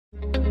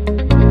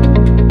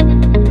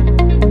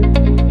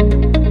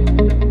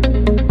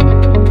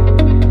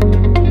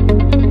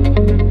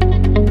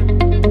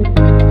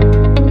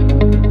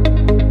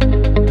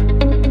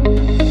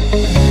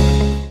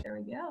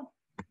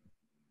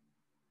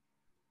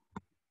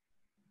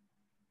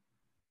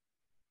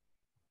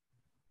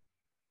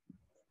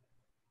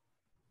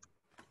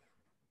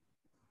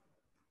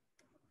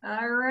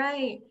All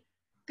right.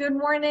 Good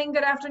morning,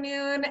 good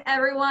afternoon,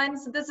 everyone.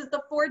 So this is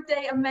the 4th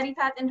day of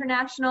Medipath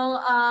International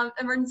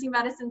Emergency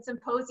Medicine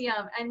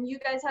Symposium, and you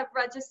guys have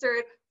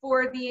registered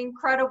for the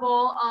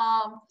incredible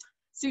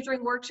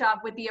suturing workshop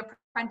with the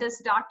apprentice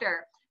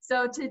doctor.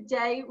 So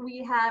today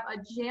we have a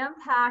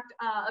jam-packed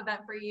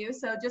event for you.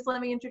 So just let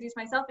me introduce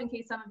myself in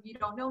case some of you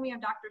don't know me. I'm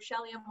Dr.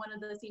 Shelley. I'm one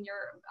of the senior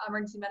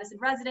emergency medicine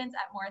residents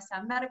at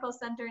Morristown Medical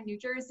Center in New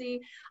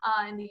Jersey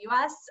in the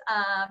US.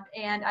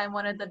 And I'm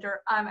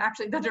I'm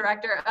actually the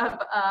director of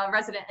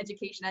resident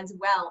education as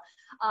well.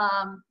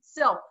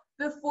 So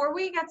before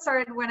we get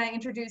started, when I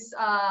introduce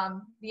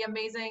the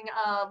amazing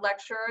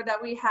lecturer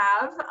that we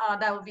have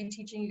that will be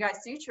teaching you guys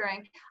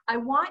suturing, I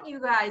want you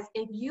guys,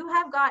 if you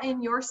have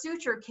gotten your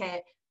suture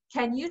kit,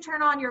 can you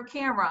turn on your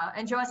camera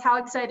and show us how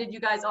excited you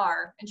guys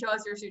are and show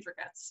us your suture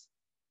kits?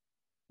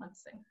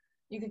 Let's see.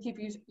 You can keep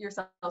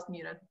yourselves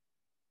muted.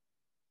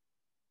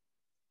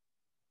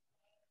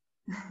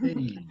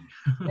 Hey.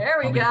 There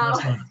we go.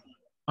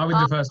 I'll be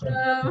the first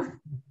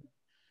one.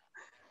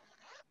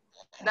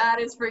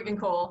 That is freaking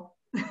cool.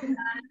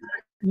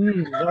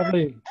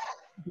 Lovely.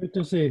 Good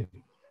to see.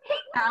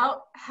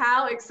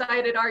 How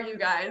excited are you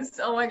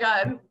guys? Oh my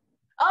God.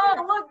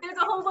 Oh, look, there's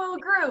a whole little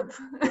group.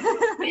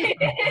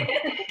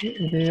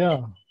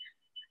 Yeah.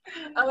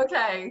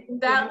 Okay,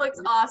 that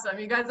looks awesome.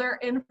 You guys are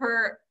in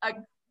for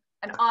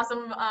an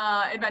awesome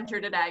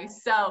adventure today.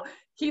 So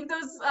keep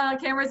those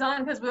cameras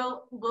on because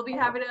we'll be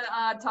happy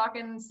to talk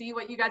and see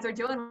what you guys are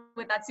doing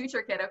with that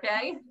suture kit,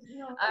 okay?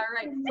 All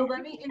right, so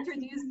let me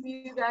introduce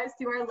you guys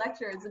to our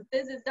lecturers.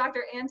 This is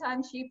Dr.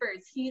 Anton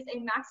Scheepers. He's a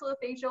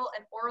maxillofacial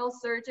and oral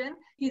surgeon.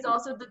 He's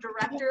also the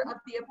director of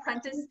the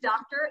Apprentice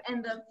Doctor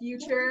and the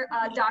Future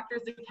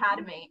Doctors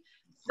Academy.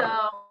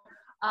 So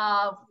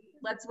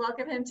let's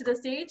welcome him to the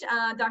stage.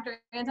 Dr.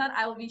 Anton,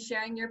 I will be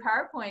sharing your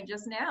PowerPoint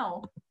just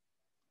now.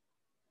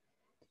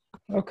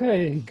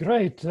 Okay,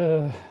 great.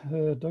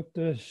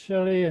 Dr.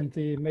 Shelley and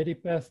the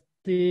Medipath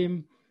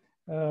team,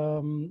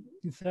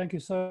 thank you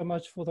so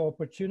much for the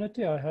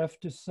opportunity. I have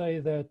to say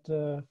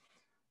that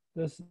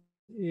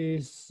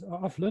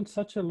I've learned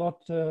such a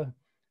lot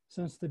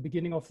since the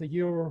beginning of the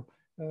year,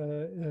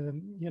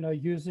 you know,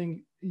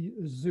 using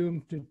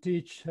Zoom to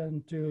teach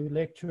and to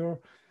lecture.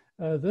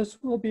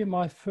 This will be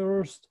my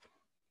first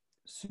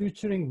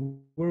suturing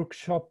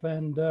workshop,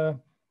 and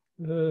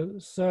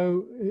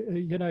so,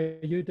 you know,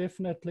 you're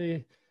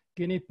definitely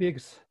guinea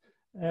pigs,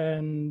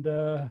 and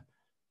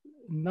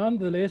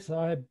nonetheless,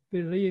 I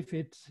believe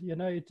it's, you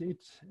know,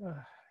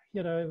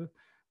 you know,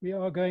 we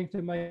are going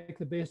to make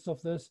the best of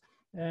this,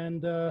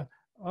 and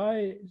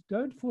I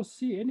don't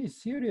foresee any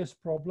serious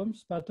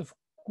problems, but of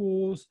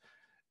course,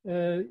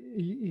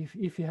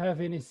 if you have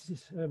any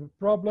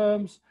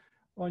problems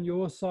on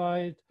your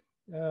side,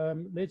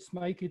 let's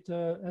make it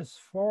as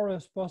far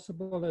as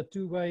possible a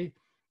two-way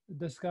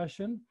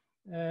discussion.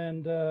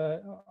 And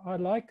I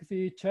like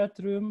the chat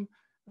room.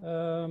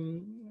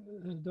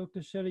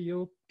 Dr. Shelley,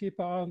 you'll keep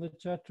an eye on the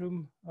chat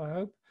room, I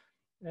hope.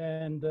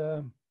 And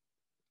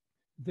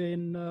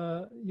then,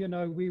 you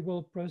know, we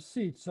will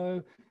proceed.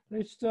 So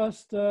let's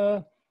just,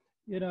 you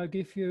know,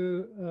 give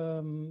you,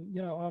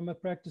 you know, I'm a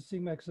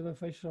practicing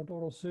maxillofacial and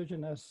oral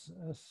surgeon as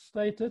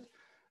stated,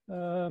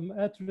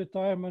 at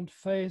retirement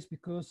phase,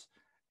 because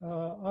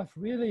I've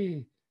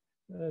really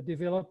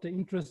developed an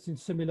interest in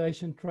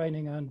simulation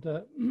training, and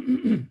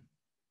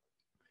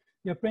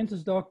the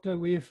apprentice doctor,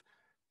 we've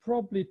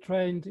probably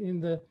trained in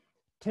the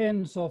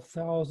tens of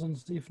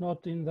thousands, if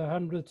not in the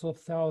hundreds of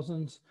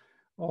thousands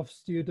of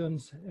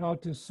students how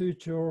to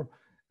suture.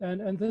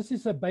 And this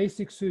is a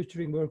basic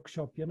suturing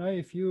workshop. You know,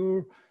 if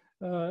you're,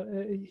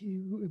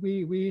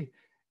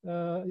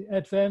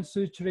 advanced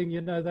suturing,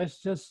 you know,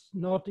 that's just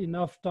not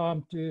enough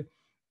time to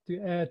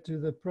add to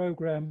the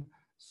program.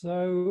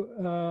 So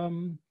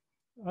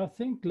I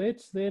think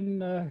let's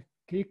then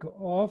kick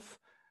off.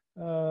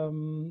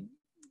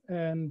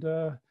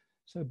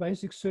 So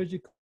basic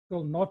surgical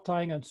knot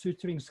tying and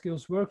suturing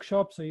skills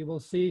workshop. So you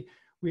will see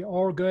we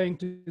are going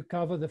to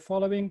cover the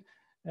following,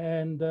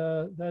 and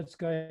that's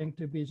going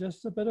to be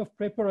just a bit of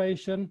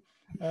preparation.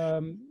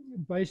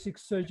 Basic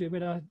surgery,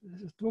 when I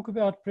talk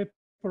about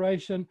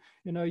preparation,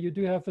 you know, you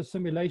do have a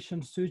simulation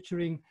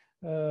suturing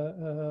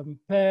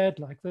pad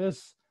like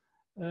this,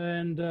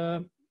 and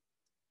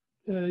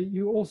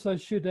you also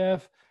should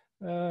have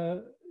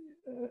a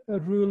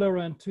ruler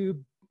and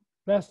two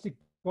plastic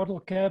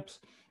bottle caps,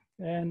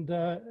 and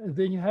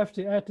then you have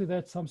to add to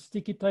that some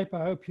sticky tape.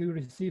 I hope you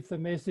receive the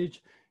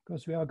message,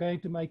 because we are going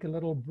to make a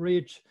little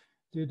bridge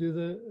to do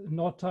the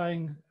knot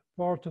tying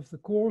part of the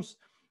course.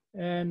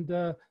 And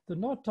the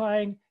knot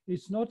tying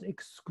is not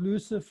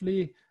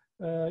exclusively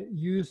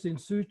used in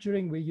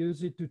suturing. We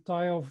use it to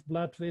tie off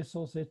blood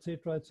vessels,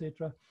 etc.,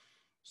 etc.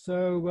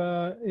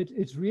 So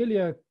it's really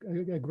a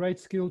great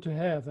skill to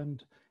have,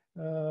 and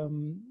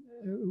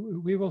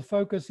we will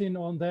focus in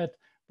on that,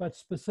 but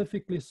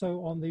specifically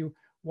so on the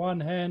one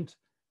hand,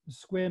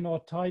 square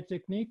knot tie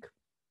technique,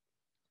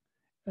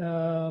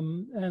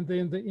 and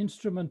then the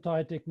instrument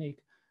tie technique.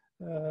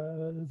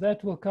 that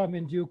will come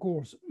in due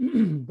course.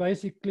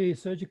 Basically,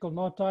 surgical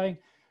knot tying.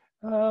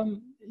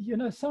 You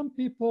know, some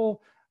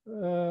people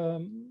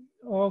are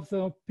of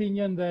the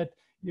opinion that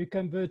you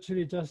can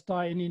virtually just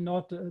tie any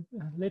knot.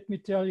 Let me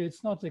tell you,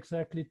 it's not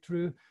exactly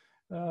true.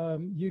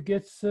 You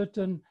get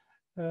certain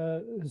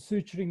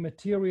suturing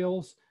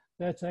materials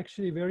that's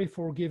actually very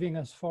forgiving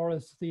as far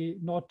as the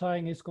knot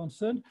tying is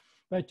concerned,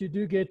 but you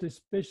do get,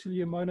 especially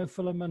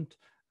monofilament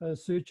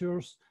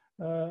sutures,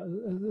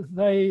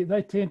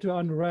 they tend to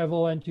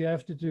unravel and you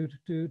have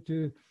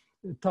to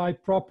tie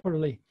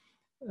properly.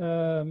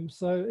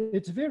 So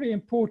it's very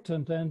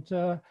important, and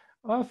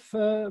I've,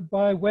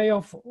 by way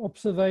of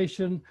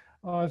observation,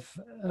 I've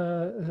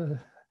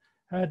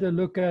had a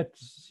look at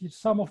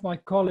some of my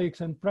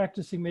colleagues and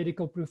practicing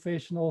medical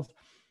professionals,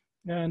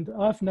 and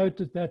I've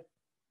noted that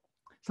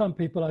some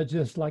people are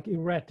just like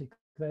erratic.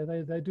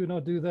 They do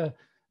not do the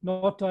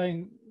knot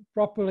tying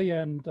properly,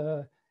 and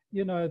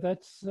you know,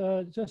 that's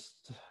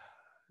just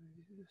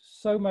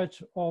so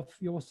much of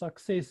your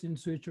success in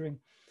suturing.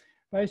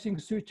 Basic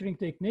suturing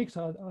techniques,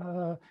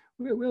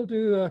 we'll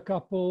do a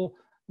couple,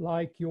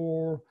 like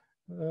your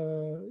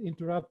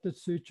interrupted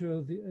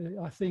suture.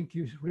 I think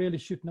you really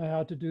should know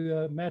how to do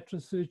a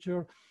mattress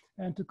suture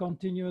and to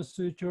continuous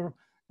suture.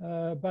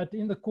 But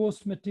in the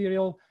course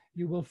material,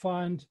 you will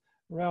find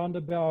around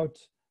about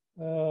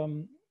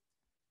 8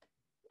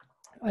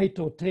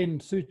 or 10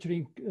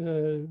 suturing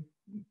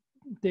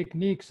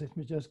techniques. Let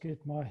me just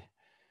get my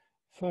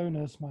phone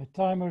as my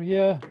timer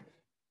here.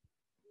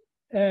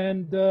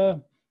 And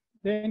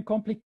then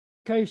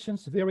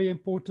complications, very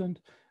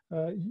important.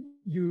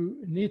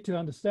 You need to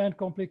understand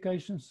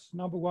complications.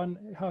 Number one,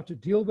 how to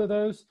deal with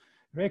those,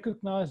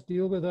 recognize,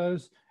 deal with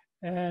those,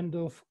 and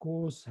of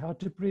course, how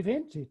to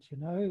prevent it. You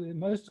know,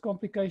 most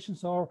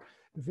complications are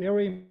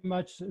very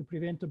much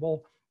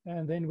preventable.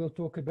 And then we'll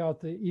talk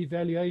about the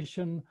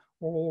evaluation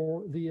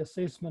or the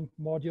assessment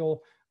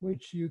module,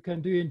 which you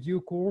can do in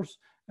due course.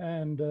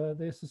 And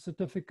there's a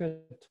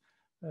certificate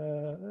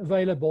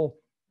available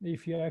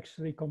if you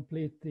actually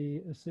complete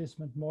the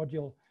assessment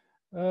module.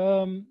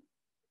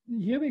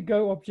 Here we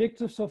go,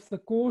 objectives of the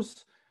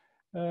course.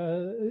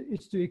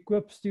 It's to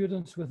equip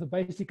students with a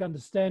basic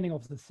understanding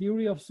of the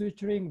theory of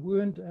suturing,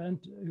 wound and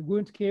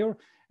wound care,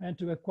 and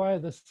to acquire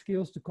the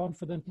skills to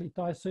confidently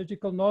tie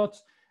surgical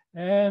knots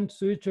and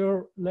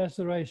suture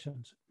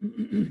lacerations.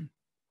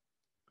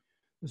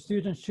 The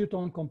students should,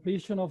 on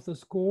completion of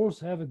this course,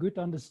 have a good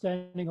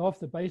understanding of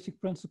the basic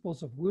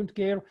principles of wound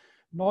care,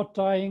 knot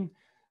tying,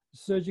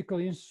 surgical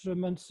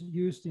instruments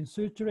used in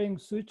suturing,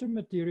 suture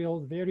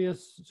material,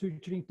 various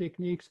suturing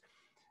techniques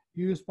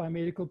used by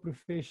medical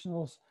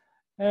professionals,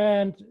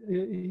 and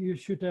you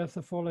should have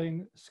the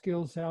following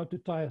skills: how to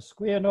tie a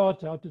square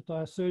knot, how to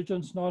tie a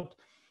surgeon's knot,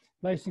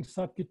 placing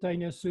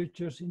subcutaneous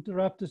sutures,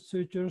 interrupted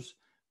sutures,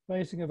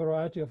 placing a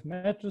variety of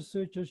mattress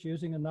sutures,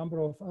 using a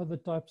number of other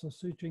types of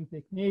suturing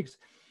techniques,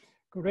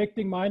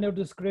 correcting minor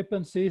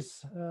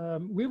discrepancies.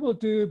 We will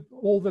do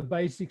all the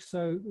basics,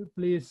 so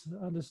please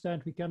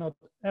understand we cannot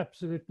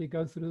absolutely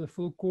go through the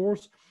full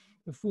course.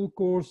 The full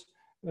course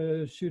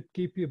should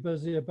keep you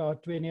busy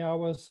about 20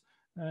 hours,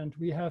 and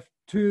we have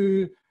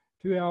two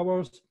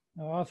hours.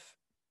 Now, I've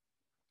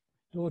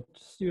taught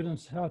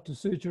students how to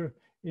suture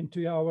in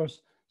 2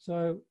 hours.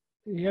 So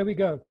here we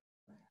go.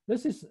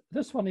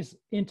 This one is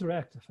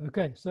interactive.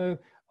 Okay, so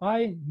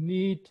I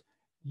need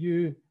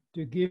you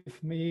to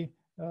give me,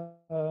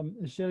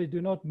 Shelley,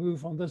 do not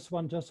move on this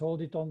one, just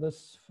hold it on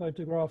this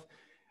photograph.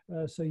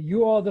 So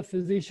you are the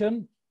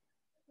physician.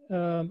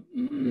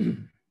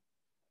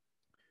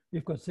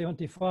 We've got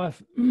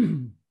 75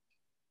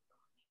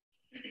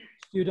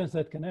 students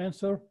that can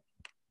answer.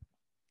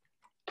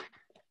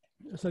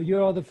 So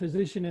you are the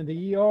physician in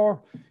the ER,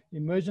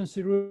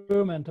 emergency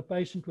room, and a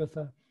patient with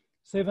a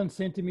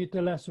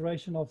 7-centimeter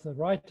laceration of the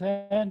right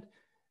hand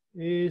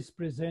is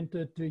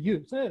presented to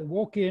you. So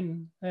walk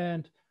in,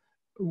 and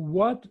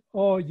what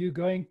are you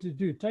going to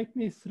do? Take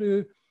me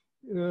through,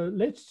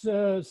 let's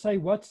say,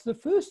 what's the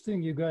first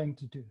thing you're going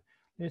to do?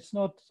 Let's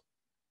not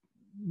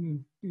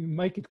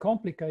make it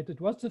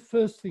complicated. What's the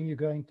first thing you're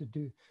going to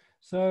do?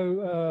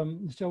 So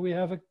shall we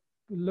have a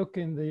look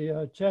in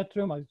the chat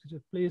room?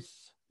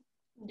 Please.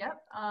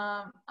 Yep.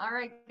 All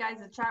right, guys,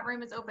 the chat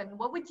room is open.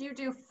 What would you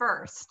do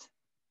first?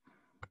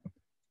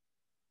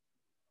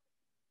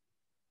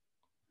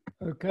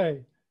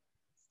 Okay.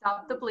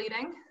 Stop the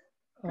bleeding.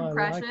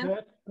 Compression. I like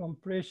that.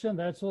 Compression.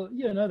 That's all.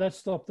 You know, that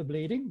stop the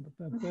bleeding.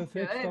 Perfect.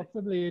 Good. Stop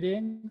the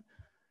bleeding.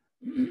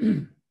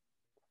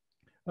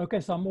 Okay,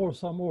 some more.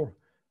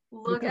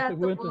 Look at the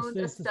wound,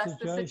 assess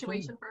the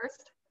situation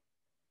first.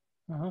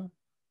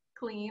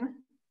 Clean.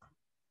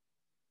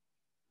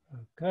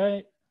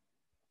 Okay.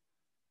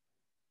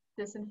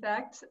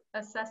 Disinfect,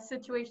 assess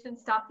situation,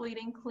 stop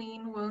bleeding,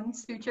 clean wound,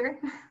 suture.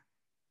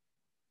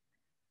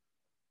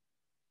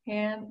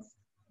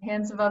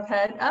 Hands above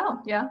head.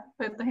 Oh, yeah,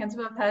 put the hands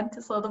above head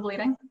to slow the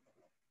bleeding.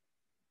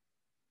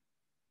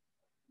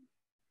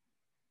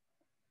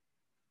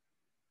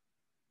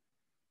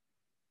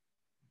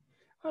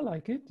 I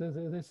like it.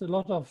 There's a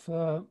lot of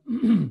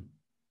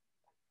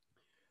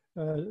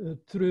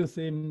truth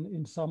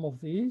in some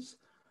of these.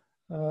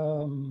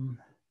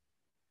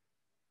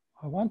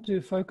 I want to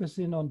focus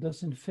in on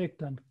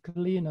disinfect and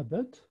clean a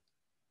bit.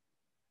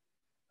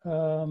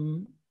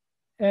 And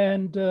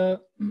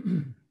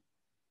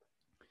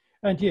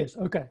yes,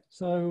 okay.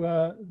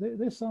 So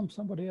there's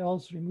somebody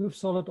else. Remove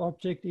solid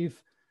object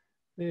if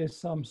there's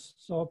some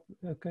stop.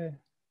 Okay.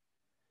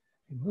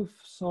 Remove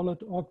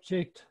solid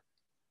object.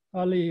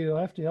 Ali, you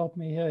have to help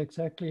me here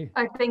exactly.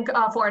 I think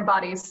foreign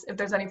bodies, if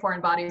there's any foreign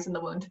bodies in the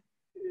wound.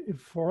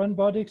 Foreign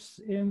bodies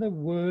in the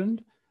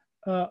wound.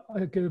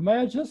 Okay, may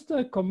I just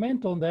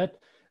comment on that?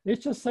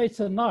 Let's just say it's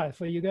a knife.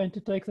 Are you going to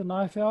take the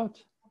knife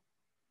out?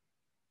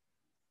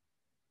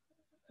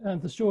 And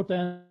the short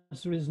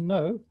answer is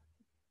no.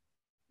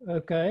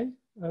 Okay,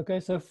 okay,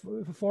 so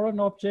foreign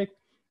object.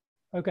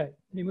 Okay,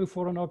 remove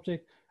foreign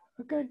object.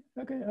 Okay,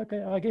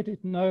 I get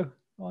it, no.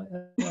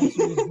 The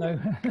answer is no.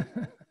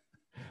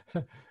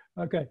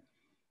 Okay,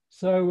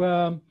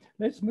 so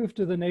let's move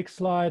to the next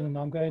slide, and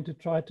I'm going to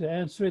try to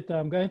answer it.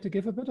 I'm going to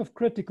give a bit of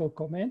critical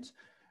comments.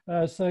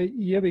 So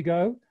here we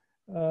go.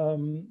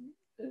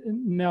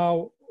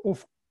 Now,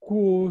 of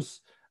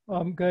course,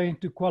 I'm going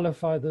to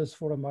qualify this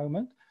for a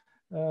moment.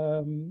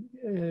 The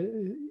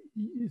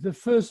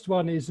first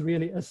one is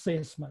really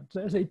assessment.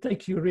 So it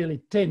takes you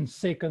really 10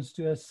 seconds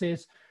to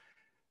assess.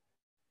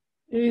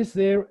 Is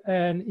there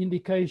an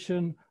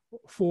indication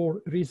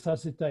for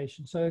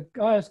resuscitation? So a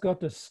guy has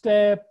got a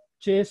stab,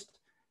 chest.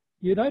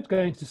 You're not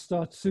going to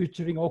start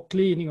suturing or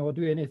cleaning or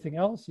do anything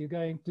else. You're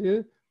going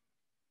to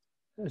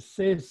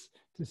assess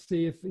to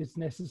see if it's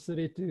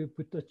necessary to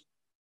put the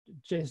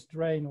chest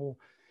drain or,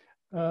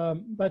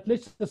 but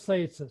let's just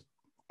say it's a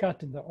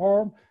cut in the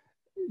arm.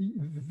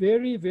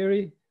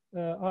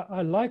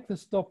 I like the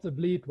stop the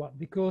bleed one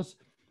because,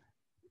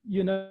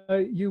 you know,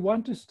 you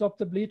want to stop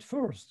the bleed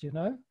first, you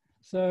know.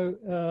 So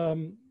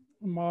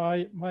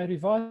my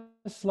revised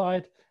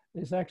slide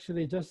is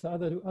actually just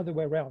the other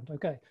way around.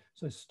 Okay,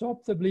 so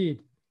stop the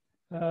bleed,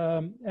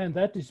 and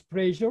that is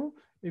pressure.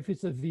 If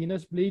it's a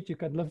venous bleed, you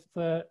can lift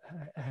the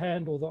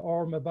hand or the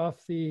arm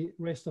above the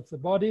rest of the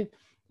body.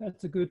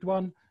 That's a good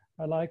one.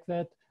 I like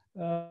that.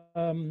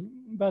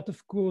 But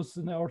of course,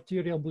 an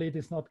arterial bleed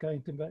is not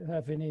going to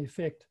have any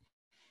effect.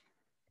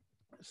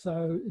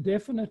 So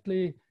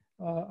definitely,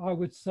 I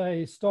would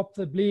say stop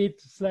the bleed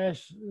 /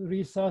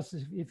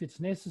 resus if it's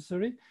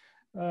necessary.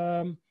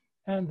 And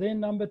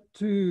then number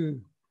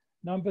two,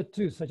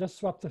 so just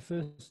swap the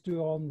first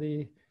two on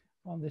the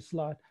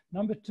slide.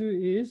 Number two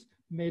is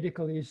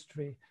medical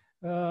history.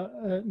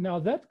 Now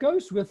that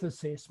goes with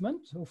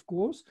assessment, of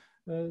course.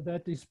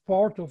 That is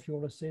part of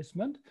your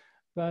assessment,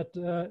 but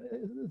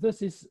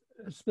this is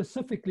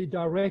specifically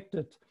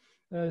directed.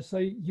 So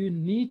you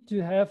need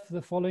to have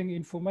the following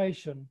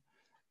information.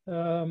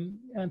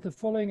 And the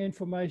following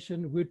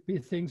information would be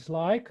things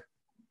like,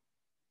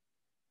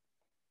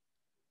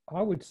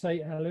 I would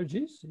say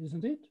allergies,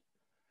 isn't it?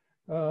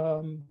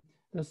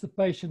 Does the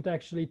patient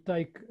actually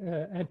take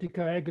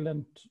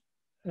anticoagulants?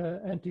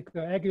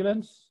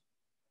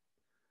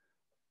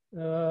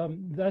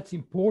 That's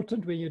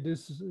important when you do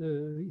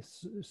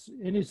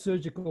any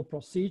surgical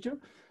procedure.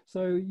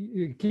 So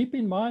you keep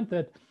in mind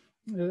that,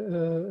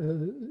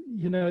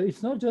 you know,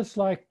 it's not just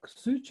like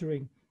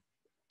suturing.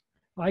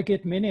 I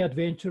get many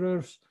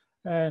adventurers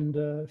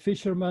and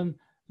fishermen,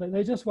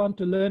 they just want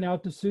to learn how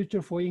to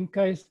suture for in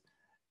case.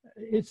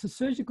 It's a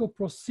surgical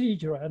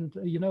procedure. And,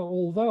 you know,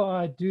 although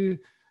I do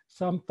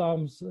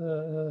sometimes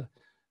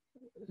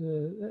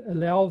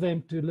allow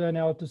them to learn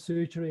how to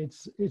suture,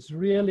 it's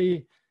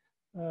really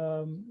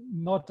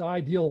not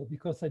ideal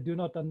because they do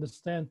not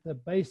understand the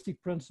basic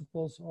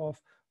principles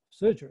of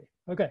surgery.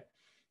 Okay,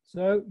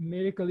 so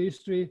medical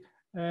history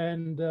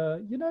and,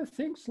 you know,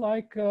 things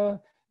like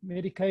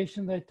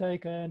medication they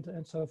take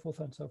and so forth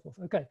and so forth.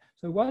 Okay,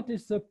 so what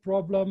is the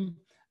problem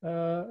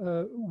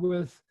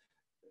with,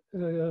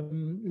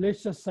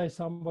 let's just say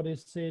somebody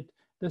said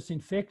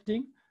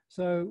disinfecting.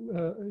 So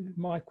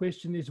my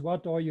question is,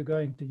 what are you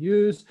going to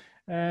use?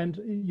 And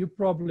you're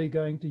probably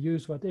going to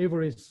use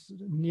whatever is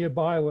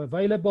nearby or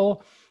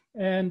available.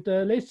 And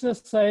let's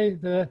just say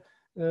there's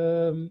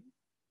an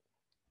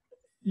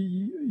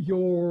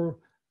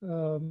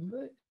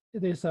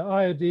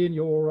iodine,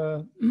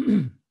 your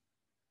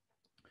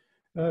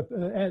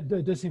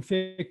the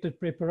disinfected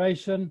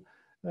preparation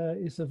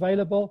is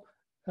available,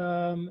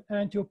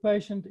 and your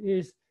patient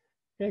is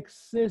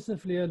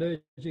excessively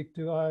allergic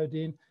to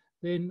iodine,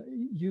 then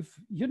you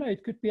know,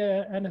 it could be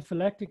an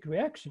anaphylactic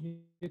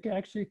reaction. You can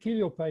actually kill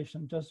your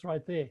patient just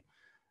right there.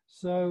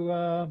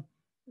 So,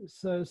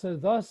 so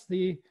thus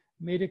the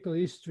medical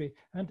history.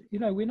 And, you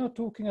know, we're not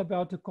talking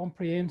about a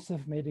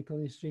comprehensive medical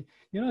history.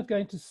 You're not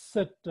going to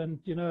sit and,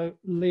 you know,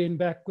 lean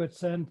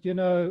backwards and, you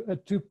know, a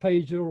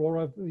 2-pager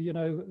or a, you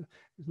know,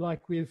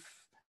 like we've,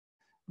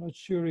 not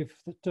sure if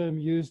the term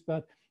used,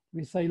 but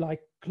we say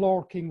like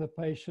clerking the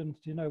patient,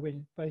 you know,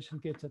 when the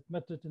patient gets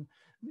admitted, and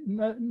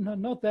no,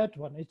 not that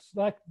one. It's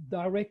like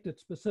directed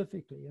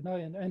specifically, you know,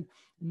 and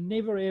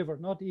never ever,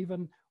 not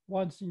even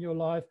once in your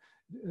life,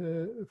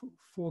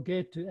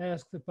 forget to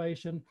ask the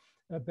patient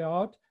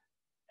about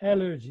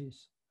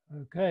allergies.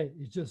 Okay,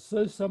 it's just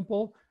so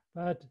simple,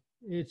 but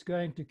it's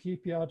going to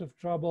keep you out of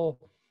trouble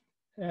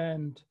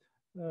and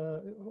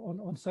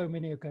on so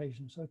many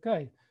occasions.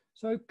 Okay,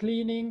 so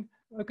cleaning.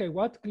 Okay,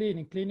 what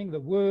cleaning? Cleaning the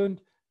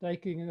wound,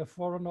 taking the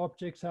foreign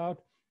objects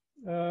out,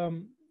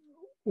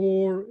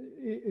 or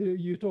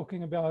you're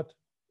talking about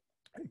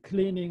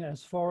cleaning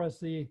as far as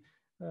the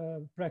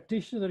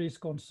practitioner is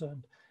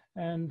concerned.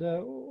 And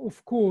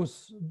of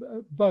course,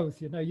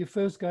 both, you know, you're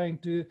first going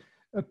to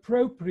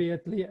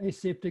appropriately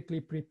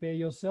aseptically prepare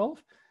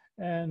yourself.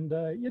 And,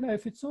 you know,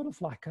 if it's sort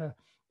of like a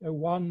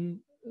 1-2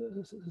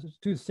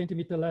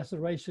 centimeter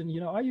laceration,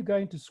 you know, are you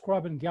going to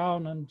scrub and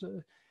gown? And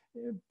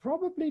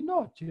probably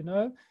not, you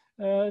know.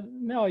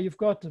 Now you've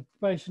got a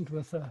patient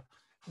with a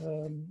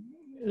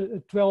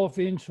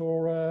 12-inch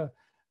or a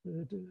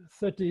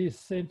 30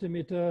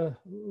 centimeter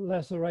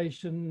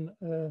laceration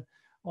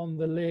on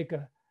the leg.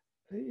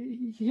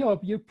 Yeah,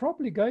 you're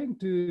probably going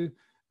to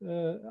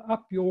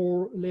up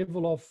your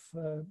level of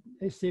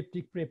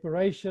aseptic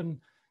preparation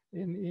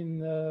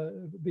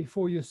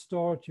before you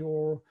start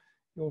your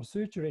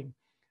suturing.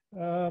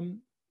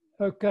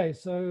 Okay,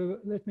 so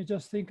let me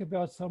just think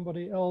about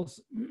somebody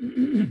else.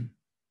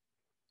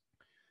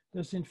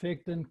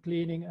 Disinfectant,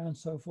 cleaning, and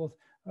so forth.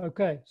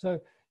 Okay, so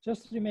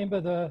just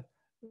remember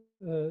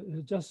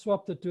just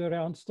swap the two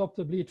around, stop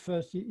the bleed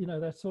first. You know,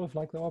 that's sort of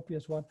like the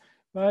obvious one.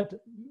 But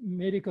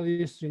medical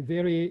history,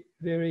 very,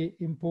 very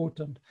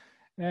important.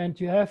 And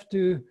you have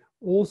to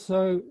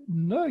also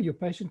know your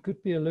patient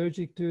could be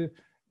allergic to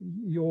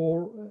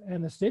your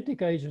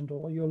anesthetic agent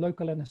or your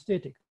local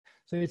anesthetic.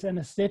 So it's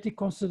anesthetic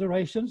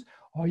considerations.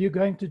 Are you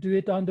going to do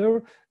it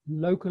under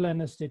local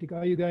anesthetic?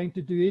 Are you going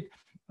to do it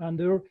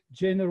under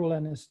general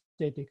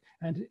anesthetic?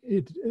 And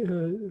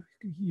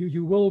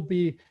you will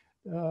be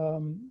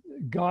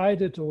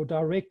guided or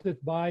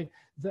directed by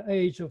the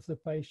age of the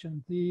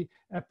patient, the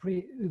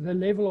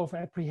level of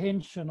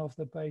apprehension of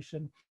the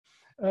patient,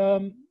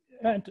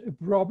 and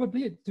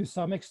probably to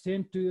some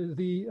extent to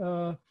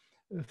the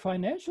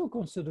financial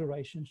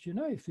considerations. You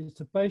know, if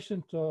it's a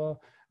patient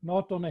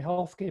not on a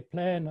healthcare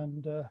plan,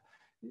 and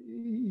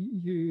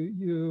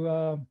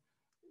you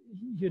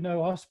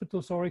know,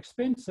 hospitals are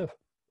expensive,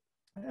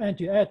 and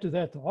you add to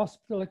that the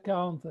hospital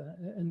account,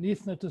 an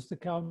anesthetist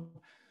account,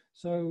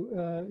 so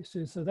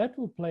that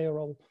will play a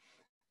role.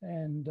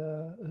 And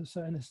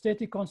so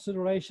anesthetic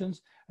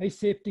considerations,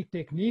 aseptic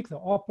technique, the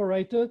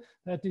operator,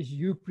 that is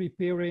you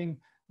preparing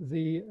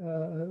the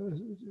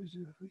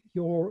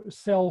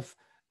yourself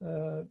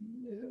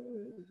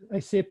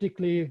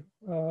aseptically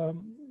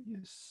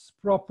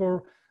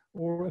proper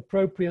or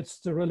appropriate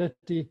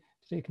sterility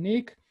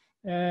technique.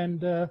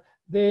 And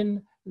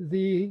then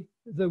the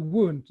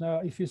wound.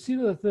 Now, if you see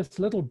that this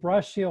little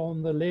brush here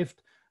on the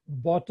left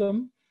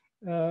bottom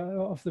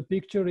of the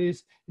picture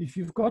is, if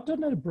you've got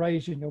an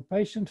abrasion, your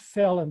patient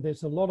fell and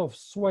there's a lot of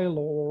soil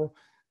or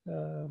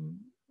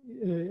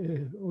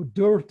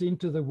dirt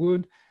into the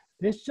wound,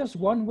 there's just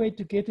one way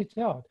to get it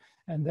out.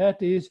 And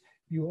that is,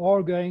 you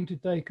are going to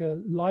take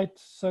a light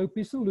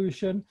soapy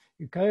solution,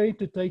 you're going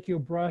to take your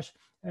brush,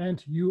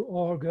 and you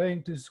are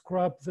going to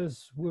scrub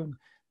this wound.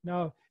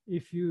 Now,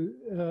 if you,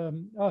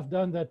 I've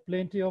done that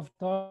plenty of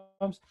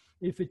times.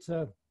 If it's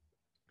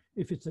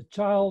a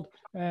child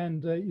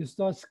and you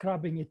start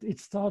scrubbing it, it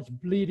starts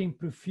bleeding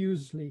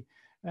profusely.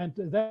 And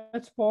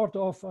that's part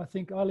of, I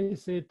think Ali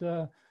said,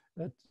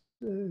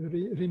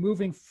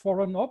 removing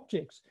foreign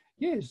objects.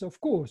 Yes, of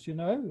course, you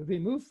know,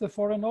 remove the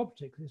foreign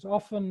object. It's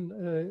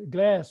often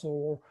glass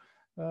or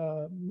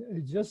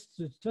just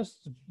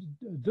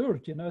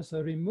dirt, you know,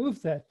 so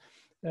remove that.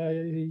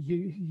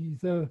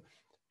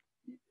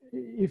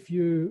 If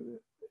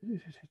you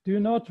do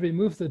not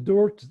remove the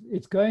dirt,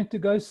 it's going to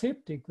go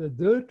septic. The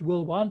dirt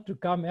will want to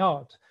come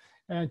out,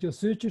 and your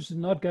sutures are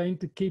not going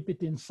to keep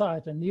it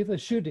inside, and neither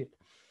should it.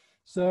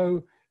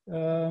 So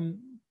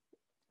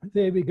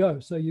there we go.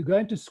 So you're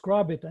going to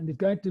scrub it, and it's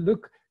going to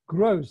look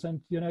gross.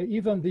 And you know,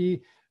 even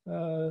the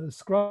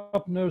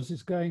scrub nurse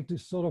is going to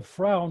sort of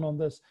frown on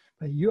this,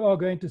 but you are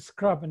going to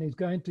scrub, and it's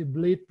going to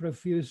bleed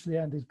profusely,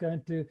 and it's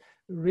going to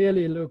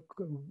really look,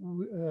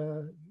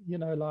 you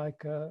know,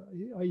 like,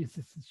 are you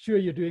sure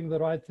you're doing the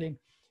right thing?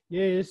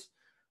 Yes,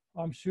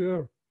 I'm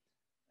sure.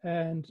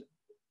 And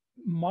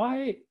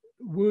my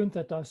wound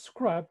that I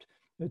scrubbed,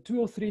 2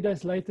 or 3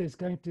 days later is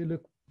going to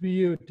look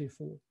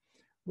beautiful.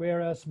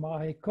 Whereas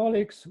my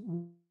colleague's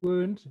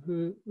wound,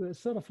 who was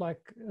sort of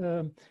like,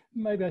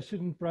 maybe I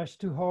shouldn't brush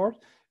too hard,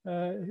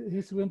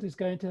 his wound is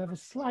going to have a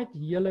slight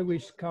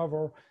yellowish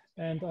cover,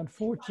 and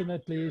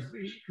unfortunately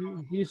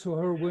his or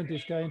her wound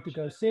is going to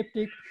go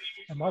septic,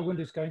 and my wound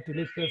is going to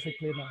look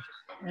perfectly nice.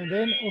 And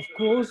then, of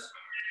course,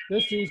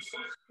 this is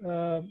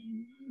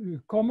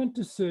common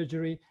to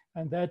surgery,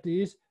 and that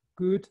is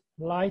good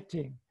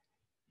lighting.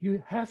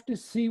 You have to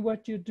see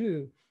what you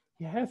do.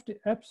 You have to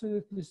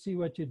absolutely see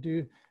what you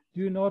do.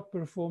 Do not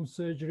perform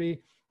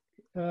surgery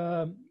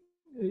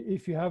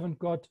if you haven't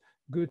got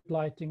good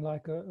lighting,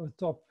 like a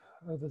top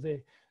over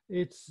there.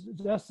 It's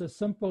just as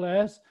simple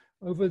as,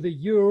 over the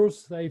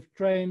years, they've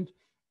trained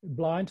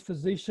blind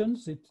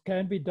physicians, it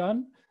can be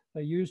done.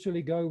 They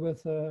usually go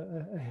with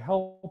a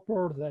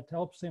helper that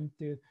helps them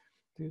to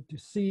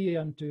see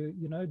and to,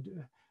 you know,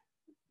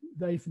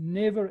 they've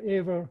never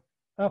ever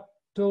up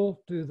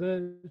till to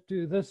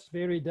this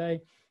very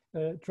day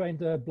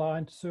trained a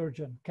blind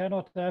surgeon.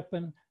 Cannot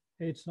happen.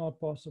 It's not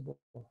possible.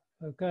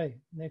 Okay,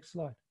 next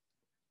slide.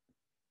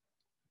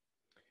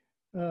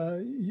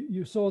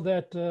 You saw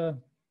that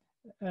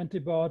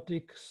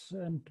antibiotics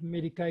and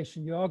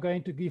medication. You are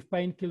going to give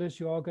painkillers.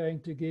 You are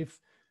going to give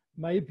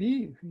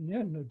maybe,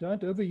 yeah, no,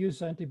 don't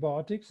overuse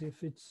antibiotics.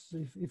 If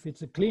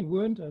it's a clean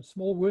wound, a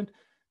small wound,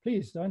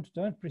 please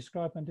don't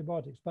prescribe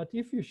antibiotics. But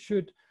if you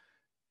should,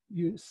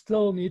 you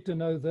still need to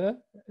know the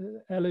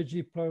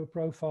allergy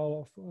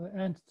profile of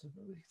and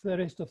the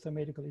rest of the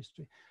medical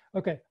history.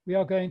 Okay, we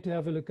are going to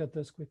have a look at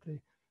this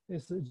quickly.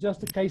 It's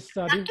just a case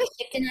study. Dr.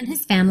 Shipton and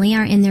his family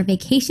are in their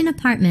vacation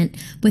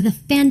apartment with a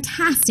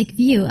fantastic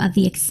view of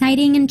the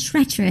exciting and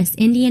treacherous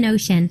Indian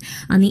Ocean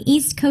on the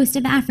east coast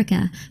of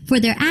Africa for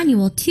their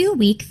annual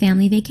 2-week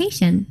family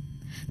vacation.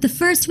 The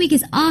first week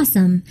is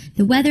awesome,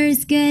 the weather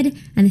is good,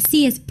 and the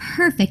sea is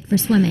perfect for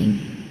swimming.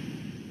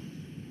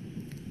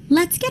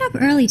 Let's get up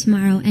early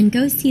tomorrow and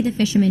go see the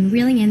fishermen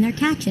reeling in their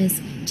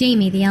catches,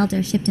 Jamie, the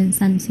elder Shipton's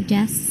son,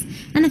 suggests,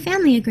 and the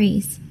family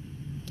agrees.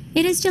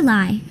 It is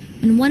July,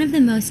 and one of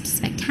the most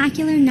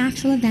spectacular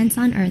natural events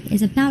on Earth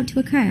is about to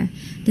occur,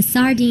 the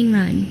sardine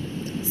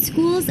run.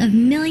 Schools of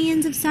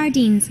millions of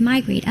sardines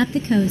migrate up the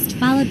coast,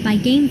 followed by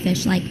game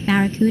fish like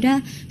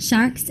barracuda,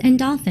 sharks, and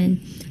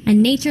dolphin, a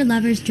nature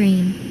lover's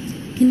dream.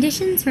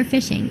 Conditions for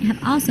fishing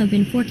have also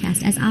been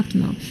forecast as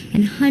optimal,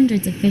 and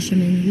hundreds of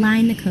fishermen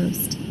line the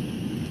coast.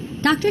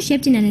 Dr.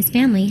 Shipton and his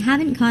family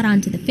haven't caught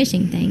on to the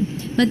fishing thing,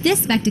 but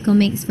this spectacle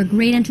makes for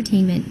great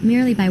entertainment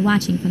merely by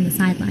watching from the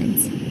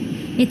sidelines.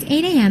 It's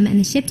 8 a.m. and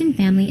the Shipton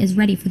family is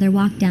ready for their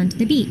walk down to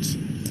the beach.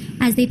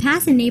 As they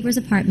pass a neighbor's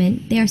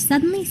apartment, they are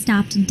suddenly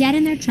stopped dead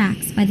in their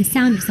tracks by the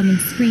sound of someone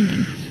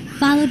screaming,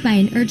 followed by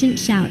an urgent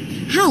shout,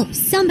 "Help!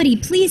 Somebody,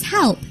 please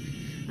help!"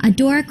 A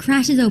door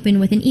crashes open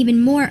with an even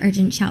more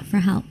urgent shout for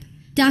help.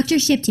 Dr.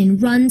 Shipton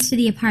runs to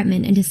the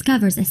apartment and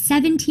discovers a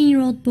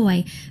 17-year-old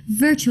boy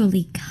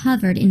virtually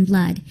covered in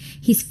blood.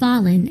 He's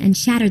fallen and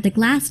shattered the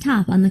glass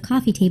top on the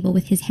coffee table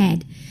with his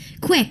head.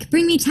 "Quick,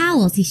 bring me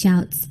towels," he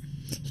shouts.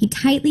 He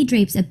tightly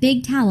drapes a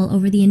big towel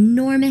over the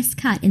enormous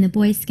cut in the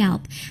boy's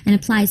scalp and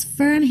applies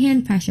firm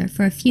hand pressure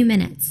for a few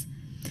minutes.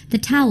 The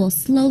towel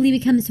slowly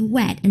becomes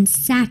wet and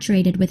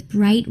saturated with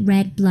bright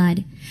red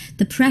blood.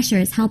 The pressure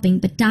is helping,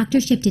 but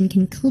Dr. Shipton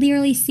can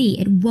clearly see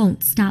it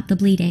won't stop the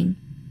bleeding.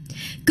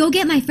 "Go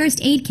get my first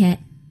aid kit."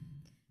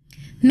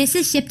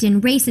 Mrs.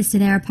 Shipton races to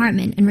their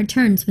apartment and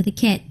returns with a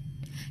kit.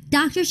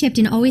 Dr.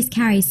 Shipton always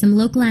carries some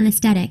local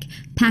anesthetic,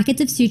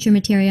 packets of suture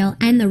material,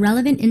 and the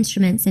relevant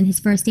instruments in his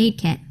first aid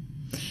kit.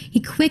 He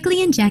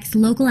quickly injects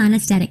local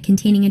anesthetic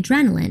containing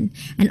adrenaline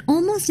and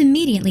almost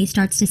immediately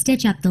starts to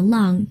stitch up the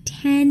long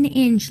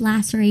 10-inch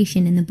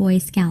laceration in the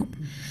boy's scalp.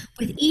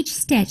 With each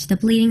stitch, the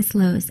bleeding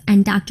slows,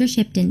 and Dr.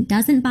 Shipton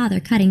doesn't bother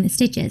cutting the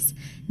stitches.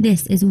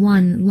 This is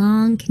one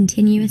long,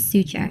 continuous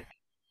suture.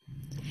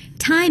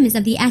 Time is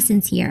of the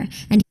essence here,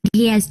 and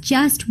he has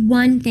just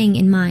one thing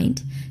in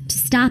mind: to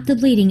stop the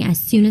bleeding as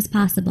soon as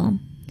possible.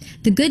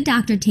 The good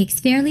doctor takes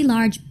fairly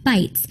large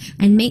bites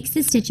and makes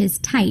the stitches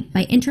tight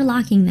by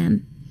interlocking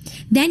them.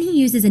 Then he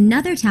uses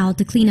another towel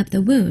to clean up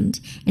the wound,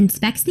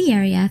 inspects the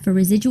area for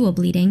residual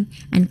bleeding,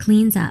 and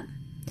cleans up.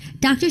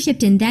 Dr.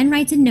 Shipton then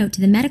writes a note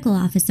to the medical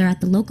officer at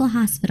the local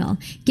hospital,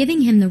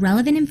 giving him the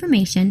relevant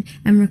information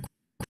and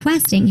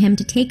requesting him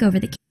to take over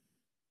the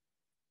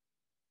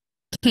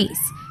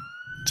case,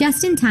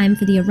 just in time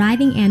for the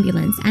arriving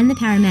ambulance and the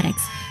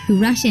paramedics,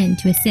 who rush in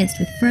to assist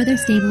with further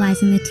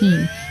stabilizing the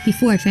team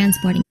before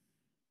transporting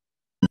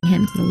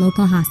him to the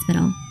local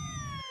hospital.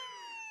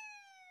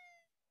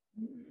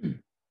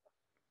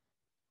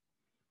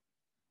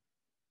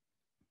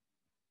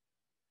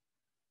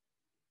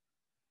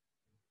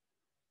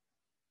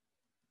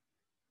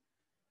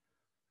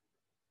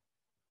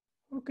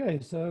 Okay,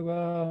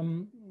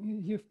 so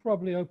you've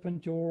probably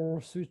opened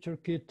your suture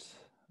kit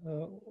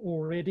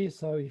already.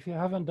 So if you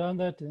haven't done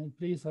that, then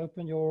please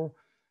open your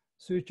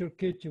suture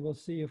kit. You will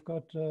see you've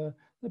got all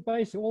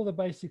the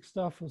basic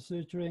stuff for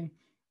suturing: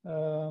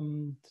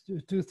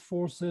 tooth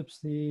forceps,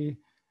 the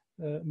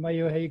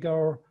Mayo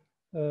Hagar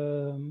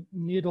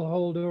needle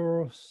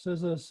holder,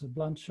 scissors,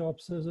 blunt sharp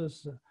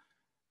scissors,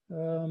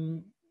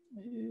 the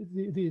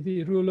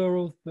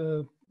ruler,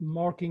 the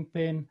marking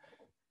pen.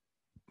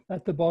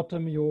 At the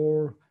bottom,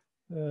 your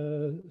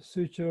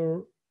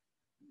suture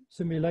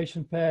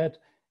simulation pad.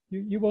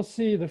 You will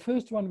see the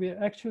first one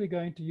we're actually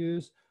going to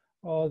use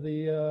are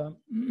the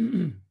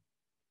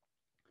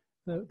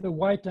the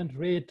white and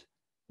red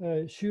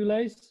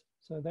shoelace.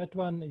 So that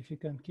one, if you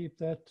can keep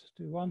that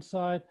to one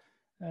side,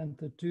 and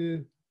the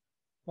two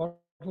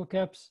bottle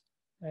caps,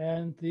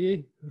 and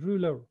the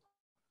ruler,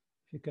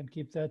 if you can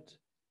keep that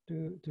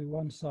to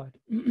one side.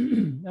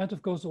 And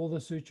of course, all the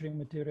suturing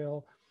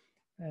material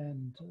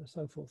and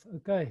so forth.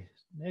 Okay,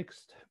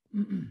 next.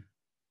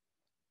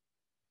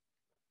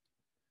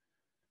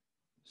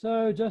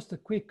 So just a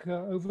quick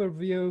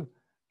overview.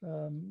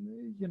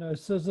 You know,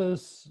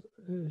 scissors,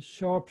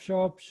 sharp,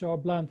 sharp,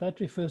 sharp, blunt.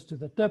 That refers to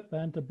the tip,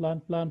 and a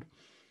blunt, blunt.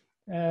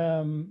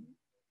 And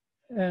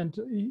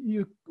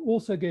you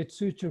also get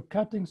suture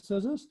cutting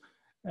scissors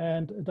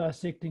and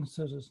dissecting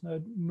scissors. Now,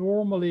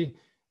 normally,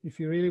 if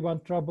you really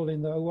want trouble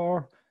in the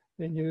OR,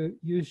 then you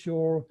use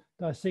your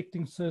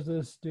dissecting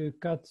scissors to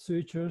cut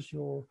sutures.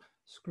 Your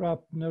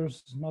scrub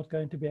nurse is not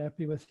going to be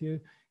happy with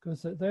you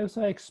because those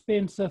are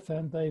expensive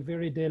and they're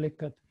very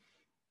delicate.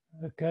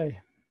 Okay,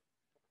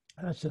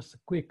 that's just a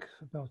quick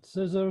about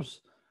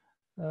scissors.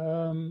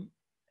 And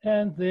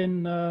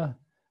then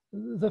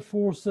the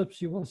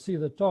forceps, you will see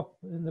the top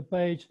in the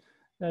page.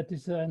 That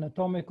is an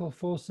anatomical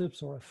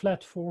forceps or a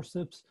flat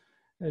forceps,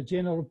 a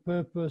general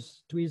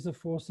purpose tweezer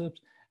forceps.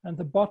 And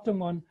the bottom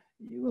one,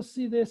 you will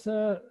see there's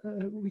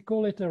we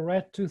call it a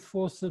rat tooth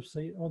forceps.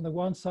 So on the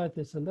one side,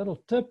 there's a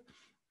little tip,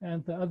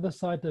 and the other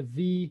side, a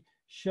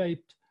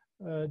V-shaped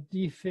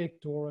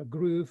defect or a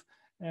groove.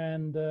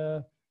 And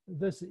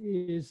this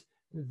is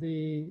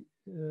the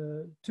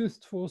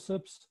toothed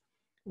forceps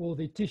or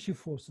the tissue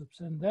forceps.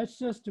 And that's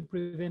just to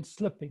prevent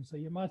slipping. So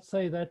you might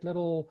say that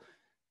little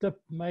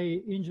tip may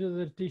injure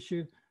the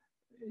tissue.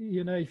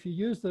 You know, if you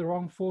use the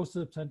wrong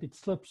forceps and it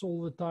slips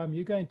all the time,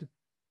 you're going to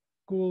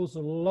cause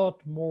a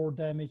lot more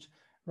damage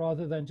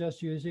rather than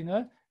just using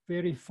a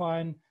very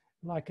fine,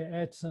 like a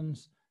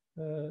Adson's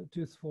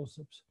tooth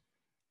forceps.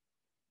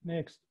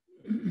 Next.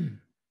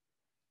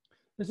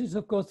 This is,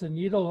 of course, the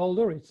needle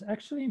holder. It's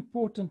actually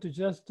important to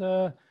just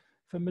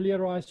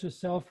familiarize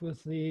yourself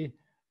with the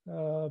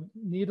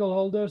needle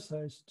holder.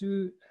 So it's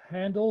two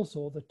handles,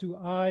 or the two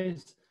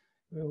eyes,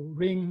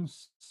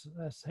 rings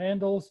as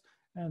handles,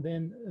 and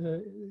then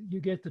you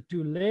get the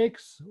two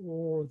legs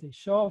or the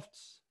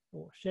shafts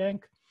or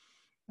shank,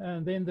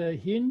 and then the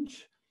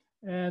hinge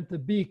and the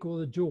beak or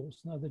the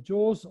jaws. Now the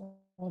jaws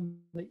on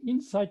the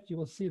inside, you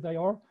will see they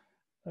are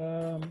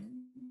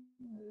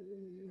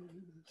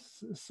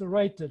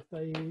serrated.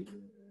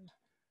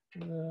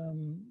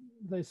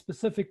 They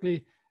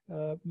specifically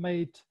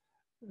made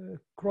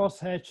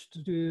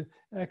cross-hatched to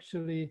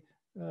actually,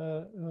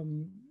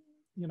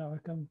 you know,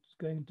 I'm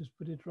going to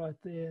put it right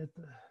there.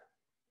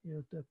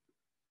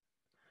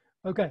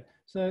 Okay,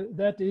 so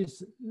that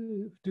is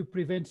to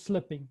prevent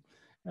slipping.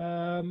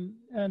 And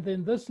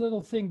then this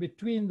little thing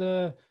between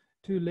the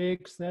two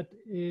legs, that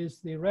is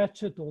the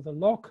ratchet or the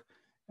lock.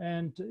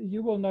 And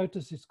you will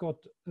notice it's got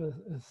a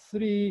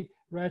 3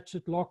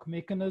 ratchet lock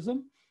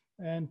mechanism.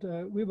 And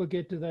we will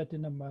get to that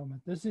in a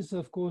moment. This is,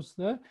 of course,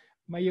 the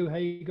Mayo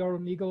Hagar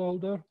needle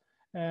holder.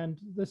 And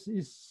this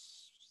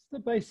is the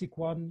basic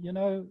one. You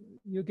know,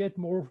 you get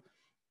more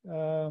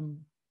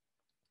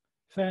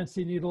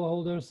fancy needle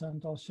holders,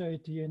 and I'll show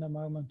it to you in a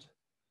moment.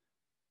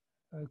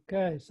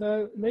 Okay,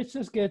 so let's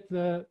just get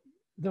the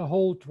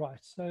hold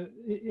right. So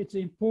it's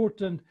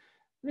important.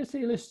 This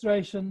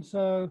illustration,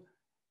 so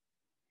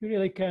you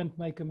really can't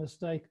make a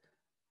mistake.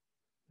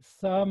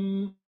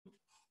 Thumb,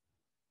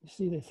 you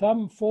see the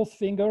thumb, 4th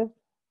finger,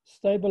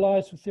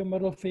 stabilize with your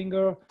middle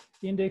finger.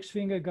 Index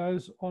finger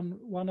goes on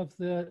one of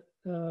the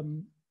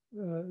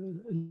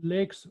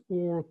legs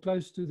or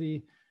close to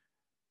the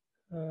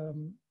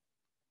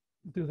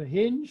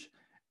hinge,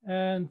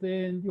 and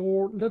then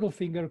your little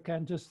finger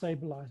can just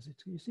stabilize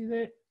it. You see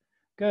there?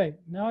 Okay,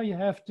 now you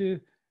have to,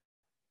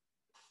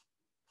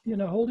 you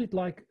know, hold it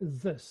like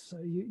this. So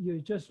you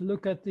just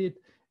look at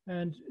it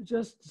and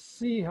just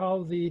see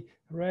how the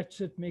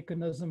ratchet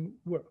mechanism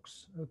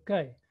works.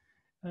 Okay,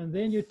 and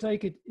then you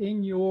take it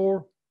in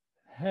your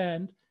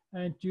hand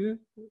and you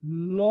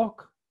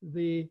lock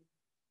the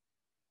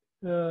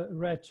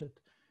ratchet.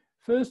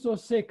 First or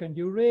second,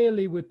 you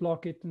rarely would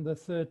lock it in the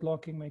 3rd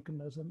locking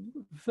mechanism.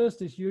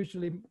 First is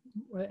usually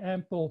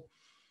ample,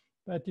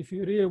 but if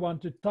you really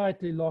want to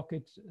tightly lock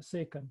it,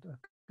 second.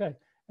 Okay,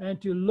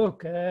 and you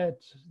look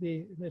at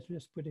the, let's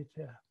just put it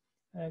here.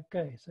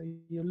 Okay, so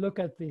you look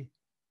at the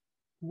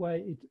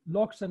way it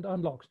locks and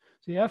unlocks.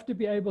 So you have to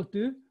be able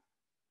to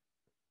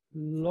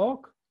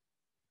lock,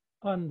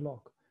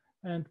 unlock.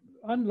 And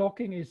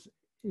unlocking is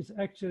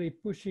actually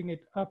pushing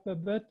it up a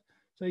bit.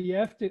 So you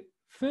have to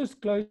first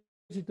close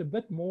it a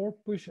bit more,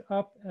 push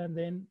up, and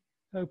then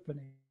open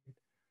it.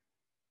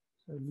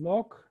 So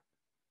lock,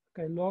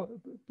 okay, lock,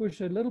 push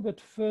a little bit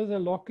further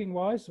locking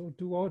wise or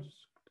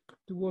towards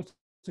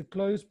the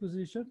closed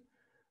position,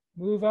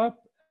 move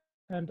up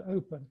and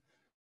open.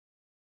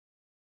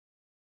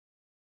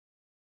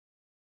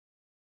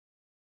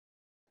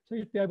 So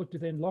you'd be able to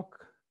then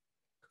lock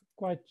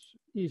quite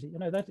easy. You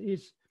know, that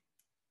is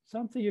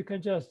something you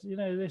can just, you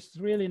know, there's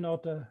really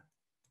not a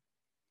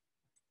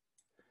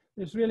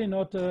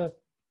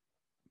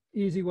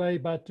easy way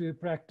but to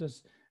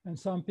practice. And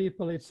some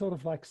people, it's sort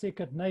of like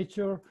second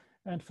nature.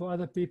 And for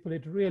other people,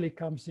 it really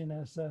comes in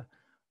as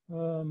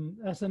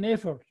an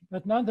effort.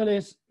 But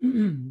nonetheless,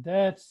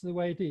 that's the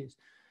way it is.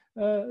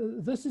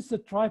 This is a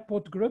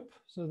tripod grip.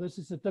 So this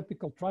is a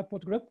typical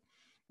tripod grip.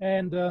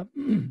 And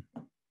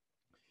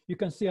you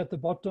can see at the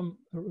bottom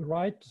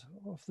right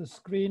of the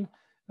screen,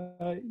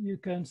 you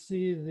can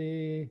see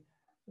the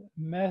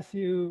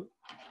Matthew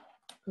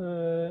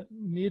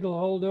needle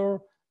holder.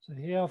 So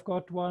here I've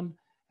got one.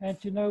 And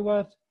you know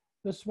what?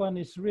 This one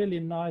is really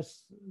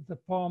nice, the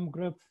palm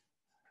grip.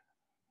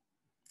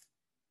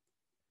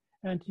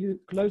 And you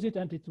close it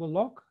and it will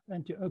lock,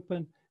 and you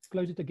open,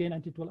 close it again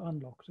and it will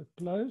unlock. So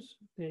close,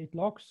 there it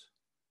locks.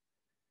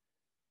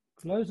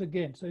 Close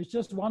again. So it's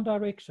just one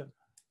direction.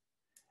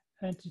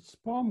 And it's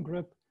palm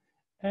grip.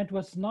 And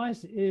what's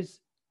nice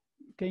is,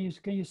 can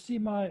you see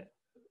my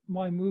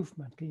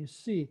movement? Can you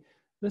see?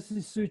 This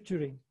is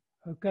suturing.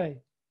 Okay.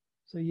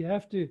 So you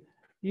have to,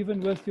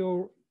 even with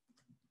your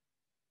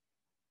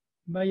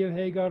Mayo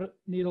Hagar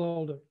needle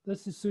holder,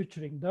 this is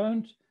suturing.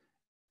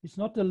 It's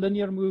not a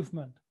linear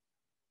movement.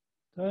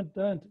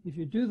 Don't. If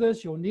you do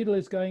this, your needle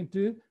is going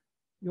to,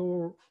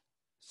 your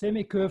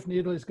semi-curved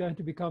needle is going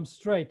to become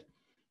straight,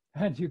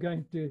 and you're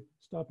going to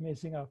start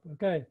messing up.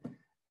 Okay.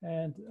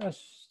 And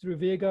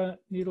Astruvega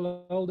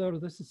needle holder,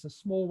 this is a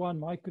small one,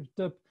 micro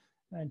tip,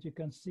 and you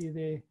can see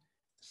the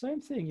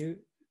same thing.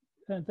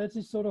 And that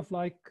is sort of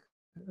like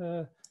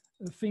a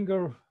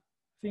finger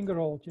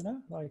hold, you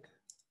know, like,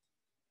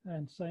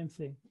 and same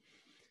thing.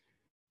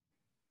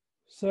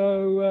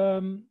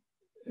 So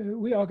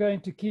we are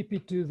going to keep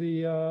it to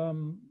the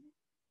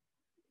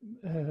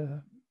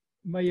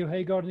Mayo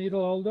Hagar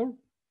needle holder.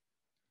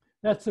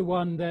 That's the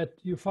one that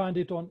you find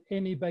it on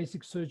any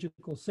basic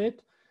surgical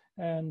set.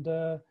 And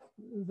the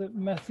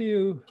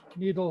Matthew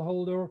needle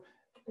holder,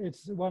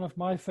 it's one of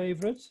my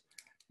favorites.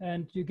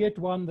 And you get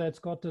one that's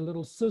got the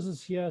little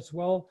scissors here as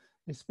well,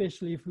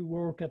 especially if you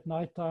work at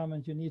nighttime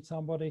and you need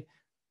somebody,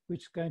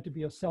 which is going to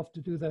be yourself,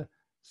 to do the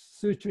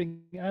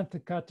suturing and the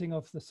cutting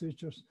of the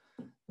sutures.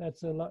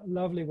 That's a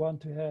lovely one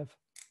to have.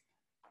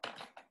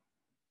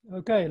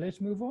 Okay,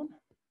 let's move on.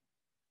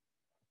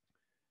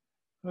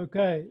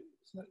 Okay.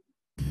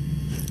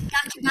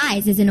 Dr.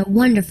 Buys is in a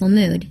wonderful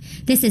mood.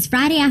 This is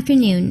Friday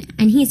afternoon,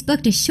 and he's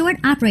booked a short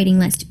operating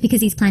list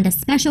because he's planned a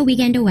special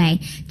weekend away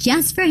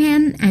just for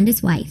him and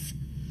his wife.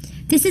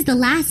 This is the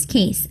last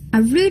case,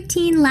 a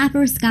routine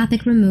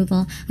laparoscopic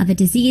removal of a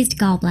diseased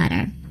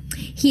gallbladder.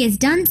 He has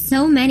done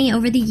so many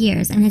over the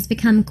years and has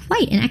become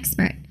quite an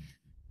expert.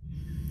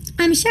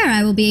 I'm sure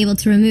I will be able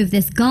to remove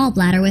this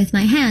gallbladder with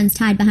my hands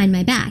tied behind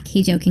my back,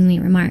 he jokingly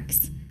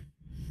remarks.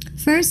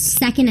 First,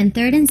 second, and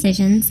third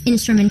incisions,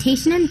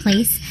 instrumentation in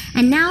place,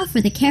 and now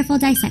for the careful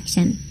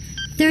dissection.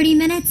 30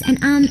 minutes and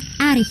I'm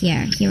out of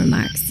here, he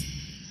remarks.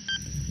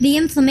 The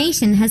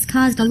inflammation has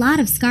caused a lot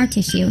of scar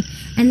tissue,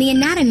 and the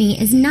anatomy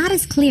is not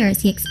as clear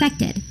as he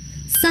expected.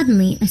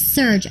 Suddenly, a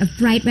surge of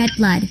bright red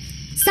blood.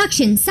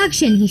 Suction,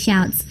 suction, he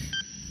shouts.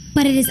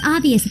 But it is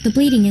obvious that the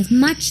bleeding is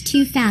much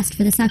too fast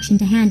for the suction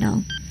to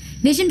handle.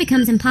 Vision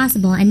becomes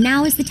impossible, and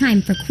now is the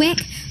time for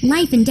quick,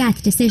 life and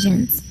death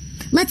decisions.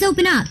 Let's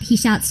open up, he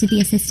shouts to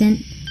the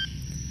assistant.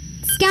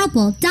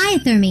 Scalpel,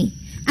 diathermy,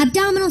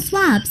 abdominal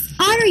swabs,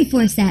 artery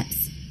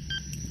forceps.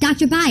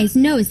 Dr. Buys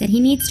knows that he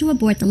needs to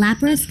abort the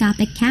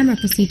laparoscopic camera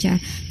procedure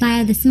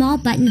via the small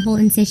buttonhole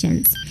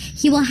incisions.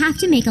 He will have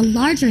to make a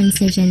larger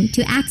incision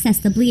to access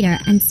the bleeder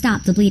and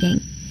stop the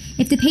bleeding.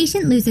 If the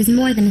patient loses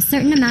more than a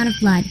certain amount of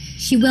blood,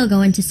 she will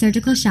go into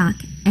surgical shock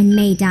and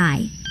may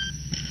die.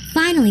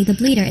 Finally, the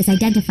bleeder is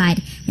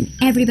identified, and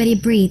everybody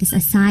breathes a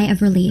sigh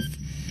of relief.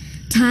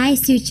 Tie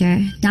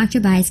suture, Dr.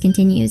 Buys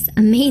continues,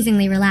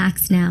 amazingly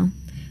relaxed now.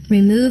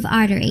 Remove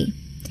artery.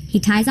 He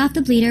ties off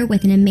the bleeder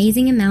with an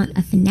amazing amount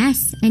of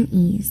finesse and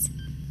ease.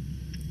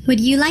 Would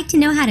you like to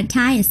know how to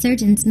tie a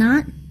surgeon's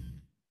knot?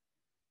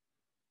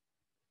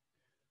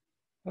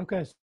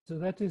 Okay, so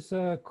that is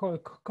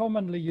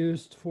commonly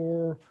used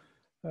for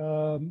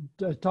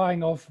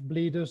tying off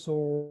bleeders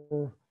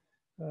or,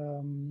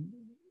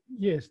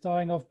 yes,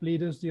 tying off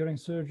bleeders during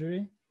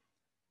surgery.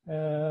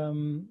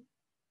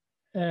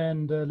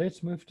 And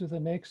let's move to the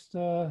next.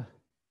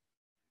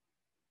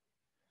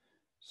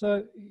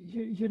 So,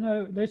 you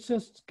know, let's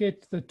just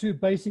get the two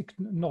basic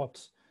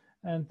knots.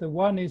 And the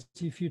one is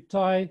if you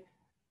tie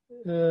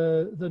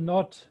the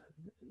knot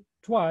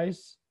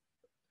twice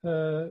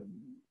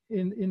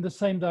in the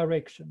same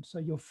direction. So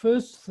your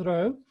first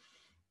throw,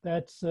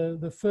 that's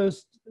the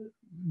first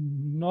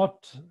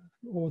knot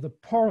or the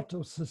part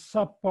or the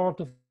sub part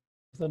of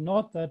the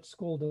knot, that's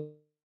called a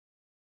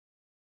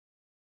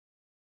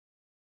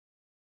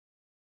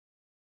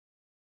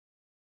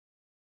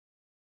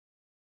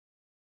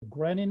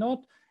granny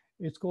knot.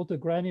 It's called a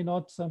granny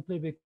knot simply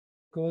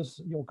because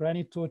your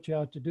granny taught you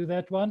how to do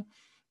that one.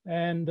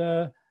 And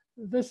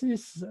this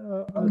is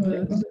on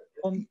the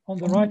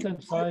right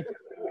hand side.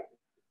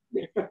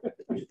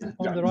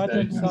 On the right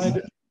hand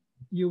side,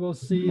 you will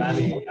see.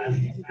 Sorry,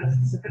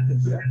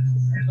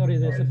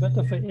 there's a bit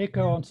of an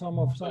echo on some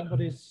of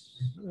somebody's.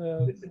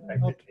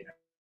 Not.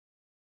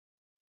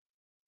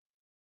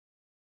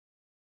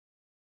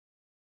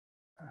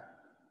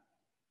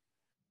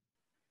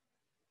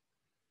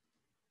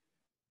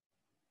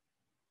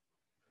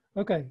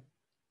 Okay,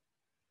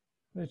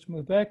 let's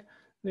move back.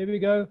 There we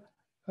go.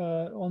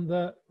 On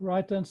the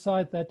right-hand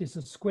side, that is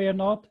a square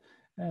knot,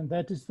 and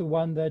that is the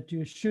one that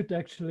you should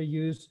actually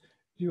use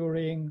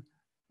during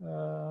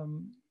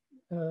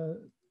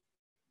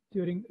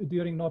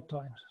during knot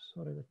tying.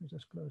 Sorry, let me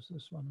just close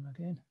this one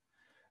again.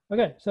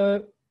 Okay,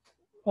 so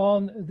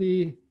on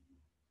the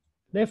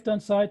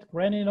left-hand side,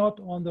 granny knot.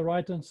 On the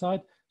right-hand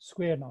side,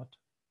 square knot.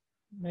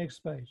 Next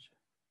page.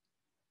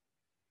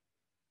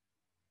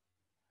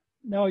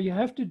 Now you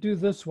have to do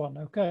this one.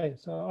 Okay,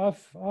 so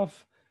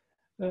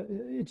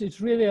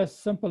it's really as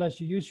simple as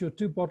you use your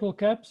 2 bottle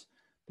caps,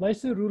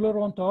 place a ruler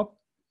on top,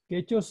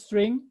 get your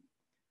string,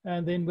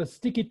 and then with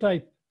sticky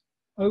tape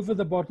over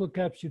the bottle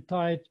caps, you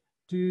tie it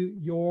to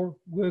your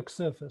work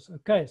surface.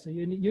 Okay, so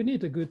you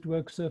need a good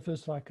work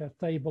surface like a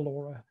table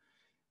or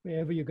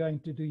wherever you're going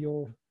to do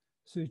your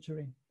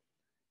suturing.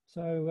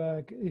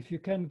 So if you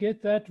can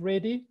get that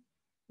ready,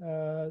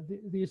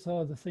 these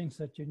are the things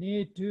that you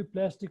need: 2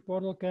 plastic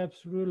bottle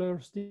caps,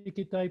 ruler,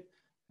 sticky tape,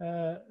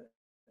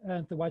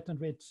 and the white and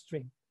red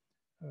string.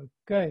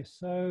 Okay,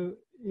 so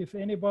if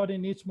anybody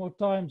needs more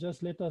time,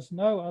 just let us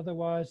know.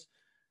 Otherwise,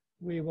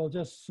 we will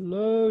just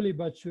slowly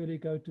but surely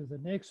go to the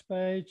next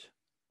page.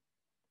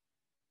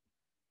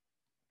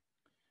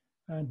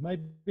 And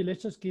maybe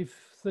let's just give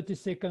 30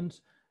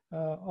 seconds.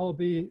 I'll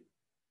be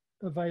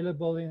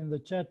available in the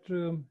chat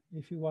room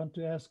if you want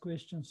to ask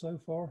questions so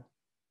far.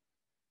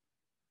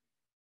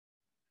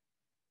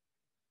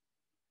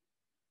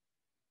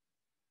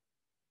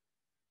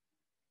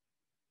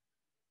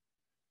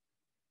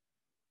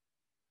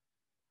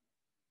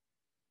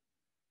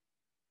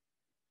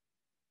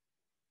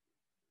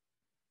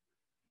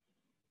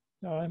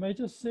 Now, I may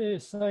just say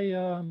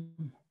the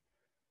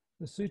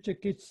suture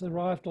kits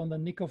arrived on the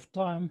nick of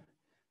time,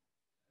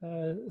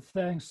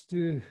 thanks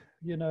to,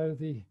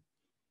 the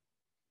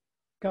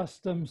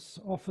customs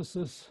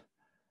officers.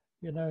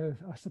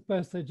 I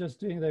suppose they're just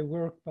doing their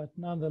work, but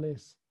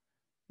nonetheless,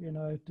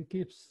 to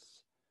keep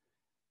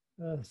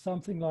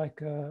something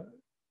like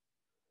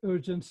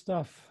urgent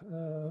stuff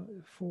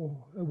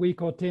for a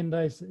week or 10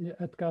 days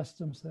at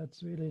customs,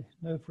 that's really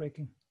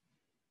nerve-wracking.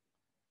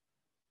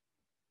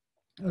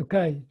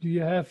 Okay, do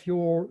you have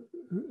your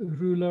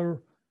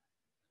ruler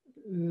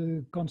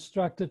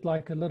constructed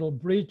like a little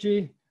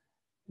bridgey?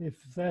 If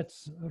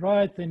that's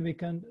right, then we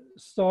can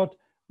start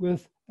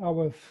with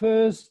our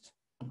first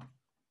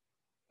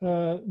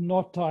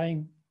knot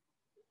tying.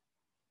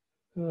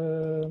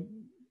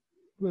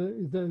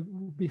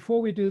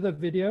 Before we do the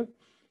video,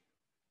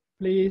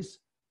 please,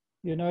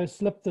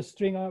 slip the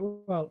string out.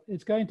 Well,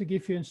 it's going to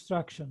give you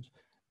instructions,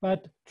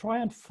 but try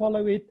and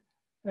follow it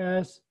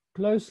as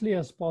closely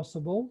as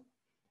possible.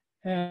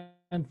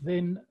 And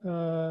then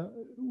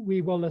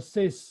we will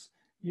assess,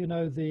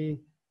 the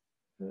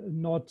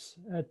knots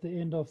at the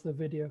end of the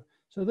video.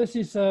 So this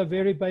is a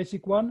very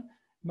basic one.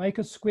 Make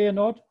a square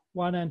knot,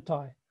 1 and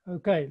tie.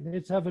 Okay,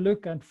 let's have a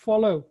look and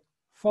follow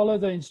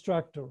the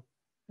instructor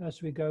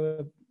as we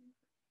go,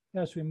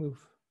 as we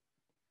move.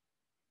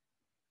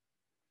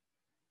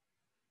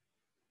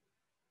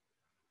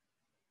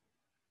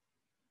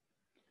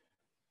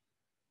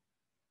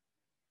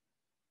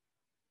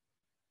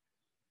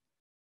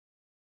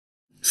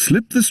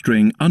 Slip the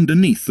string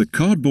underneath the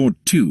cardboard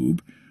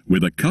tube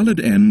with a coloured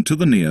end to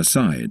the near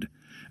side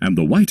and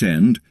the white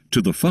end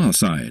to the far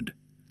side.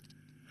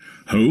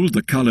 Hold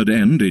the coloured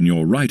end in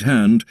your right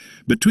hand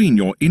between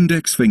your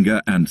index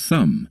finger and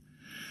thumb,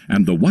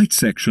 and the white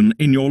section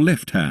in your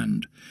left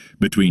hand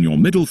between your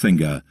middle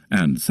finger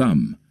and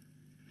thumb.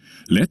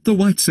 Let the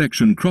white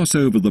section cross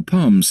over the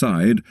palm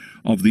side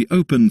of the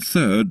open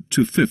 3rd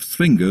to 5th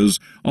fingers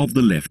of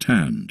the left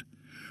hand,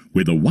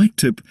 with a white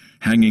tip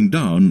hanging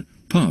down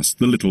past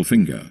the little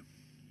finger.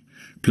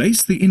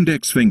 Place the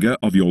index finger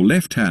of your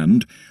left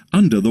hand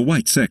under the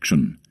white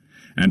section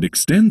and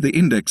extend the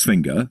index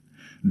finger,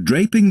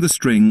 draping the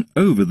string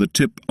over the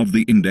tip of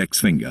the index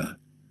finger.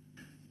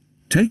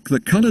 Take the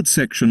coloured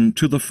section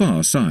to the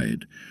far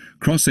side,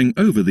 crossing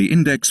over the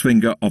index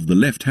finger of the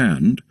left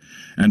hand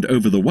and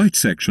over the white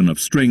section of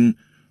string,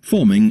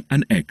 forming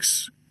an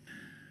X.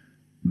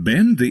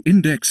 Bend the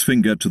index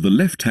finger to the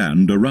left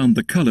hand around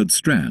the coloured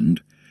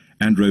strand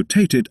and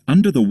rotate it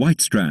under the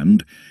white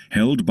strand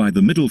held by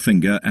the middle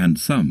finger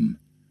and thumb.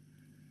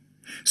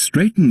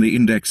 Straighten the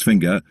index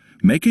finger,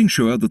 making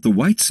sure that the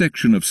white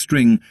section of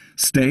string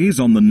stays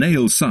on the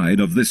nail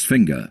side of this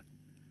finger.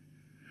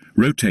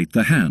 Rotate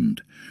the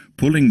hand,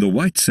 pulling the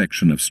white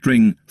section of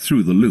string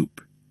through the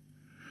loop.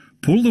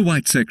 Pull the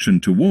white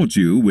section towards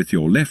you with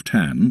your left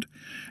hand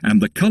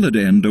and the coloured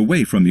end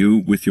away from you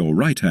with your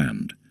right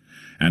hand,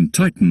 and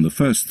tighten the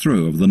first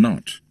throw of the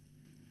knot.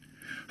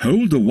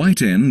 Hold the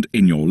white end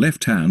in your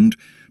left hand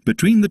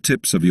between the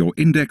tips of your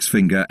index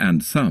finger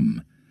and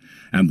thumb,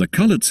 and the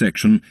coloured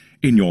section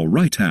in your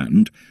right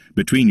hand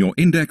between your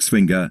index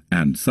finger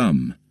and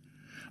thumb.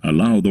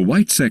 Allow the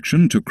white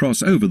section to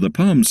cross over the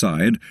palm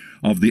side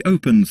of the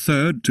open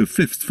 3rd to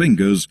 5th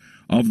fingers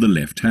of the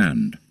left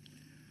hand.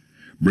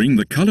 Bring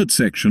the coloured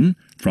section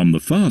from the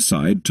far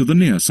side to the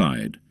near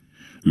side,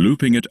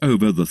 looping it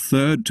over the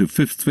 3rd to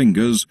 5th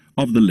fingers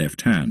of the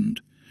left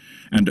hand,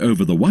 and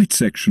over the white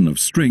section of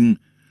string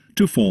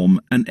to form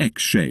an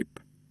X shape.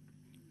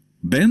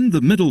 Bend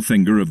the middle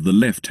finger of the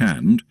left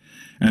hand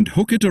and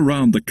hook it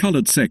around the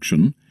coloured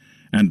section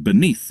and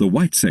beneath the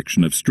white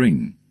section of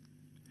string.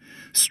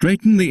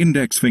 Straighten the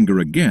index finger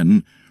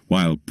again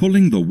while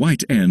pulling the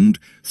white end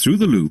through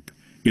the loop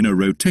in a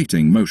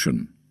rotating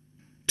motion.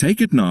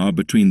 Take it now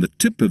between the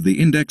tip of the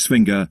index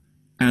finger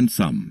and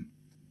thumb.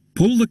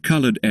 Pull the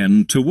coloured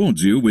end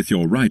towards you with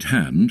your right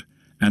hand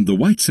and the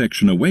white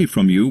section away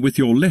from you with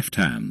your left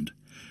hand,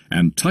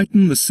 and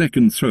tighten the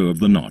second throw of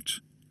the knot.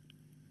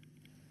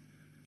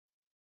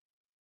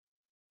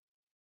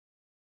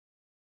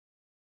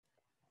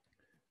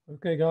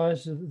 Okay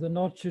guys, the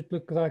knot should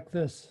look like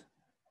this.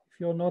 If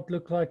your knot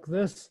looks like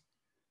this,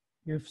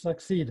 you've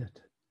succeeded.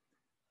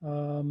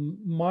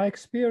 My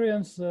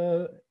experience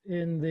so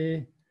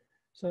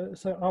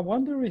I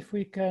wonder if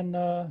we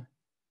can,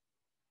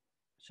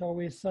 shall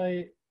we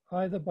say,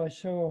 either by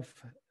show of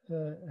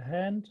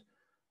hand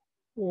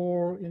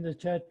or in the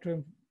chat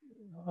room.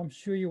 I'm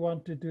sure you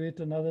want to do it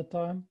another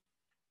time.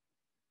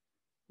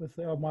 With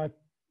my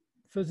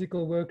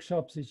physical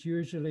workshops, it's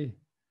usually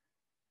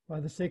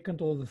by the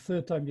second or the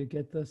third time you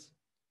get this.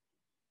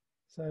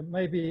 So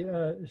maybe,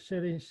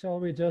 Shelley, shall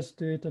we just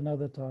do it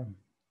another time?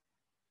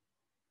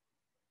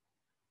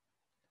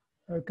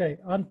 Okay,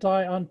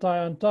 untie,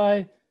 untie,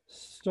 untie,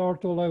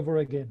 start all over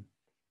again.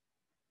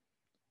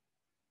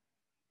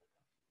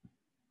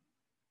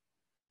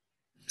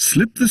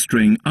 Slip the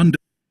string underneath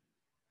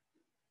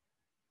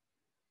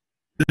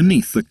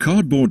the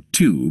cardboard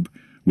tube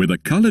with a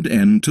coloured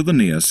end to the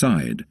near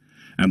side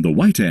and the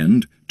white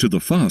end to the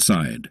far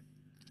side.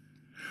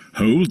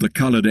 Hold the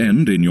coloured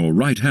end in your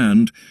right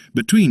hand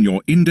between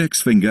your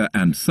index finger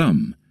and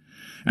thumb,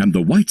 and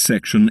the white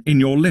section in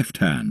your left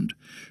hand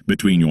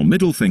between your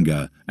middle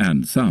finger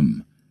and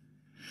thumb.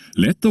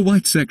 Let the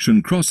white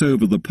section cross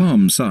over the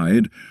palm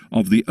side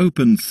of the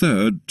open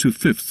third to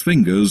fifth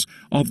fingers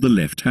of the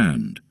left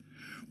hand,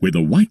 with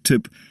a white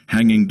tip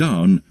hanging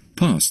down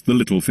past the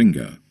little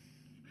finger.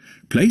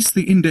 Place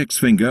the index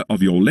finger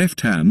of your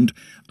left hand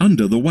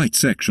under the white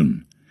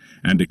section,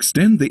 and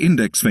extend the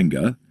index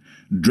finger,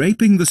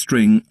 draping the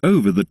string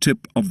over the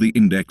tip of the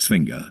index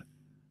finger.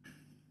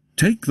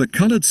 Take the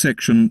coloured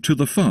section to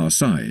the far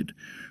side,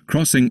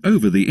 crossing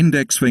over the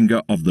index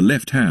finger of the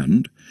left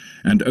hand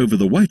and over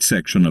the white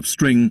section of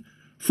string,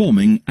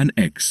 forming an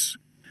X.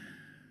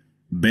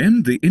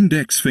 Bend the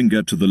index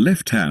finger to the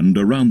left hand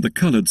around the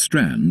coloured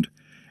strand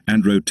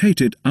and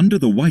rotate it under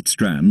the white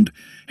strand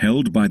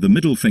held by the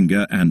middle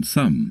finger and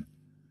thumb.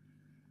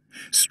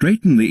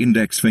 Straighten the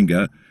index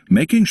finger,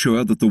 making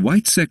sure that the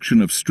white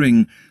section of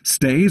string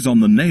stays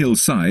on the nail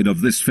side of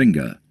this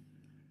finger.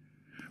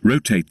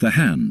 Rotate the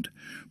hand,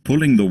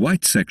 pulling the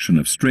white section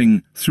of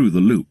string through the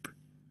loop.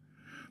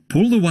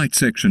 Pull the white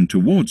section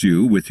towards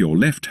you with your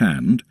left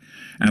hand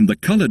and the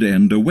coloured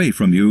end away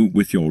from you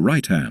with your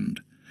right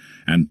hand,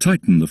 and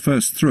tighten the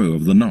first throw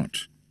of the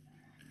knot.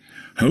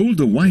 Hold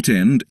the white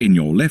end in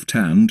your left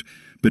hand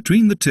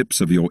between the tips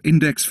of your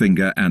index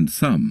finger and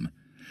thumb,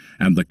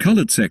 and the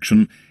coloured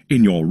section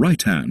in your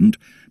right hand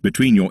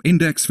between your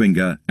index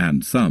finger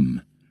and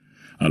thumb.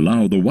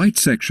 Allow the white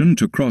section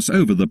to cross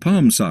over the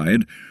palm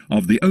side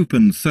of the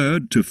open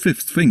third to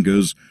fifth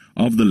fingers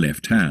of the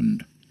left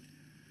hand.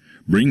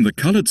 Bring the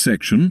coloured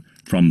section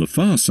from the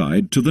far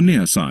side to the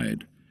near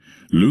side,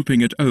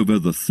 looping it over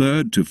the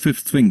third to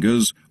fifth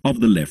fingers of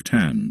the left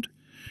hand,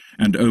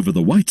 and over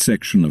the white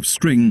section of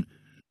string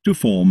to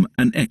form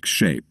an X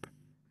shape.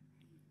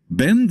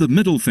 Bend the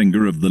middle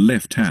finger of the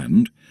left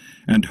hand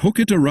and hook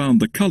it around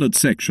the coloured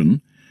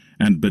section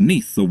and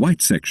beneath the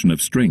white section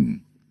of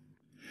string.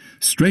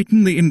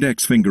 Straighten the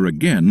index finger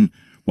again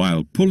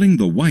while pulling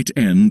the white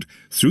end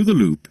through the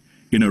loop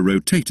in a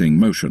rotating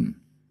motion.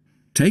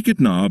 Take it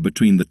now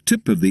between the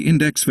tip of the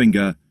index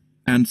finger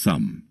and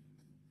thumb.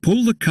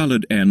 Pull the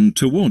coloured end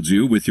towards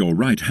you with your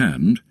right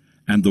hand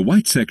and the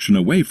white section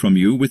away from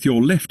you with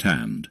your left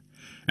hand,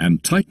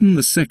 and tighten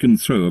the second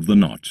throw of the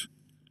knot.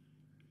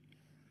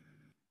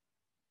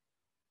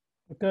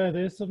 Okay,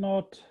 there's the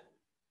knot.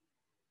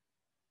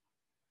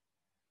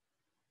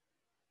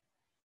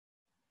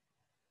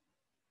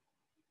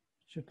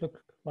 Should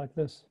look like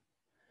this.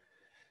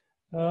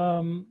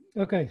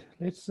 Okay,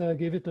 let's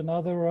give it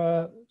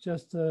another,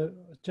 just a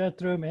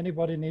chat room.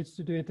 Anybody needs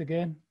to do it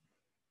again?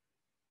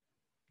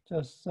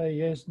 Just say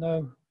yes,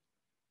 no.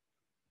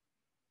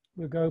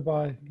 We'll go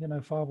by,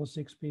 5 or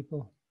 6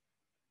 people.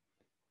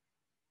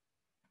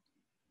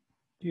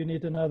 Do you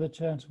need another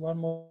chance? One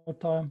more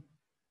time?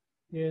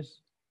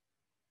 Yes.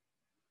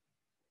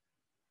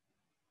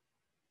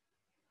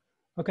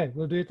 Okay,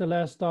 we'll do it the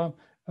last time.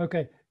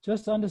 Okay,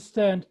 just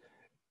understand,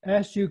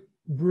 as you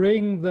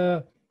bring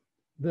the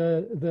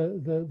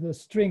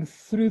string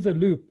through the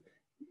loop,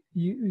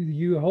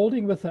 you're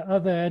holding with the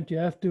other hand, you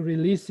have to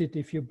release it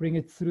if you bring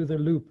it through the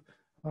loop.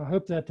 I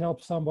hope that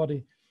helps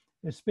somebody,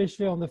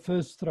 especially on the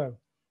first throw.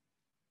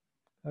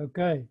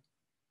 Okay,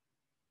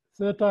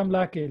 third time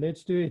lucky,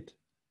 let's do it.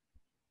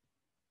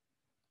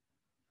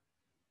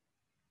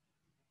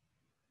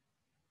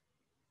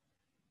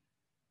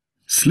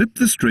 Slip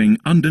the string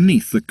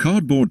underneath the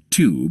cardboard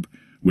tube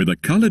with a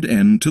coloured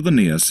end to the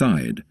near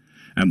side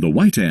and the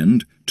white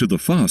end to the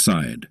far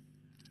side.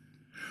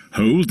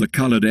 Hold the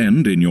coloured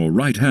end in your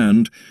right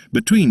hand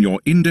between your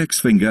index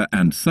finger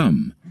and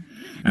thumb,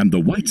 and the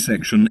white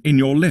section in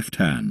your left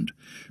hand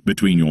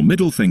between your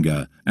middle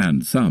finger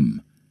and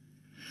thumb.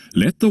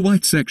 Let the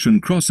white section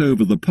cross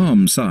over the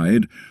palm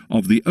side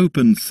of the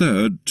open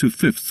third to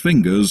fifth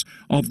fingers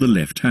of the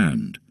left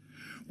hand,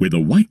 with a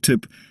white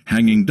tip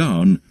hanging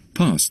down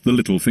past the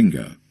little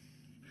finger.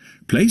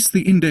 Place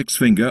the index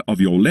finger of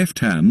your left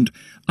hand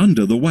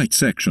under the white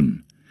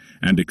section,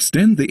 and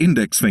extend the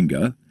index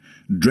finger,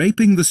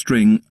 draping the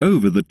string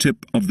over the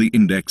tip of the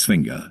index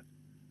finger.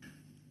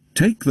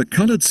 Take the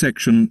coloured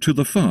section to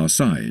the far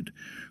side,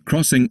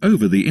 crossing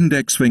over the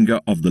index finger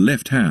of the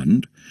left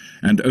hand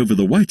and over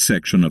the white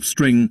section of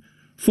string,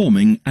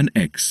 forming an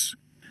X.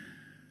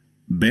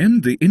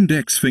 Bend the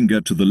index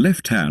finger to the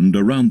left hand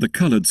around the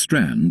coloured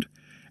strand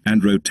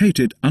and rotate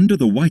it under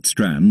the white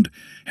strand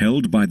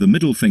held by the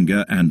middle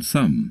finger and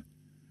thumb.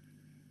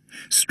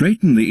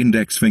 Straighten the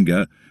index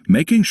finger,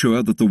 making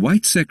sure that the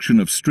white section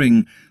of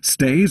string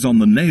stays on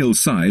the nail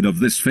side of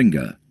this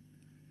finger.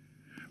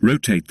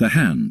 Rotate the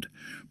hand,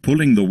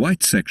 pulling the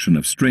white section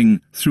of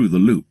string through the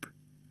loop.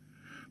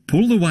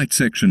 Pull the white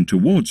section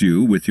towards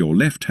you with your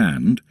left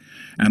hand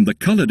and the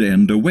coloured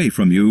end away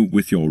from you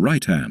with your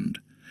right hand,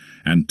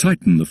 and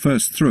tighten the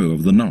first throw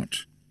of the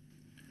knot.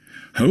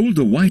 Hold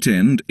the white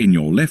end in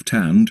your left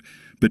hand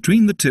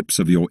between the tips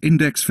of your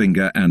index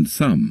finger and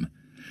thumb,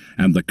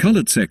 and the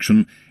coloured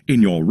section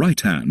in your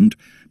right hand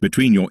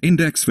between your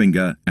index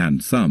finger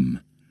and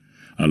thumb.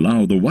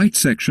 Allow the white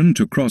section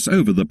to cross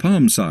over the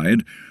palm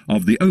side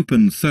of the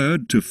open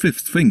third to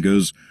fifth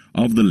fingers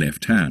of the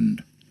left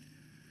hand.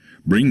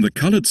 Bring the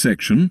coloured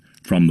section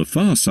from the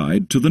far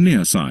side to the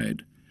near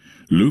side,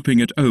 looping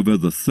it over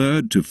the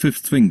third to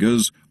fifth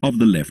fingers of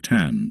the left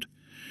hand,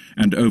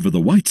 and over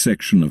the white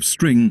section of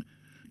string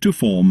to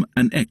form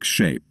an X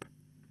shape.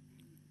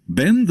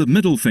 Bend the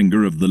middle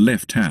finger of the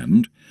left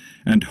hand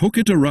and hook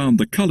it around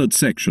the coloured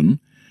section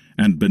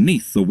and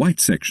beneath the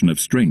white section of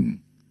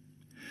string.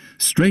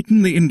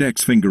 Straighten the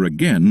index finger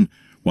again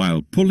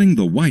while pulling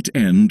the white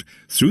end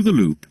through the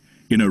loop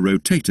in a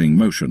rotating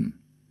motion.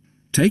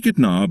 Take it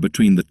now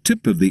between the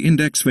tip of the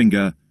index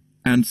finger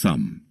and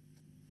thumb.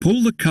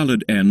 Pull the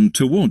coloured end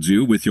towards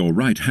you with your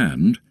right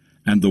hand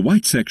and the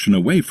white section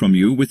away from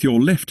you with your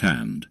left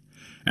hand,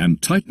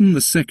 and tighten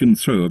the second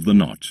throw of the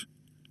knot.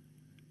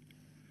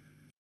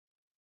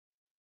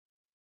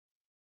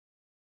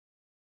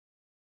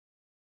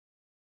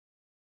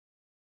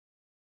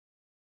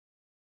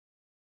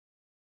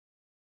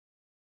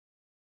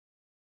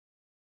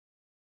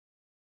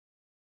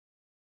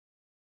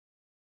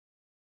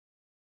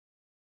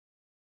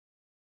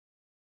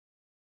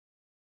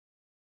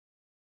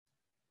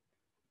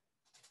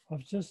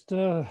 I've just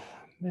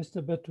messed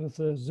a bit with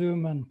the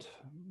Zoom and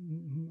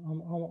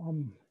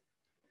I'm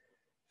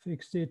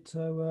fixed it.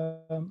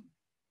 So,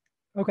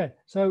 okay,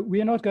 so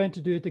we are not going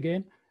to do it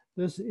again.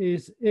 This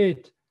is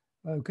it.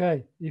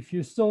 Okay, if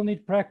you still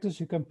need practice,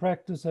 you can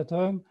practice at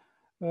home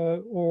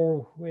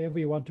or wherever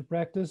you want to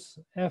practice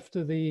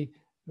after the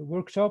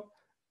workshop.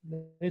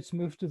 Let's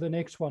move to the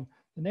next one.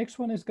 The next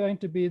one is going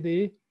to be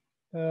the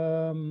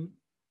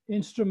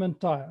instrument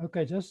tie.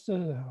 Okay, just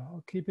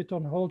I'll keep it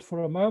on hold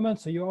for a moment.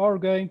 So you are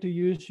going to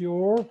use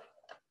your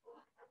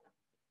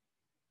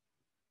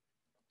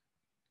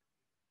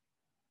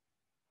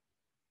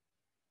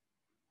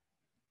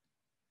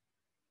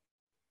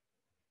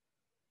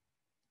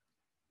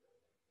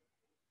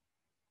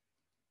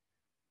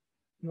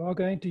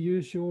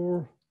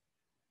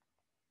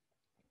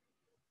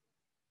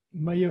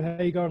Mayo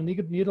Hagar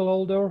needle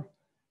holder,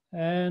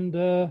 and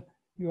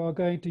you are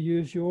going to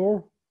use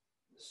your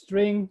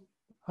string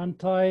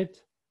untied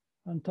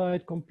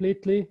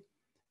completely,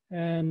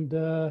 and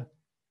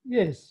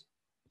yes,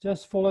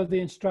 just follow the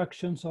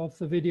instructions of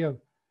the video.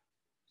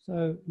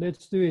 So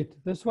let's do it.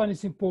 This one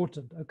is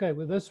important. Okay,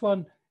 with this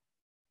one,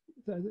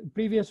 the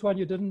previous one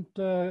you didn't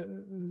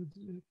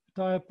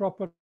tie a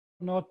proper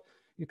knot,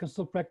 you can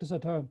still practice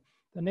at home.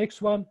 The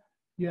next one,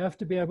 you have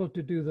to be able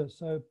to do this,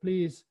 so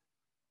please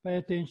pay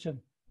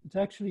attention. It's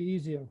actually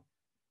easier.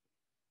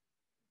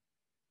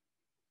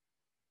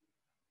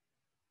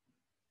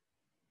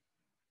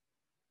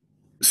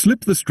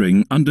 Slip the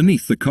string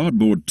underneath the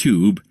cardboard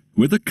tube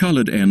with the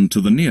coloured end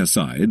to the near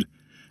side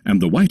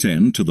and the white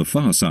end to the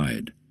far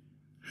side.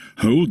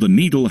 Hold the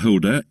needle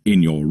holder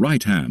in your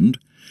right hand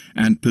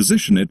and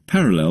position it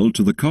parallel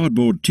to the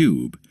cardboard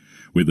tube,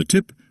 with the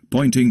tip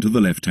pointing to the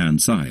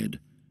left-hand side.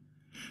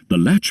 The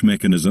latch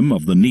mechanism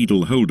of the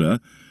needle holder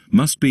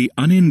must be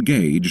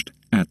unengaged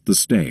at the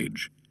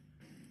stage.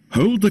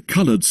 Hold the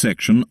coloured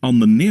section on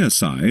the near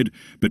side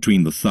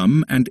between the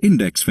thumb and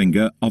index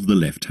finger of the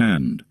left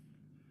hand.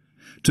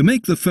 To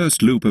make the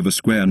first loop of a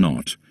square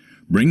knot,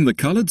 bring the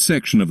coloured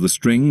section of the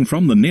string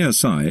from the near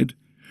side,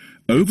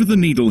 over the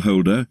needle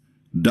holder,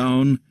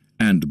 down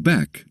and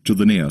back to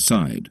the near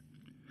side.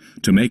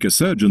 To make a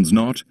surgeon's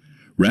knot,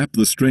 wrap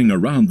the string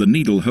around the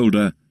needle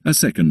holder a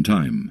second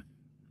time.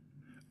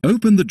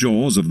 Open the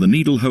jaws of the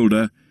needle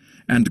holder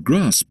and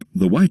grasp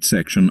the white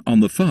section on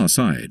the far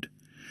side,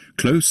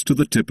 close to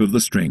the tip of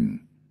the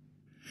string.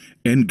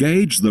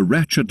 Engage the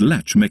ratchet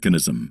latch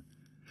mechanism.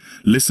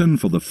 Listen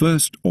for the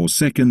first or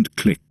second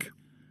click.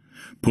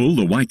 Pull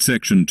the white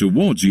section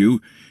towards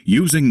you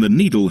using the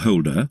needle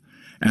holder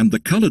and the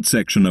colored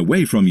section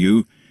away from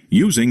you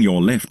using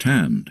your left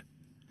hand.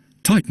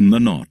 Tighten the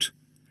knot,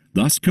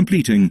 thus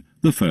completing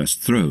the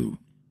first throw.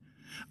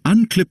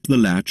 Unclip the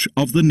latch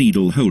of the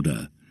needle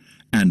holder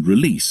and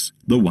release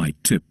the white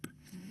tip.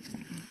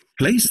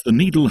 Place the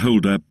needle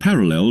holder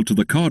parallel to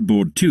the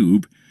cardboard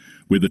tube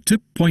with the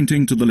tip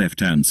pointing to the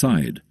left-hand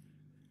side.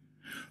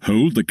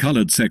 Hold the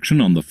colored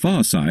section on the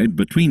far side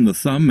between the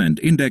thumb and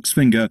index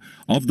finger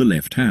of the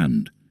left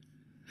hand.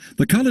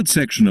 The colored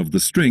section of the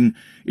string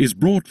is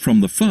brought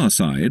from the far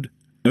side,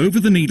 over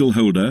the needle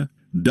holder,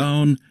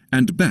 down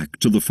and back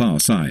to the far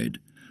side,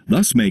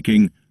 thus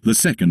making the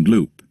second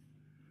loop.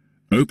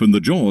 Open the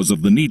jaws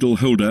of the needle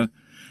holder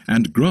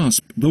and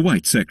grasp the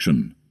white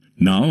section,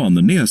 now on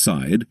the near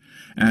side,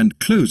 and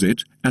close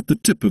it at the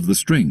tip of the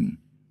string.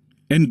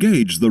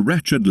 Engage the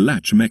ratchet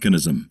latch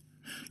mechanism.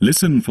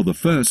 Listen for the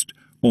first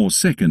or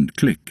second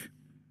click.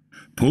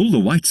 Pull the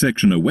white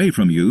section away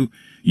from you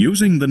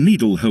using the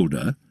needle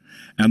holder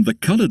and the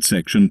colored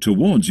section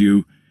towards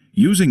you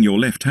using your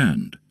left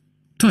hand.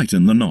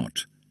 Tighten the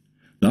knot,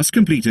 thus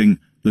completing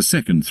the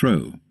second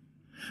throw.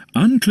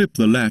 Unclip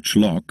the latch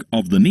lock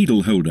of the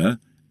needle holder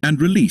and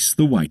release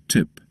the white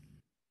tip.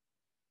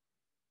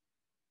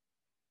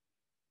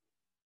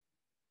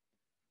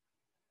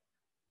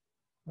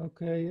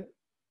 Okay,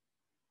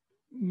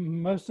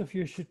 most of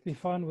you should be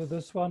fine with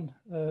this one.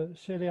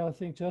 Shelley, I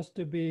think just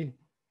to be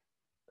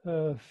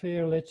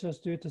fair, let's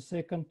just do it a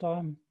second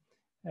time.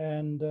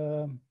 And,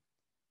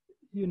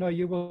 you know,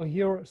 you will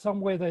hear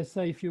somewhere they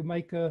say if you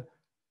make a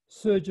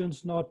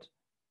surgeon's knot,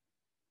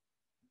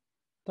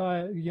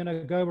 you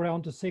know, go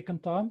around a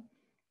second time.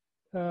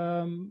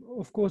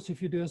 Of course,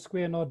 if you do a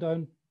square knot,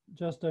 don't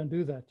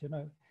do that, you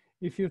know.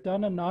 If you've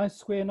done a nice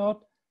square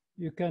knot,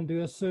 you can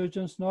do a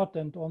surgeon's knot,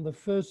 and on the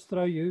first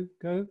throw you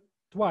go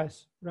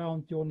twice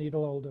round your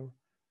needle holder.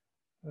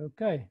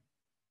 Okay.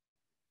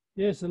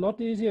 Yes, a lot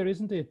easier,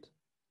 isn't it?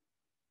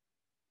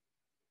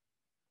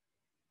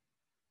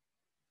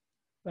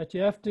 But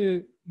you have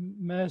to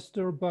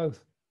master both.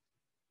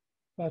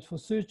 But for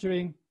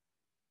suturing,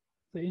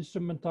 the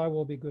instrument tie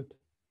will be good.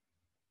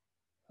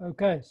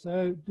 Okay,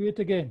 so do it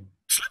again.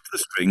 Slip the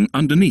string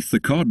underneath the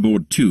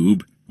cardboard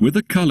tube with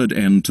the colored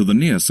end to the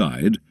near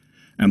side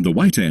and the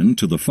white end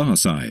to the far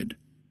side.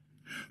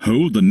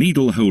 Hold the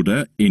needle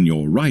holder in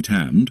your right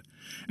hand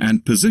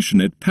and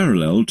position it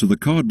parallel to the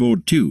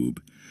cardboard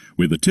tube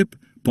with the tip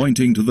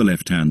pointing to the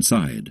left-hand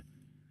side.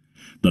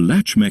 The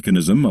latch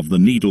mechanism of the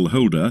needle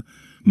holder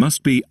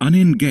must be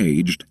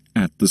unengaged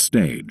at the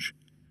stage.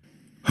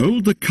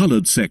 Hold the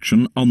colored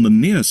section on the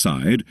near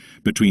side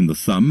between the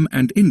thumb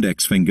and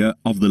index finger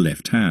of the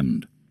left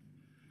hand.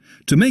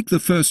 To make the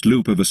first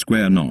loop of a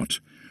square knot,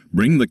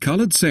 bring the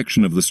colored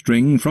section of the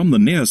string from the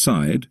near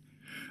side,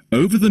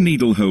 over the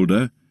needle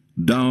holder,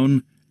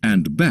 down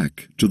and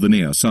back to the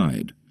near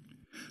side.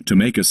 To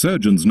make a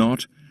surgeon's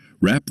knot,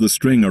 wrap the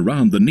string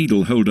around the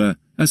needle holder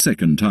a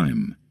second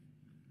time.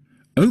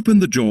 Open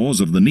the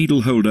jaws of the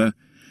needle holder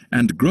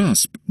and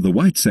grasp the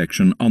white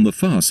section on the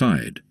far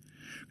side,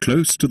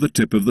 close to the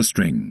tip of the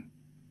string.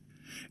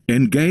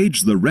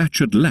 Engage the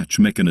ratchet latch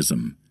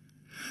mechanism.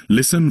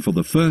 Listen for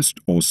the first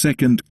or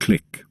second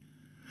click.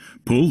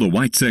 Pull the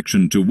white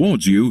section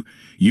towards you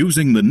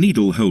using the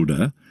needle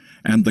holder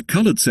and the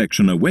colored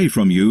section away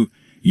from you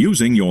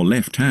using your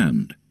left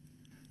hand.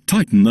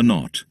 Tighten the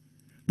knot,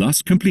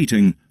 thus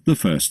completing the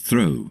first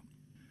throw.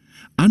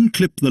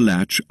 Unclip the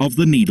latch of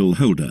the needle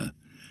holder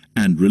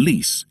and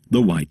release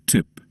the white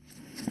tip.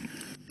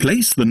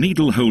 Place the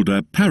needle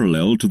holder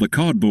parallel to the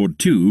cardboard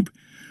tube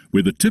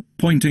with the tip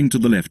pointing to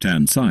the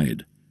left-hand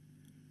side.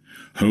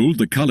 Hold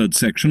the colored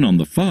section on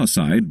the far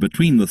side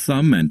between the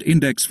thumb and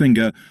index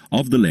finger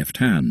of the left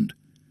hand.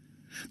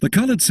 The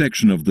colored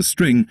section of the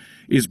string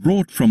is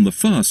brought from the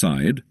far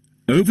side,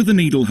 over the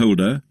needle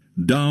holder,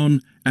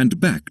 down and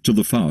back to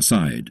the far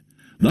side,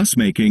 thus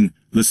making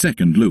the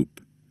second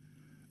loop.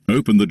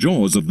 Open the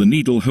jaws of the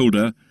needle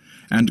holder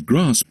and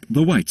grasp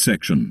the white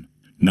section,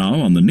 now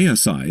on the near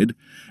side,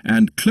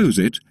 and close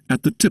it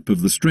at the tip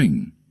of the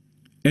string.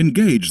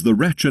 Engage the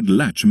ratchet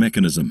latch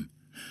mechanism.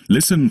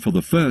 Listen for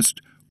the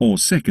first or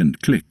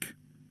second click.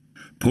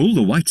 Pull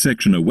the white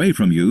section away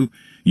from you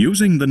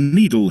using the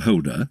needle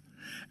holder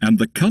and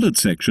the colored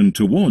section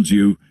towards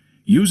you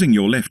using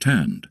your left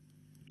hand.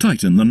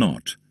 Tighten the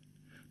knot,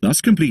 thus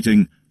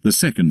completing the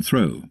second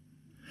throw.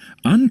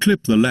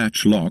 Unclip the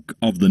latch lock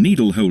of the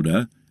needle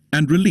holder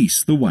and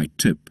release the white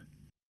tip.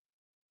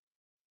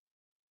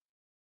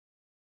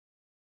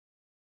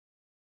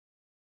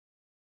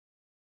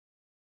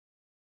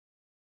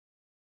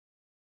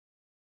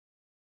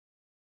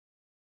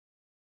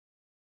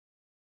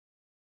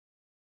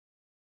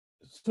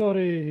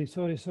 Sorry,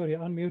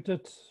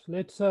 unmuted.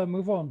 Let's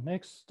move on.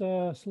 Next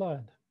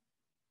slide.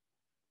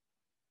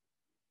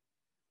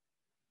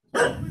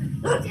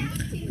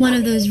 One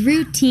of those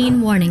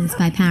routine warnings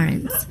by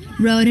parents.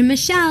 Rhoda and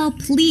Michelle,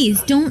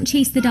 please don't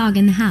chase the dog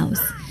in the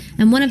house.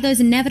 and one of those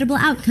inevitable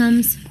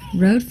outcomes,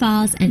 Rhoda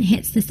falls and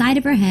hits the side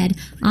of her head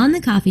on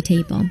the coffee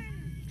table.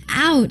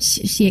 Ouch,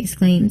 she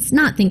exclaims,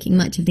 not thinking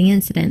much of the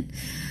incident.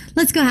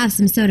 Let's go have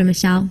some soda,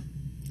 Michelle.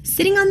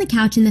 Sitting on the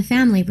couch in the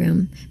family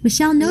room,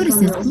 Michelle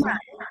notices blood in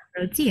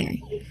Rhoda's ear.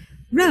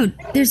 Rhoda,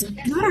 there's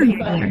blood on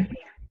your ear.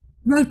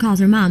 Rhoda calls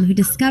her mom, who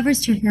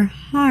discovers to her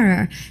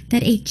horror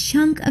that a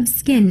chunk of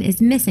skin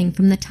is missing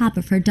from the top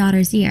of her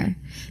daughter's ear.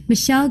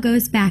 Michelle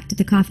goes back to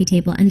the coffee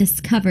table and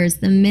discovers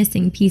the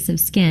missing piece of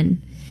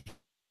skin.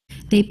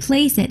 They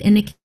place it in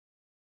a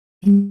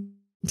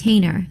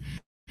container,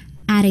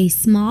 add a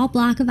small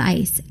block of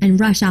ice, and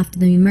rush off to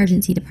the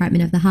emergency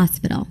department of the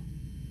hospital.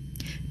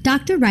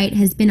 Dr. Wright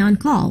has been on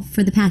call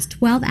for the past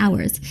 12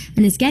 hours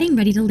and is getting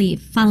ready to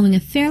leave following a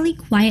fairly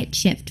quiet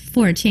shift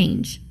for a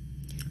change.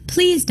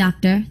 Please,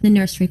 doctor, the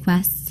nurse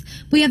requests.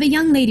 We have a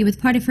young lady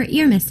with part of her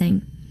ear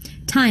missing.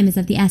 Time is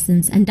of the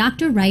essence, and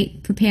Dr.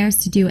 Wright prepares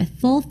to do a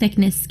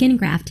full-thickness skin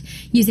graft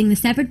using the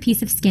severed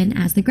piece of skin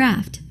as the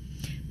graft.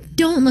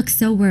 Don't look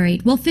so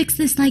worried. We'll fix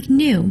this like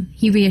new,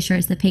 he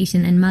reassures the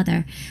patient and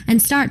mother, and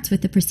starts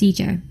with the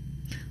procedure.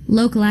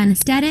 Local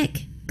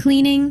anesthetic,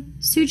 cleaning,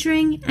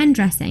 suturing, and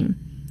dressing.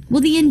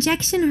 Will the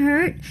injection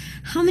hurt?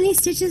 How many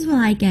stitches will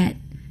I get?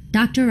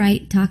 Dr.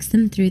 Wright talks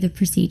them through the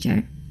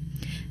procedure.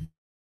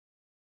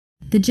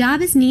 The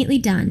job is neatly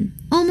done,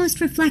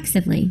 almost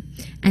reflexively,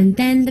 and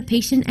then the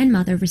patient and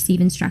mother receive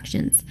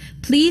instructions.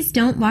 Please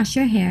don't wash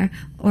your hair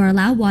or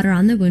allow water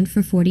on the wound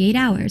for 48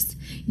 hours.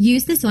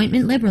 Use this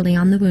ointment liberally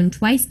on the wound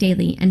twice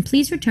daily, and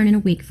please return in a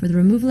week for the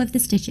removal of the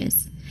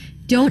stitches.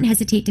 Don't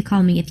hesitate to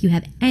call me if you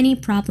have any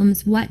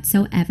problems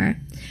whatsoever.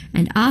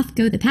 And off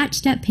go the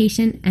patched-up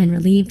patient and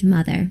relieved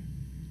mother.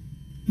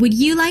 Would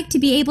you like to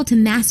be able to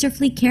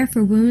masterfully care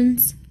for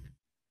wounds?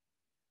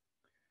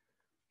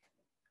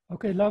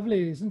 Okay,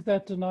 lovely. Isn't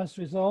that a nice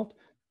result?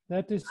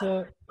 That is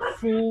a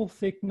full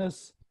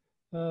thickness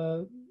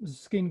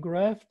skin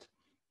graft.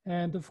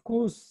 And of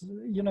course,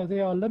 you know,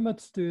 there are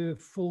limits to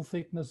full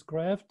thickness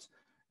grafts.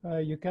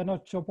 You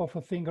cannot chop off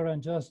a finger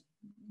and just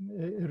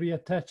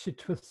reattach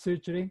it with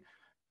suturing.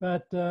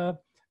 But a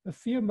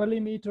few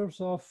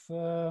millimeters of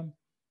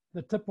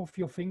the tip of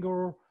your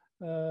finger,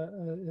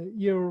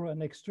 ear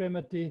and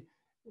extremity,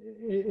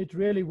 it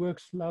really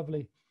works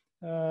lovely.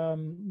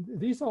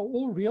 These are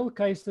all real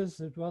cases.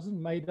 It wasn't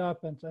made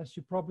up, and as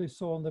you probably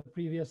saw in the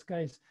previous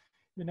case,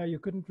 you know, you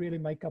couldn't really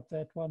make up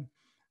that one.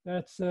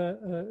 That's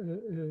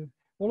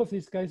all of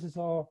these cases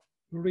are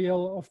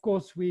real. Of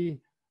course, we,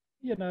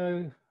 you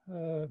know,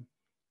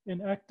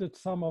 enacted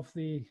some of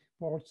the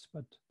parts,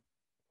 but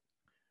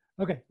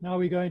okay, now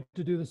we're going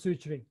to do the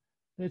suturing.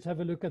 Let's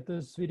have a look at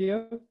this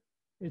video.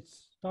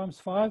 It's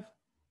 ×5.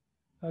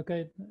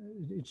 Okay,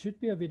 it should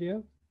be a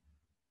video.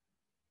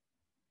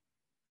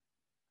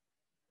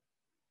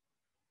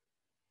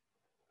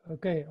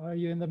 Okay, are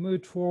you in the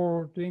mood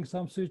for doing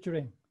some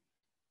suturing?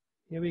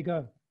 Here we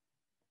go.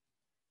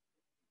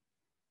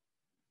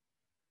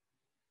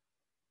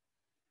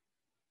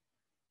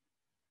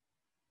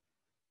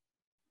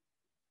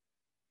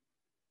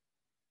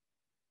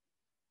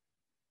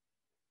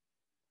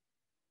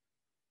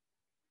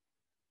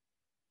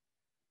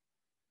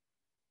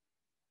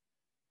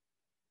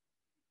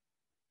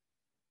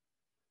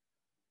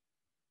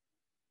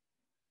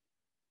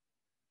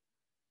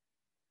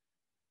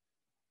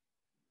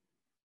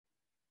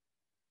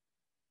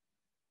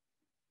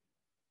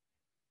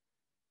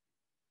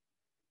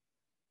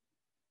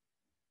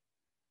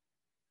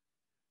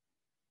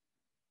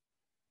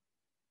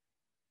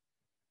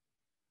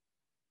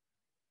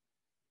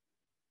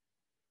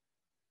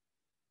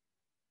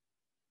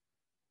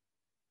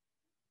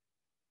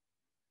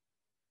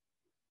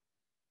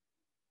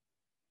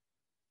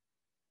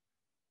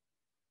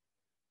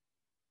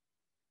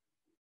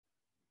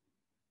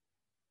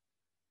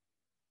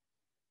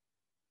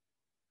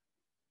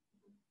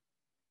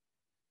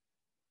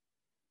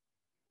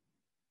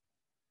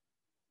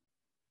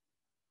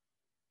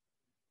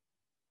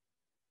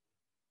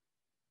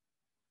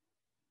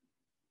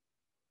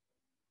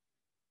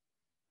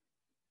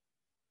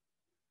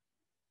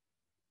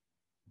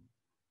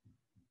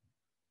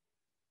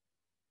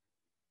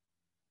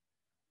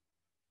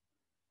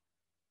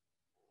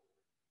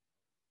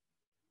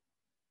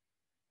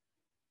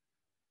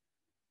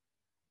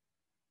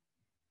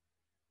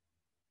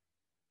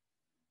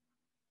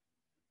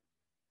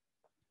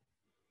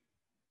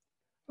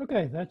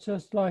 Okay, that's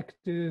just like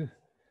to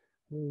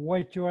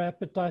whet your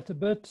appetite a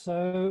bit.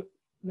 So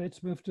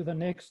let's move to the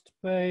next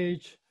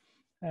page.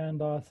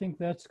 And I think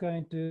that's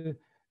going to,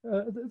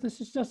 this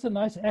is just a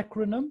nice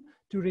acronym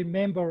to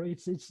remember.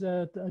 It's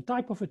a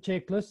type of a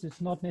checklist.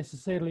 It's not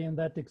necessarily in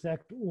that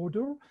exact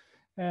order.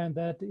 And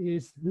that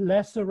is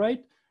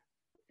lacerate,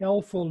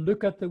 L for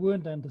look at the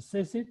wound and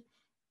assess it,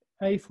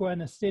 A for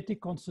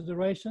anesthetic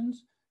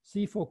considerations,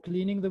 C for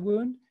cleaning the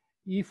wound,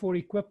 E for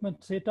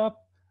equipment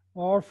setup,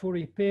 R for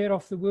repair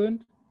of the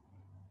wound,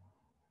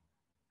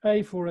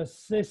 A for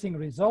assessing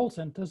results,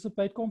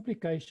 anticipate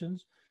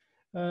complications,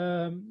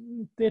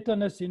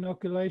 tetanus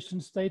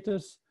inoculation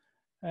status,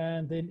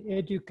 and then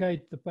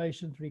educate the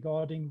patient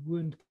regarding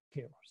wound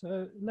care.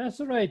 So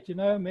lacerate, you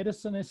know,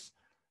 medicine is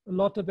a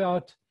lot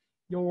about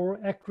your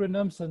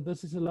acronyms, and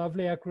this is a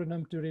lovely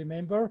acronym to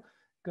remember,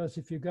 because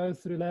if you go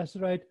through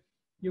lacerate,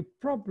 you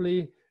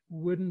probably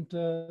wouldn't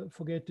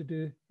forget to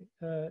do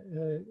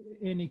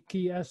any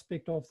key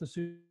aspect of the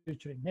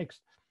suturing.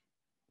 Next.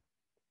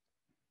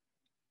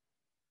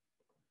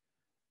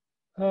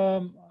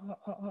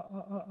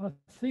 I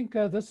think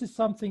this is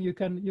something you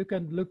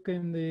can look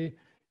in the,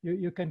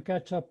 you can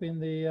catch up in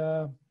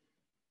the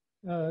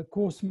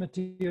course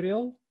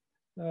material.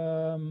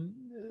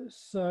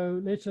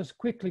 So let's just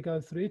quickly go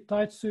through it.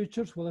 Tight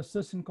sutures will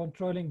assist in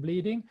controlling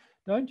bleeding.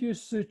 Don't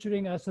use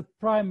suturing as a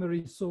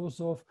primary source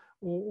of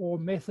or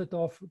method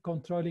of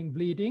controlling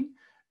bleeding.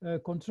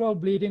 Control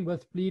bleeding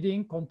with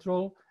bleeding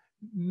control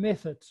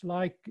methods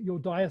like your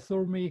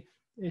diathermy.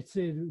 It's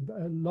a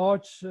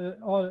large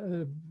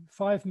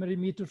 5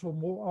 millimeters or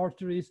more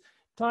arteries.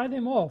 Tie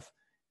them off.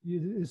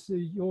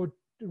 Your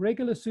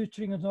regular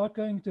suturing is not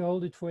going to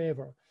hold it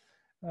forever.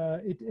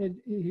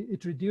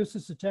 It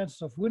reduces the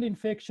chances of wound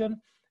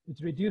infection. It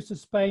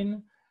reduces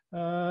pain.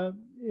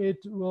 It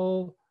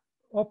will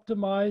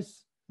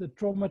optimize the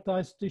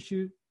traumatized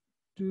tissue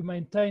to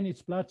maintain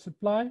its blood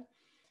supply.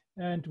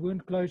 And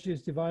wound closure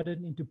is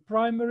divided into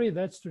primary,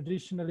 that's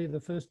traditionally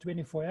the first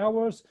 24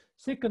 hours.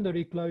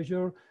 Secondary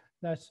closure,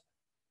 that's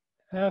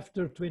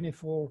after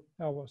 24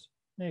 hours.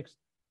 Next.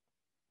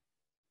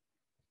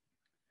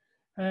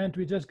 And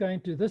we're just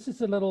going to, this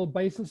is a little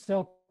basal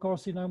cell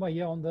carcinoma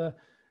here on the,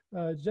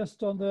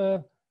 just on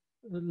the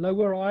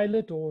lower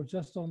eyelid, or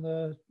just on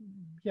the,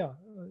 yeah.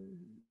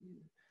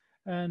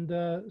 And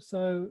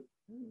so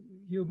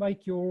you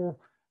make your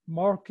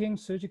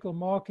markings, surgical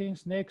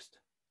markings. Next.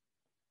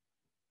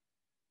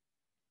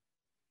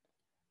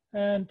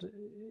 And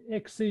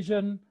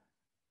excision,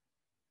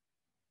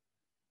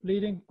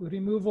 bleeding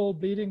removal,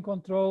 bleeding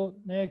control.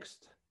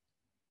 Next.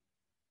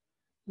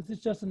 This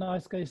is just a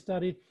nice case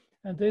study.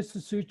 And there's the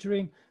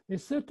suturing.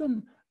 There's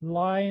certain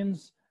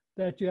lines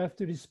that you have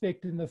to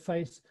respect in the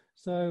face.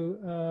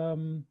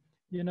 So,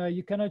 you know,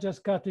 you cannot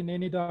just cut in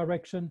any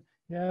direction.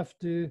 You have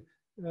to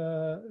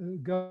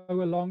go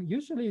along,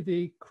 usually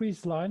the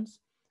crease lines.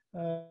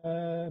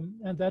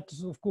 And that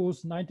is, of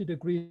course, 90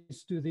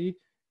 degrees to the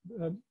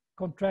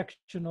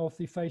contraction of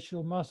the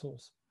facial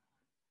muscles.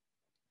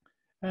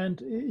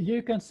 And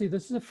you can see,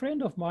 this is a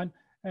friend of mine,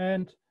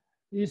 and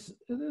this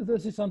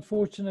is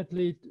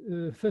unfortunately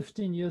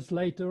 15 years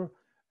later,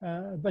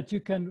 but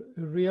you can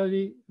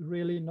really,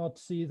 really not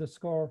see the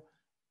scar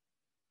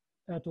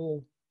at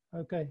all.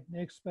 Okay,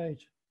 next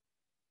page.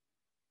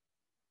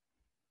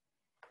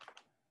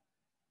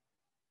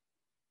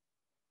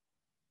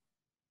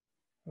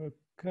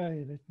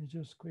 Okay, let me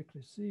just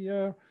quickly see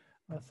here.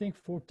 I think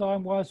for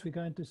time-wise, we're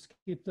going to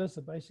skip this,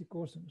 a basic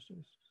course.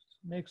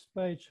 Next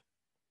page.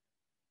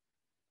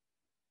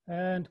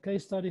 And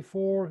case study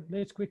 4,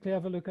 let's quickly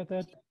have a look at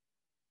that.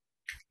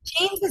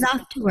 James is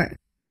off to work.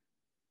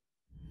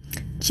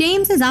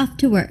 James is off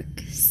to work.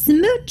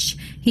 Smooch!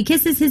 He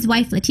kisses his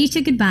wife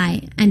Letitia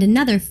goodbye, and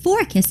another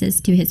 4 kisses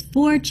to his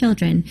 4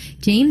 children,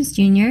 James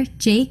Jr.,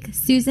 Jake,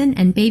 Susan,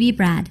 and baby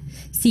Brad.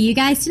 See you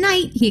guys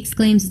tonight, he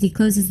exclaims as he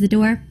closes the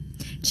door.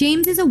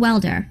 James is a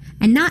welder,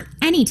 and not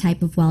any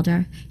type of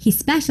welder. He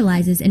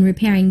specializes in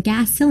repairing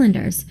gas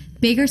cylinders,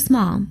 big or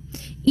small,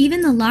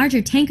 even the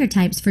larger tanker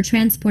types for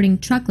transporting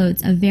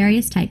truckloads of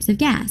various types of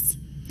gas.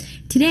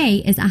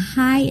 Today is a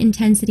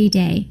high-intensity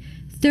day,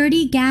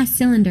 30 gas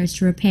cylinders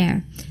to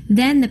repair,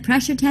 then the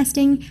pressure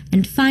testing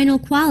and final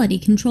quality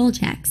control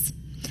checks.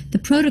 The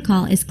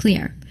protocol is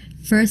clear.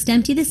 First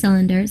empty the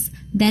cylinders,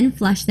 then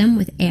flush them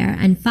with air,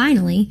 and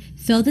finally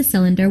fill the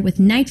cylinder with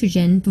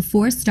nitrogen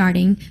before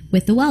starting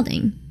with the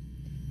welding.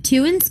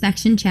 2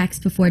 inspection checks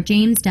before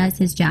James does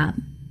his job.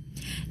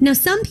 Now,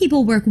 some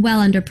people work well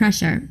under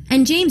pressure,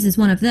 and James is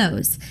one of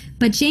those,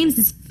 but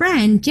James's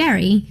friend,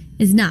 Jerry,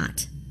 is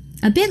not.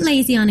 A bit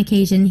lazy on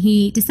occasion,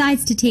 he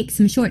decides to take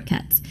some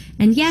shortcuts,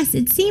 and yes,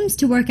 it seems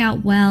to work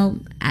out well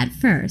at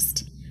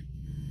first.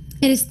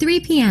 It is 3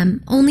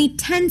 p.m., only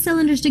 10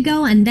 cylinders to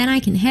go, and then I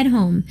can head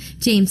home,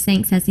 James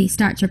thinks as he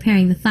starts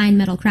repairing the fine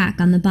metal crack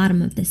on the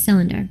bottom of the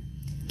cylinder.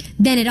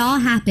 Then it all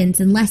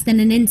happens in less than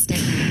an instant,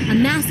 a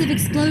massive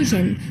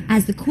explosion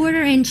as the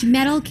 1/4-inch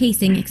metal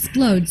casing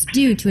explodes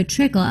due to a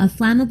trickle of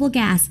flammable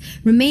gas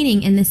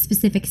remaining in this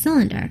specific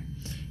cylinder.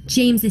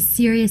 James is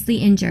seriously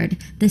injured.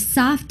 The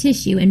soft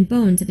tissue and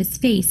bones of his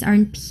face are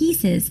in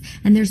pieces,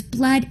 and there's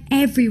blood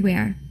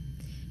everywhere.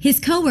 His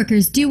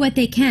co-workers do what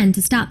they can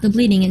to stop the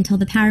bleeding until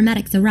the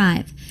paramedics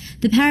arrive.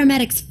 The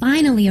paramedics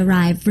finally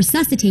arrive,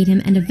 resuscitate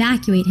him, and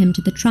evacuate him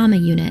to the trauma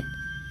unit.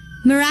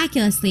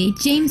 Miraculously,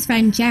 James'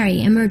 friend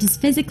Jerry emerges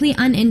physically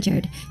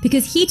uninjured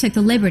because he took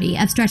the liberty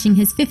of stretching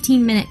his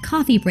 15-minute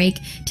coffee break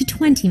to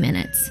 20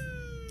 minutes.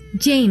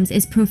 James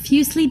is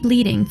profusely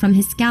bleeding from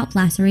his scalp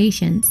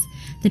lacerations.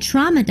 The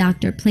trauma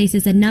doctor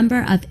places a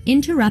number of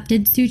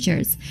interrupted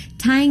sutures,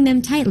 tying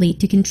them tightly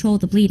to control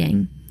the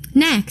bleeding.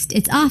 Next,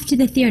 it's off to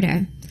the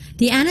theater.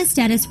 The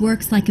anesthetist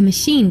works like a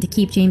machine to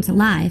keep James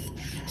alive.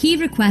 He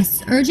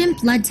requests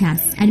urgent blood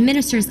tests,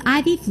 administers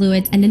IV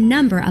fluids, and a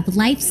number of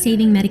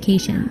life-saving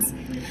medications.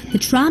 The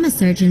trauma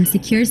surgeon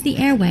secures the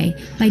airway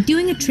by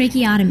doing a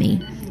tracheotomy,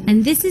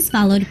 and this is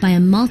followed by a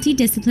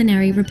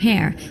multidisciplinary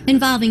repair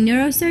involving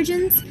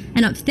neurosurgeons,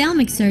 an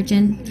ophthalmic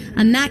surgeon,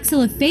 a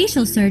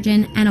maxillofacial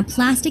surgeon, and a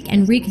plastic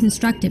and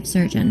reconstructive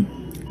surgeon.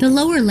 The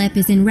lower lip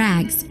is in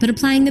rags, but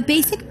applying the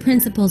basic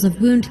principles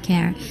of wound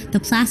care, the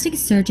plastic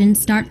surgeon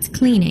starts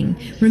cleaning,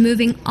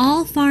 removing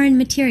all foreign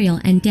material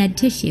and dead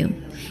tissue.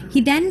 He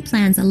then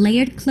plans a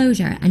layered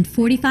closure, and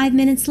 45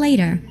 minutes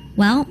later,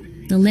 well,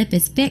 the lip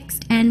is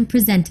fixed and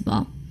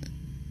presentable.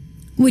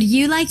 Would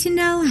you like to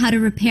know how to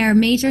repair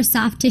major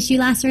soft tissue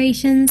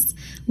lacerations?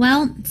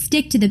 Well,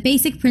 stick to the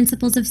basic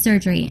principles of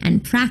surgery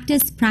and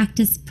practice,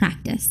 practice,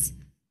 practice.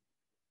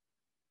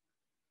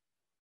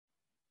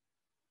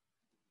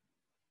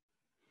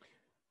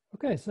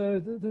 Okay, so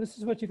this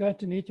is what you're going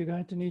to need. You're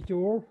going to need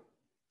your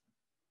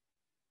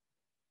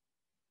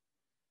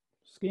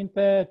skin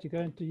pad. You're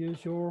going to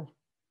use your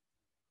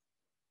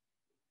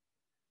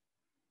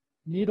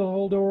needle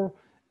holder,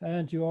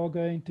 and you are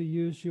going to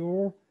use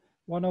your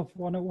one of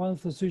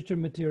the suture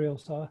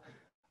materials.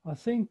 I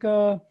think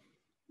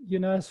you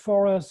know, as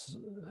far as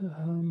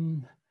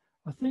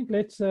I think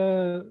let's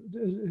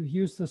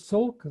use the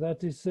silk.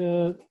 That is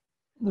the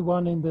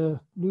one in the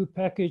blue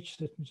package.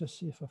 Let me just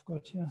see if I've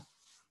got here.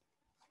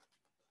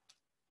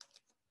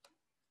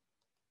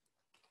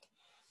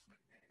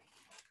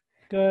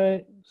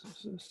 Okay,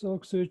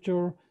 silk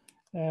suture,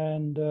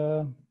 and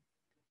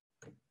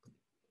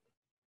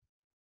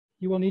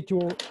you will need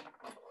your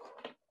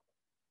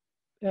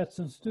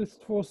Adson's tooth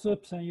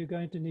forceps, and you're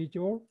going to need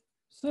your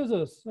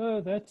scissors. So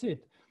that's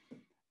it.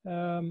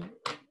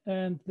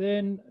 And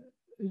then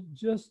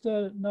just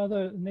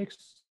another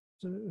next,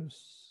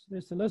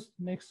 there's the list,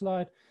 next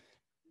slide.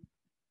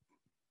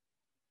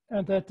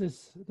 And that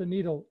is the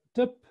needle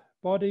tip,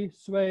 body,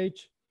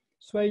 swage.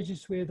 Swage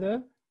is where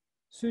the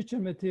suture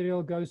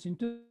material goes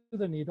into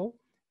the needle,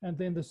 and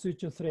then the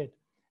suture thread.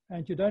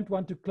 And you don't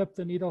want to clip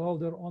the needle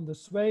holder on the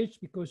swage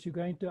because you're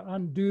going to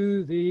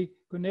undo the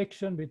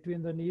connection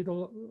between the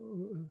needle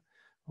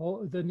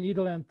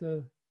and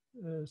the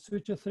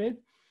suture thread.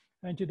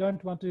 And you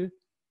don't want to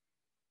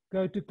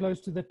go too close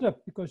to the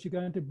tip because you're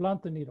going to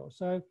blunt the needle.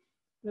 So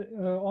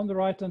on the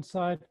right-hand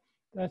side,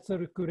 that's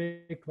the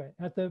correct way.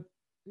 At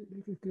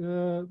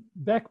the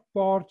back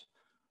part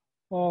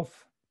of,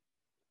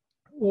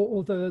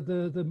 or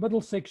the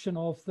middle section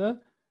of the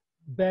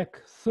back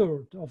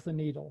third of the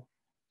needle.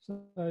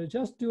 So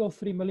just 2 or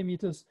 3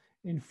 millimeters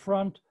in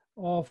front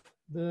of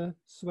the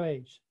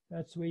swage.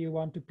 That's where you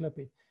want to clip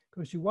it,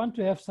 because you want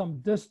to have some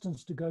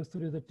distance to go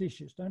through the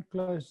tissues. Don't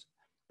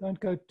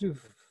go too,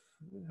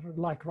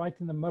 like right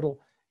in the middle.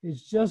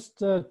 It's just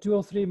 2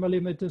 or 3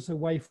 millimeters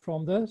away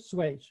from the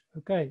swage.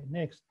 Okay,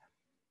 next.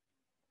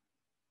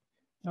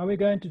 Now we're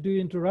going to do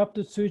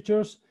interrupted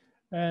sutures,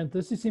 and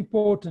this is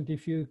important.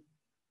 If you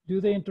do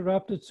the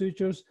interrupted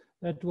sutures,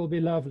 that will be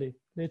lovely.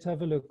 Let's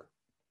have a look.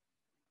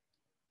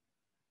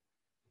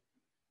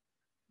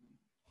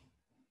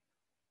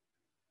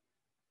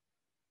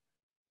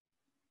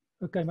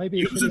 Okay, maybe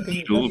use a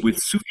needle with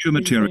suture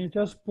material. Can you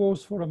just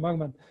pause for a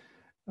moment?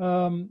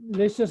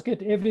 Let's just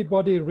get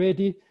everybody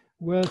ready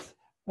with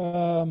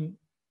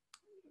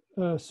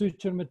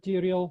suture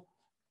material.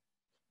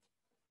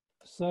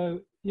 So,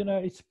 you know,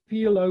 it's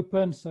peel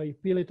open. So you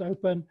peel it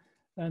open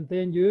and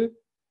then you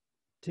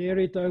tear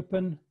it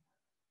open.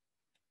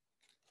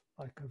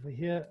 Like over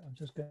here, I'm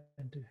just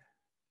going to.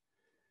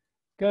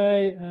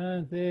 Okay,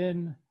 and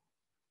then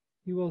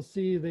you will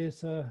see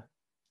there's a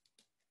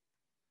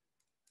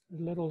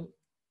little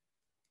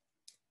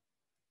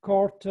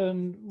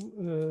carton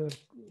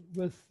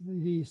with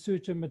the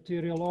suture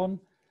material on.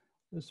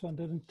 This one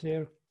didn't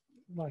tear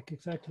like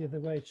exactly the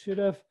way it should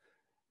have.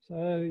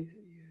 So you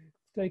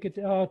take it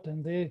out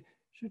and there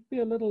should be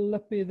a little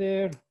lippy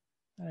there,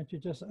 and you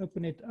just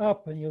open it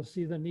up and you'll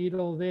see the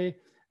needle there,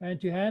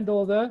 and you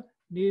handle the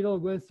needle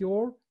with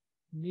your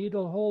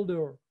needle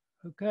holder.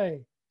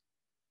 Okay,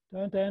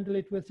 don't handle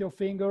it with your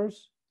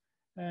fingers.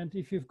 And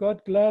if you've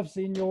got gloves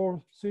in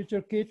your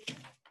suture kit,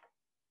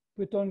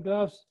 put on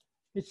gloves.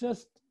 It's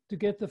just to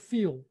get the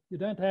feel. You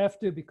don't have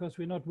to, because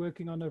we're not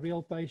working on a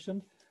real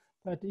patient.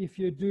 But if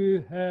you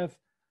do have,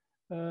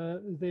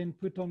 then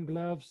put on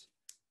gloves,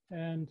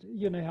 and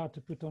you know how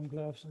to put on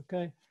gloves,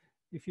 okay?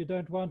 If you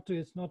don't want to,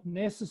 it's not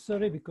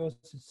necessary because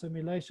it's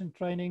simulation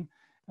training.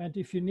 And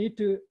if you need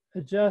to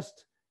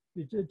adjust,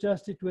 you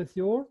adjust it with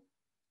your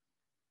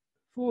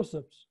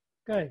forceps.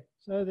 Okay,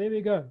 so there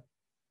we go.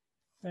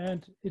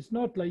 And it's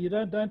not like, you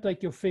don't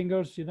take your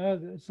fingers, you know,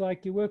 it's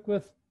like you work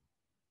with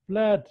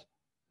blood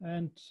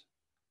and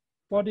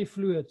body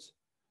fluids.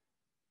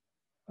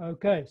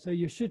 Okay, so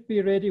you should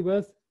be ready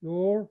with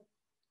your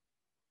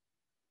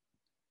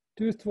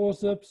tooth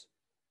forceps,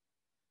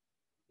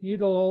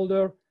 needle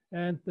holder,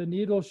 and the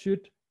needle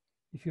should,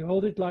 if you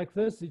hold it like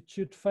this, it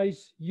should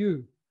face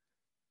you.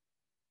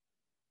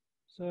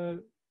 So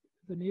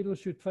the needle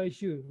should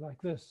face you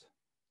like this.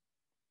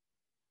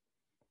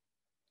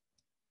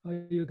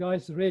 Are you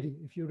guys ready?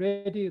 If you're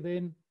ready,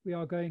 then we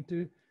are going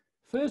to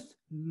first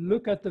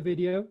look at the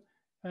video,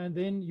 and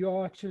then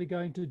you're actually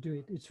going to do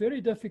it. It's very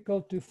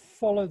difficult to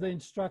follow the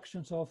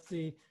instructions of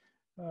the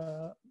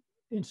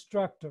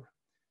instructor.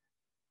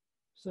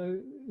 So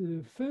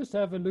first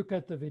have a look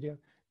at the video.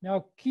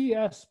 Now, key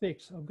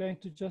aspects. I'm going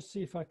to just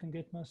see if I can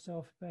get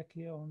myself back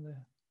here on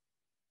there.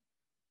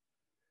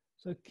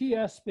 So key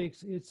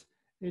aspects,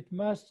 it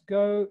must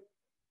go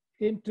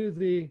into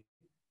the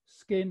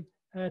skin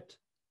at,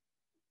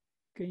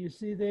 can you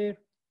see there?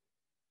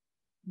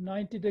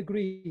 90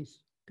 degrees.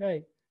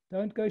 Okay,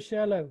 don't go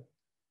shallow.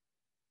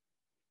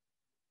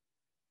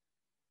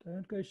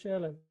 Don't go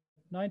shallow.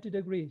 90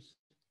 degrees.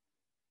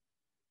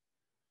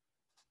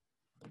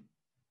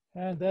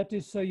 And that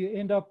is so you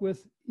end up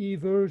with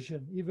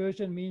eversion.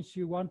 Eversion means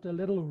you want a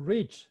little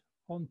ridge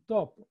on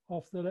top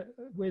of the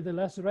where the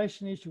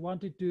laceration is. You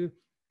want it to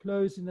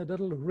close in a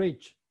little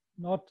ridge,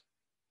 not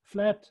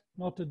flat,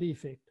 not a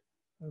defect.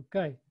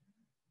 Okay.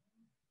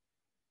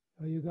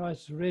 Are you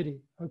guys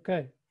ready?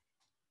 Okay.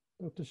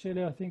 Dr.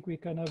 Shelley, I think we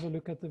can have a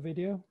look at the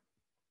video.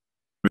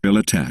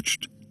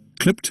 Attached,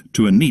 clipped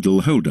to a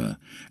needle holder,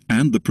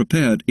 and the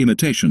prepared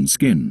imitation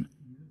skin.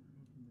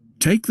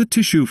 Take the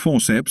tissue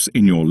forceps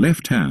in your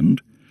left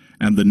hand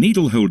and the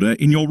needle holder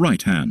in your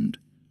right hand.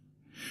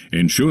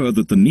 Ensure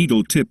that the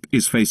needle tip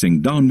is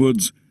facing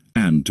downwards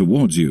and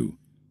towards you.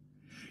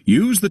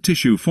 Use the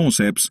tissue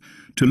forceps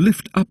to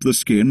lift up the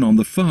skin on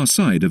the far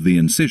side of the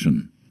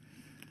incision.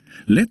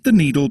 Let the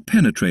needle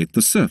penetrate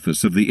the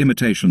surface of the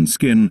imitation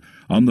skin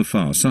on the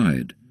far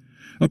side,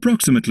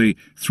 approximately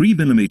 3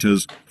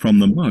 millimeters from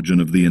the margin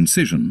of the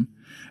incision,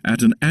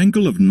 at an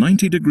angle of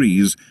 90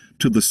 degrees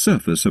to the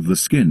surface of the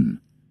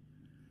skin.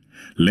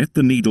 Let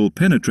the needle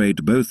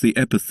penetrate both the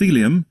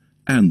epithelium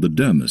and the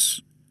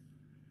dermis.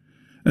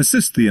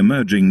 Assist the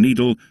emerging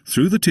needle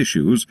through the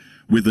tissues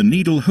with a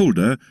needle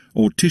holder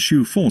or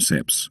tissue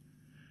forceps,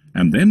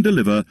 and then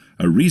deliver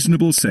a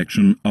reasonable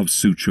section of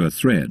suture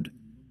thread.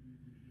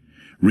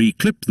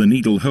 Reclip the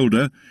needle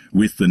holder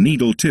with the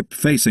needle tip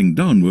facing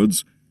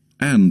downwards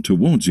and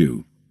towards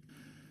you.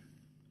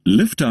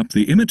 Lift up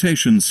the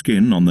imitation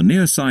skin on the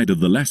near side of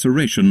the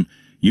laceration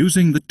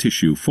using the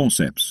tissue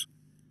forceps.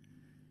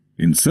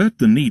 Insert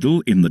the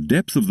needle in the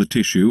depth of the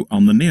tissue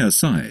on the near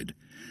side,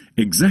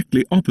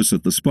 exactly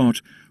opposite the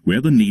spot where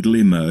the needle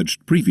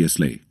emerged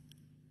previously.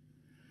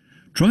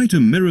 Try to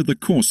mirror the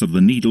course of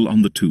the needle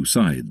on the two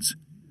sides.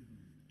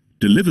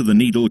 Deliver the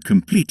needle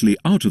completely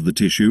out of the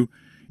tissue,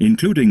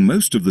 including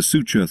most of the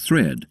suture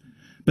thread,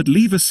 but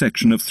leave a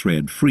section of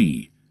thread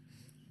free.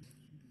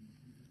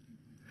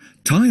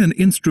 Tie an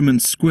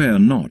instrument square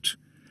knot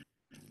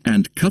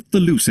and cut the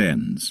loose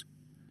ends.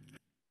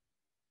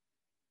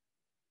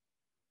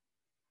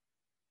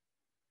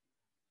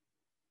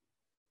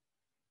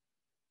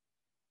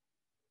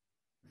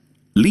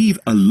 Leave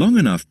a long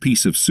enough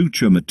piece of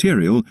suture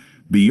material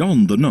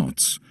beyond the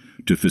knots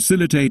to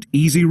facilitate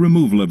easy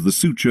removal of the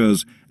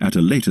sutures at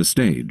a later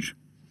stage.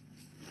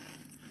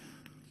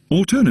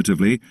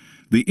 Alternatively,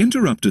 the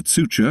interrupted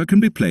suture can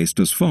be placed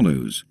as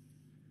follows.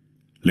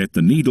 Let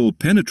the needle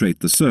penetrate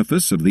the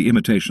surface of the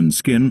imitation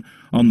skin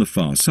on the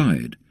far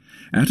side,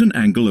 at an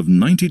angle of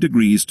 90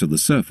 degrees to the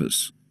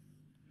surface.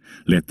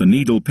 Let the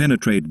needle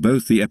penetrate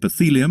both the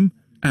epithelium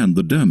and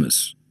the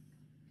dermis.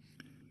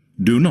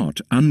 Do not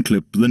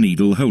unclip the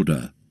needle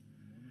holder.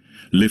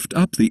 Lift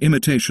up the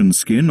imitation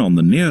skin on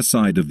the near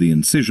side of the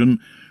incision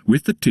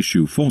with the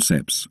tissue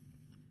forceps.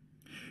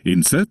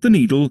 Insert the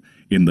needle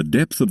in the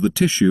depth of the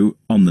tissue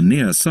on the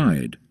near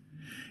side,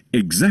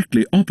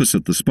 exactly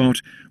opposite the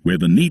spot where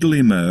the needle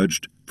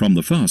emerged from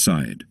the far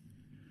side.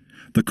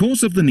 The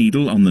course of the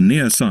needle on the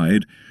near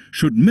side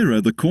should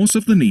mirror the course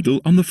of the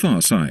needle on the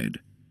far side.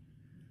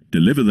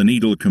 Deliver the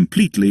needle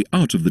completely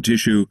out of the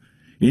tissue,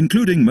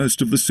 including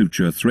most of the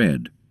suture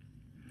thread.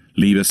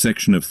 Leave a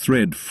section of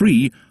thread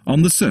free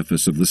on the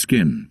surface of the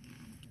skin.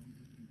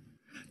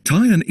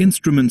 Tie an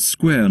instrument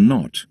square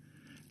knot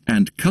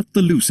and cut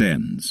the loose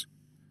ends.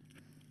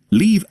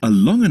 Leave a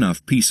long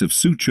enough piece of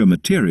suture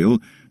material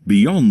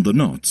beyond the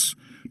knots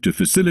to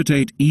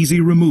facilitate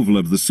easy removal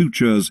of the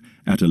sutures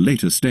at a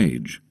later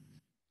stage.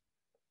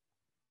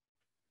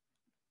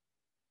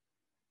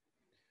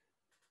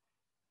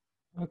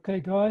 Okay,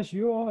 guys,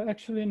 you are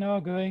actually now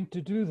going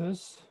to do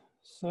this.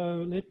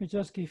 So let me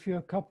just give you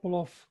a couple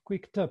of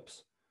quick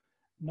tips.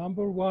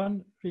 Number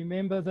one,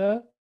 remember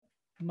the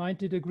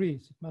 90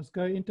 degrees. It must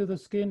go into the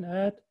skin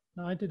at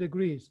 90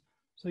 degrees.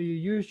 So you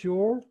use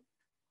your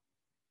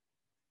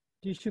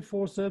tissue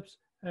forceps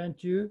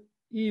and you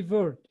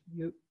evert.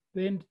 You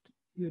bend,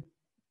 you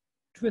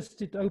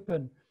twist it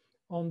open.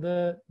 On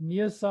the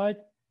near side,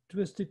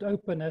 twist it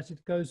open as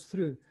it goes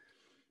through.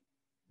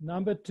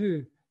 Number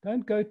two,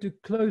 don't go too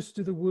close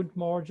to the wound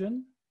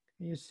margin.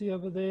 Can you see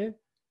over there?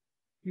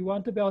 You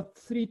want about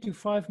 3 to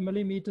 5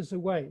 millimeters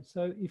away.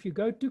 So if you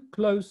go too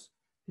close,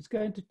 it's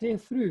going to tear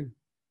through.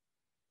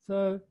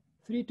 So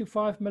 3 to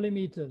 5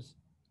 millimeters.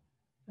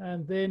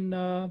 And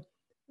then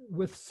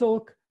with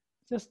silk,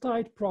 just tie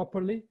it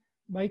properly.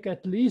 Make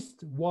at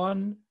least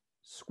one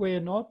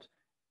square knot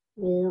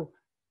or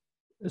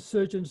a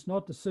surgeon's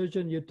not a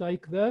surgeon, you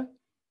take the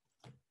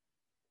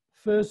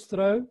first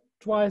throw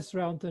twice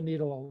around the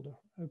needle holder.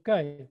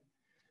 Okay,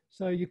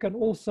 so you can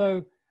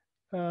also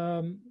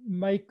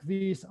make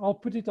these, I'll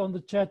put it on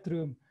the chat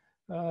room,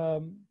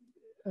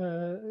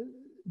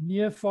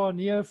 near, far,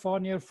 near, far,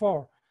 near,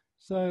 far.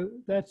 So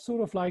that's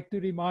sort of like to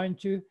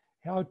remind you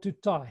how to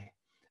tie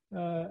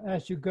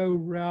as you go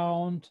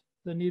round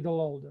the needle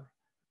holder.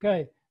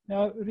 Okay,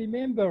 now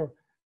remember,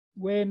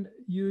 when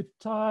you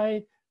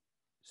tie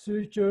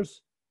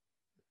sutures,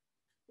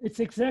 it's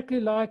exactly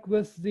like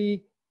with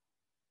the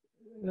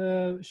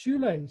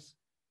shoelace.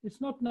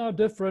 It's not now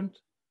different,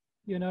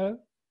 you know,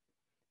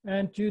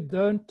 and you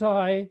don't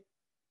tie,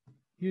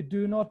 you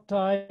do not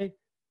tie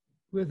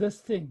with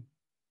this thing.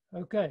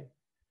 Okay,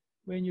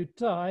 when you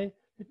tie,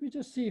 let me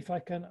just see if I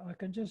can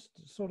just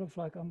sort of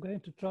like, I'm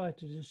going to try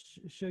to just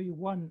show you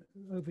one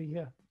over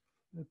here.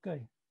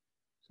 Okay,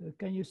 so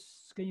can you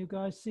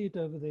guys see it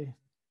over there?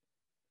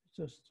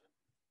 Just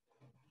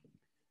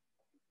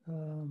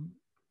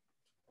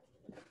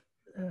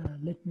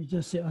let me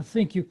just see. I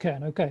think you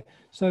can. Okay,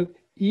 so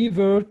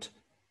evert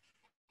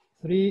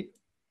 5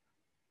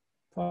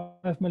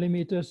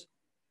 millimeters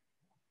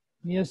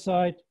near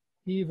side,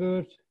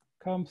 evert,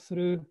 come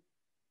through,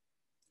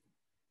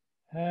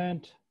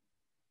 and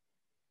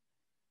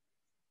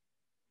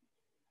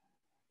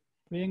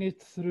bring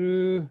it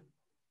through.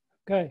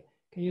 Okay,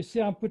 can you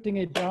see I'm putting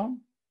it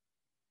down?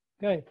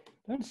 Okay,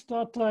 don't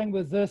start tying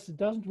with this. It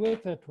doesn't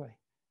work that way.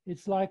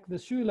 It's like the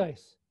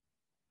shoelace.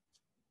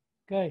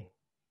 Okay,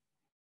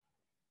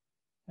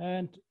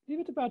 and leave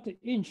it about an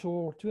inch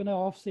or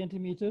 2.5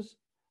 centimeters,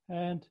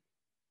 and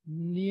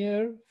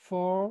near,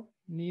 far,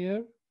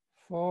 near,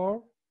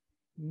 far,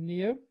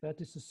 near.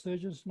 That is the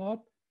surgeon's knot.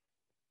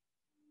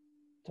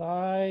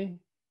 Tie,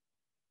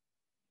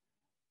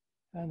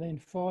 and then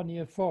far,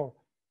 near, far.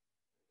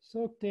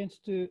 Silk tends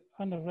to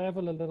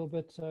unravel a little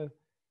bit, so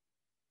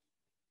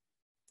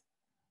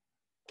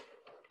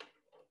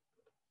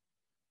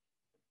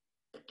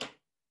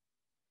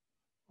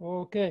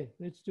okay,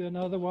 let's do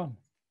another one.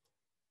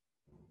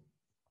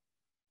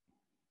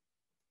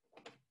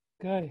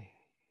 Okay,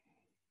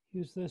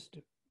 use this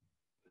to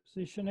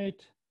position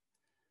it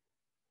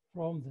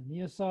from the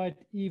near side,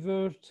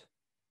 evert,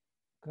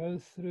 go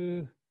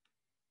through,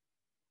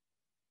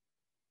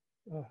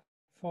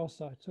 far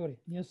side, sorry,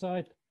 near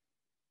side,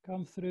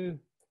 come through,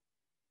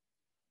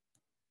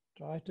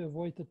 try to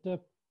avoid the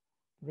tip,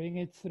 bring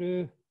it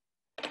through.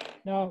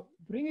 Now,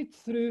 bring it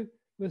through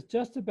with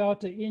just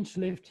about an inch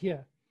left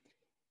here.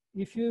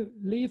 If you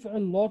leave a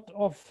lot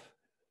of,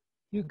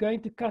 you're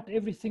going to cut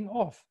everything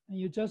off, and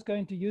you're just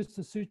going to use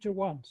the suture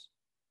once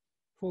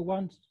for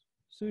one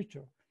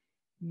suture.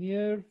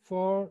 Near,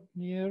 far,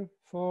 near,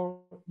 far,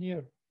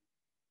 near.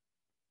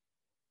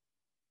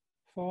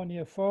 Far,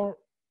 near, far.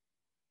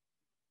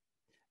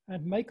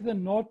 And make the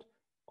knot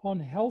on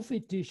healthy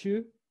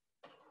tissue,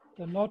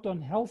 the knot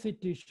on healthy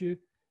tissue.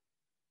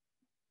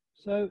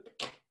 So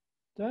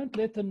don't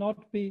let the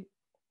knot be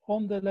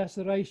on the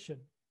laceration.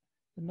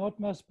 The knot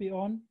must be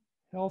on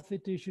healthy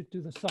tissue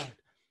to the side.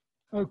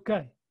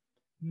 Okay,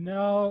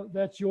 now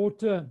that's your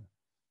turn.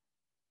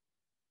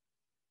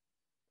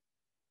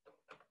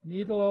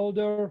 Needle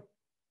holder,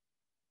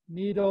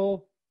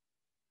 needle,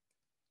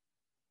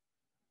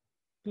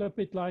 clip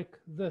it like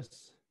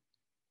this.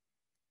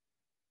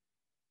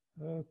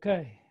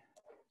 Okay.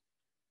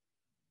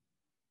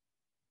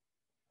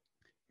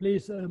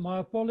 Please, my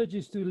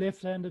apologies to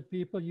left-handed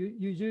people.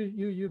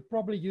 You're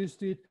probably used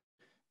to it.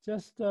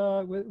 Just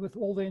with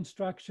all the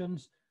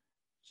instructions,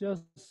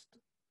 just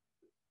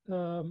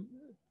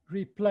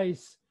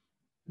replace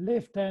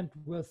left hand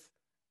with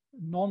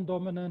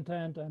non-dominant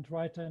hand and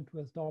right hand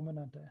with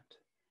dominant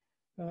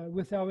hand.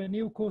 With our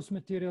new course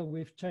material,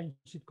 we've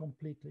changed it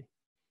completely,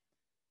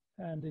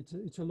 and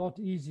it's a lot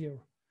easier.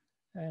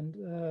 And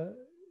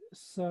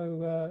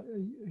so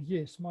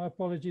yes, my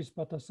apologies,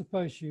 but I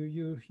suppose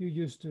you're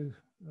used to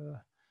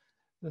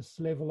this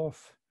level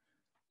of,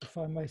 if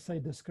I may say,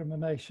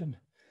 discrimination,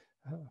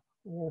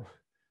 or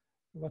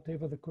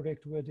whatever the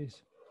correct word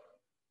is.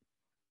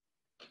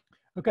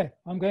 Okay,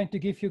 I'm going to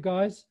give you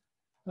guys,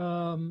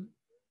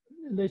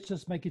 let's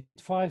just make it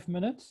 5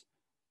 minutes.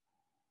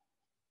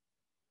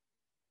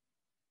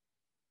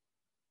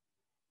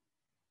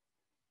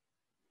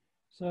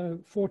 So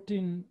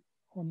 14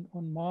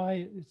 on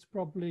my, it's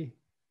probably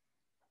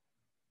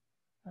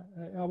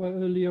an hour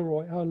earlier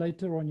or an hour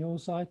later on your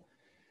side.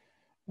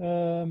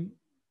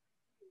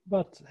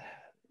 But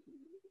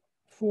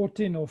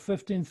 14 or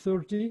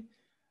 15:30,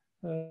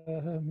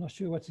 I'm not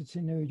sure what it's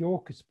in New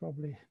York, it's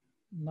probably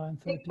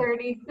 9:30.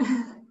 8:30.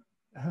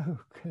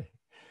 Okay.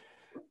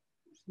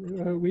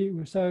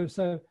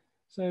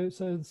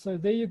 So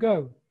there you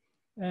go.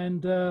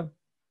 And the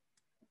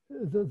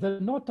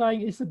knot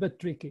tying is a bit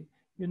tricky.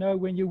 You know,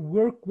 when you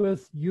work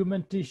with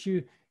human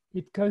tissue,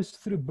 it goes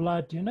through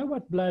blood. You know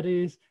what blood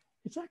is?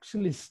 It's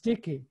actually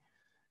sticky.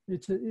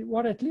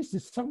 Well, at least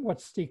it's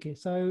somewhat sticky.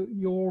 So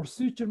your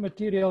suture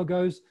material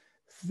goes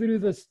through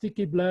the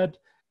sticky blood,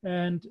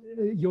 And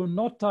your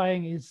knot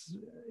tying it's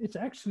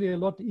actually a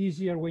lot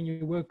easier when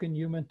you work in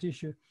human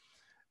tissue.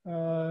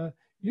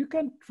 You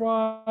can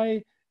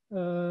try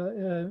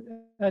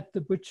at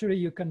the butchery,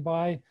 you can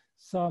buy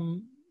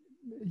some,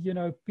 you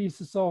know,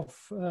 pieces of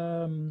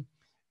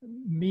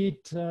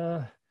meat.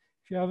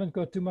 If you haven't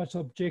got too much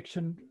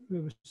objection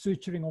with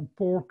suturing on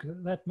pork,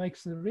 that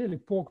makes a really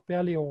pork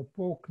belly or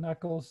pork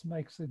knuckles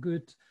makes a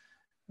good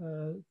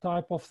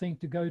type of thing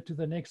to go to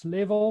the next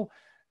level.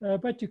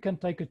 But you can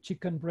take a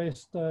chicken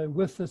breast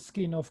with the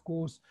skin, of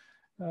course,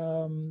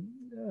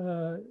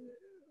 or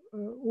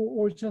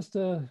just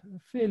a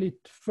fairly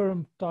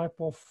firm type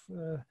of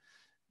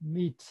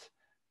meat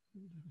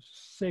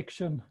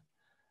section.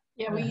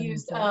 Yeah, we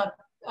used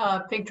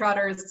pig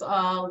trotters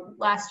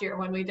last year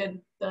when we did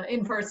the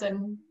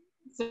in-person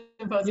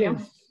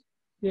symposium.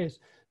 Yes,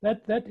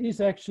 that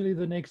is actually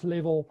the next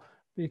level,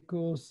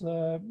 because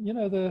you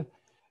know,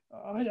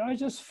 I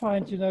just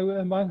find, you know,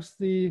 amongst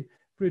the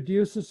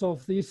producers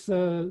of these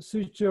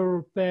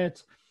suture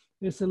pads,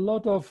 there's a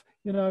lot of,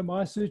 you know,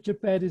 my suture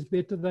pad is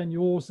better than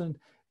yours,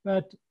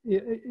 but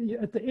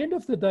at the end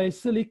of the day,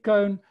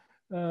 silicone,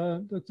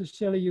 Dr.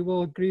 Shelley, you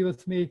will agree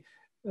with me,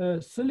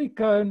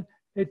 silicone,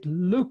 it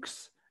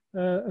looks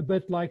a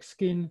bit like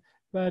skin,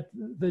 but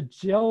the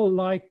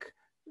gel-like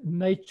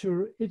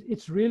nature,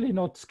 it's really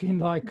not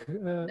skin-like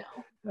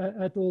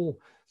at all.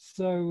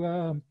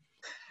 So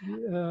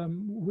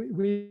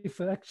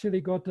we've actually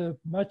got a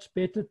much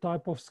better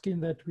type of skin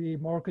that we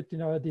market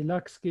in our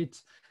deluxe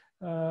kits.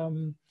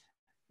 And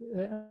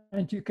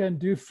you can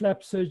do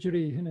flap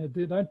surgery. You know,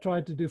 don't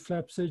try to do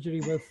flap surgery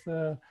with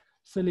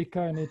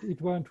silicone.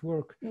 It won't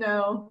work.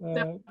 No,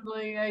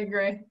 definitely, I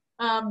agree.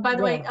 By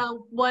the way,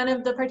 one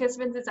of the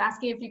participants is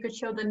asking if you could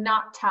show the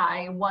knot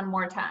tie one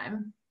more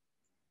time.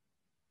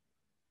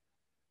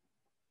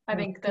 I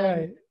think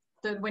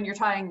when you're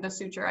tying the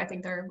suture, I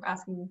think they're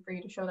asking for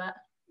you to show that.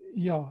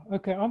 Yeah,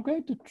 okay, I'm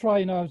going to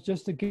try now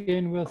just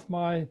again with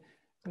my,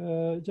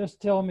 just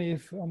tell me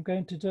if I'm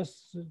going to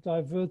just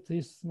divert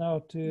this now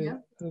to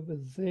over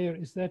there.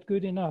 Is that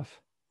good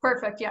enough?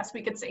 Perfect, yes,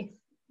 we could see.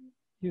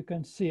 You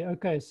can see,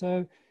 okay,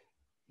 so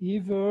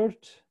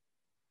evert,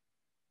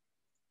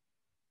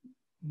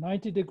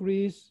 90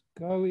 degrees,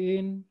 go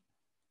in,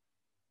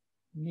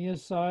 near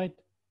side,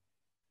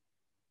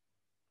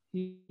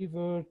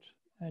 evert,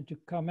 and you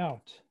come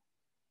out.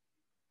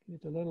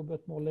 Get a little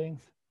bit more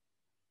length.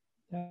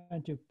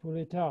 And you pull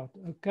it out.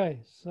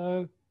 Okay,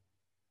 so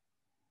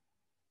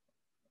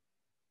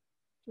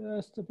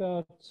just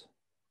about,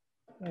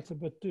 that's a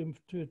bit too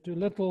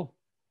little.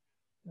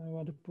 I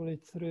want to pull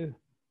it through.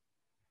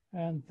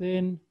 And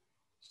then,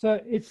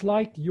 so it's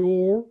like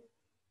your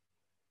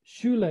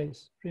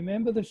shoelace.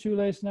 Remember the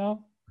shoelace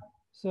now?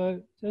 So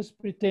just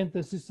pretend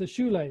this is the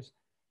shoelace.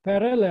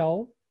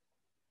 Parallel,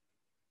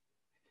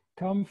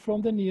 come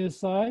from the near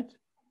side.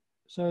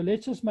 So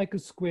let's just make a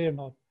square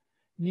knot.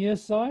 Near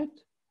side,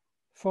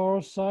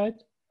 far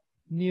side,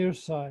 near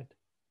side.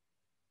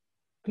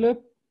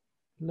 Clip,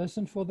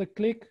 listen for the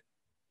click.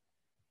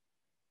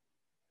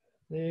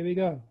 There we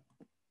go.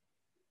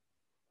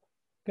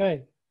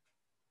 Okay,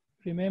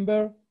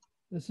 remember,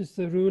 this is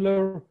the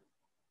ruler,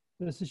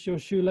 this is your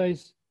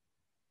shoelace,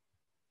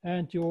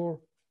 and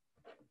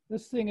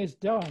this thing is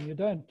down. You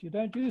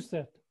don't use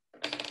that.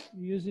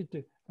 You use it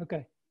to,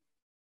 okay.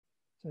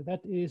 So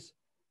that is,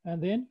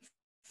 and then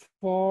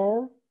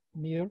far,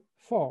 near,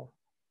 far.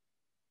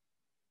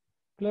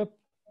 Clip,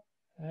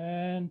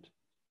 and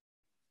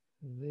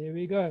there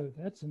we go.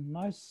 That's a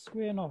nice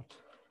square knot.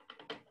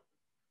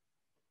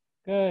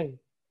 Okay,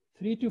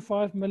 3 to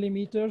 5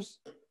 millimeters,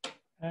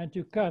 and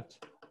you cut.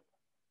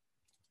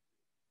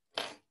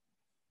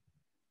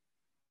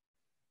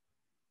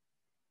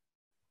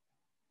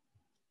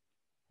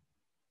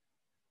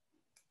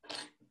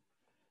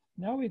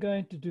 Now we're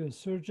going to do a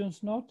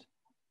surgeon's knot.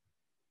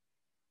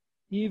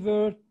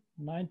 Evert,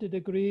 90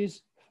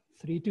 degrees,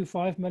 3 to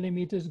 5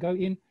 millimeters, go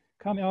in,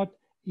 come out,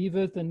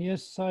 evert the near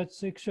side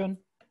section,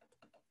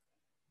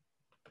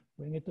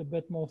 bring it a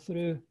bit more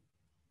through,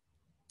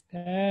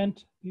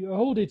 and you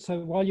hold it so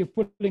while you're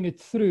pulling it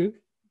through,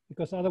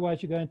 because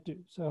otherwise you're going to,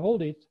 so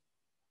hold it,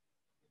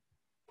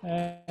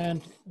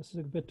 and this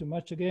is a bit too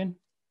much again.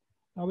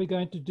 Now we're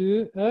going to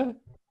do a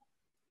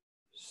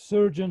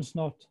surgeon's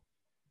knot.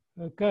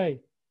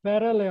 Okay,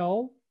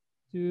 parallel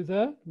to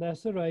the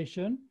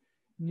laceration,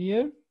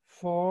 near,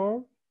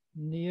 far,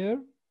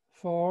 near,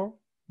 far,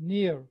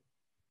 near.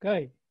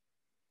 Okay,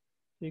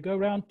 so you go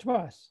around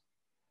twice.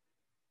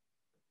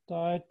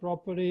 Tie it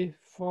properly,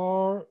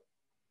 far,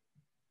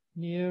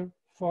 near,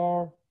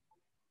 far.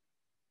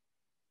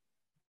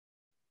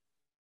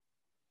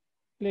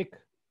 Click.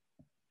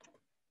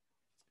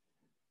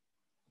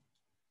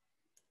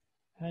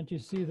 And you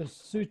see the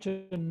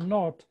suture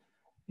knot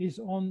is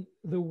on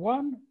the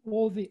one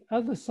or the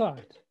other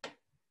side.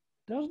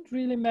 Doesn't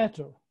really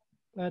matter,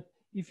 but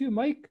if you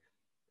make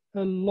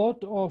a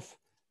lot of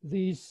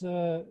these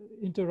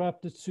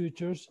interrupted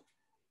sutures,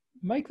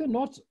 make the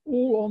knots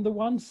all on the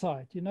one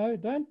side, you know,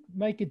 don't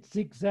make it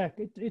zigzag.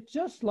 It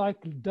just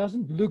like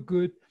doesn't look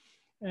good.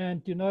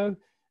 And, you know,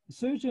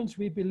 surgeons,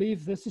 we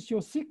believe this is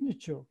your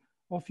signature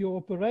of your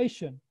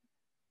operation.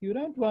 You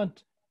don't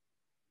want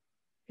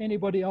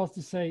anybody else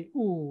to say,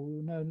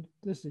 oh, no,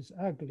 this is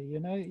ugly, you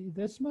know,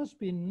 this must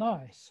be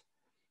nice,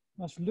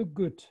 must look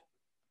good.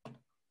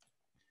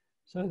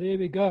 So there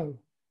we go,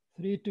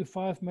 3 to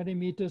 5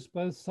 millimeters,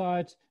 both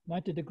sides,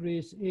 90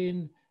 degrees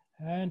in,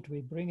 and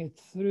we bring it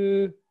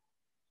through.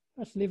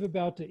 Let's leave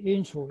about an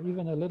inch or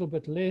even a little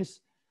bit less.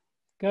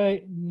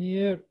 Okay,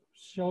 near,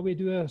 shall we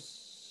do a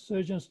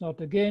surgeon's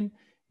knot again?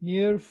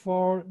 Near,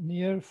 far,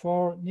 near,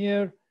 far,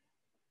 near,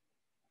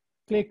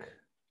 click,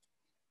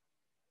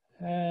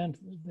 and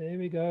there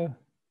we go.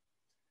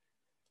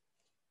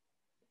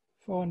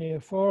 Far, near,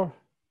 far.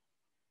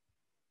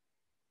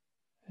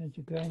 And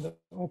you go in the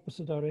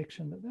opposite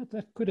direction.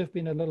 That could have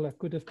been a little, I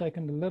could have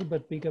taken a little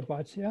bit bigger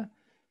bites here.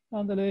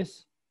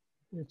 Nonetheless,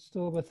 it's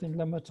still within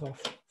limits of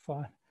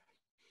fine.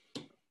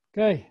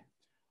 Okay,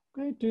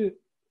 I'm going to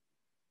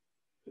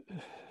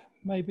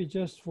maybe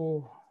just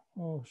for,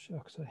 oh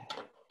shucks, I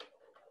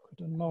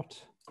got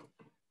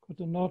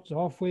a knot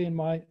halfway in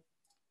my,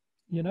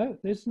 you know,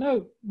 there's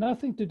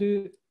nothing to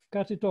do,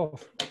 cut it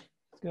off.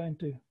 It's going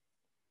to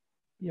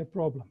be a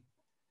problem.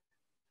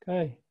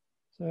 Okay,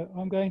 so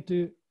I'm going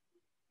to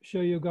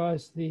show you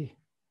guys the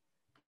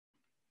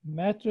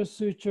mattress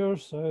suture.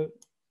 So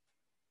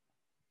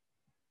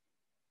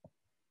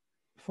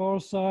far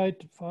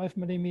side, 5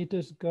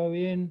 millimeters, go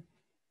in,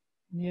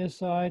 near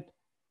side,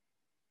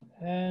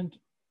 and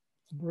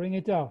bring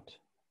it out.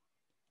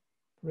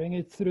 Bring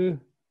it through.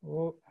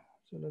 Oh,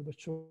 it's a little bit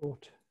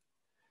short.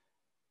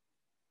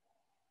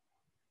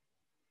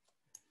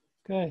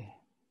 Okay.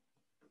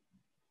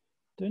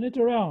 Turn it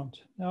around.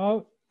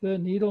 Now the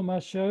needle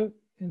must show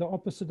in the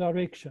opposite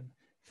direction.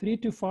 3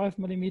 to 5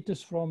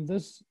 millimeters from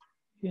this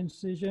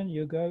incision,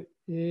 you go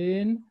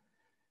in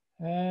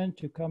and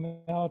you come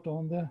out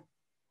on the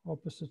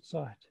opposite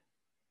side.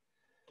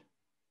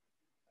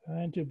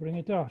 And you bring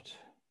it out.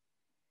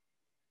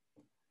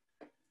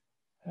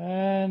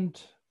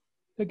 And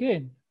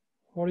again,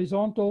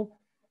 horizontal,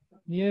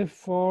 near,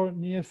 far,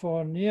 near,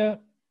 far, near.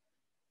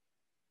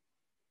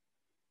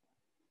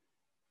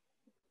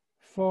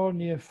 Far,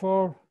 near,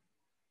 far.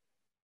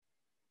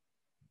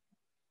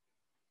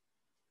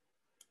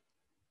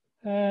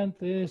 And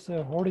there's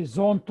a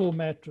horizontal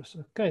mattress.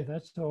 Okay,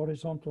 that's the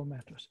horizontal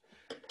mattress.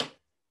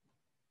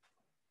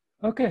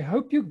 Okay,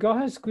 hope you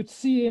guys could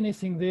see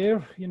anything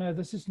there. You know,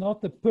 this is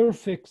not the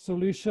perfect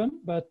solution,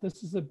 but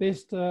this is the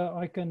best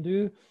I can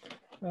do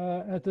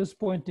at this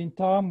point in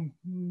time,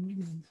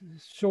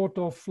 short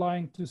of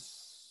flying to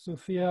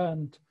Sofia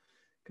and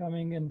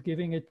coming and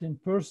giving it in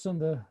person,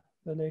 the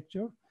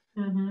lecture.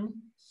 Mm-hmm.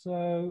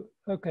 So,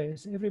 okay,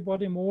 is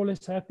everybody more or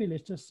less happy?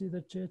 Let's just see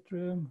the chat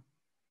room.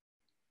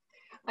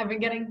 I've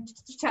been getting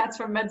chats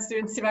from med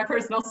students to my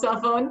personal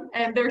cell phone,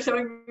 and they're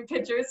showing me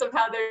pictures of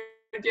how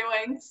they're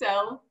doing.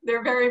 So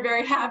they're very,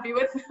 very happy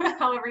with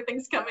how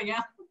everything's coming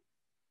out.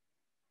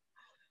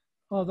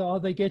 Oh, are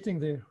they getting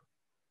there?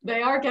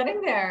 They are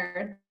getting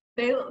there.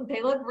 They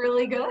look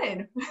really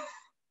good.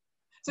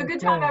 So okay.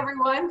 Good job,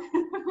 everyone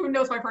who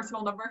knows my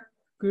personal number.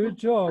 Good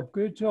job,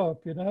 good job.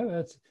 You know,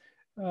 it's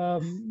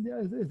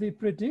the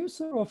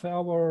producer of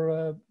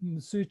our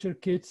suture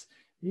kits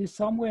is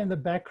somewhere in the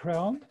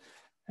background,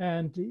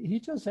 and he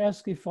just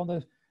asked if on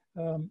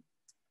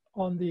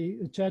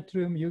the chat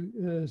room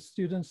you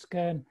students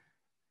can,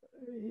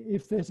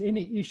 if there's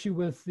any issue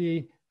with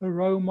the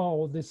aroma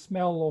or the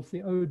smell of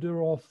the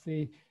odor of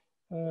the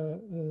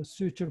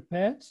suture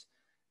pads,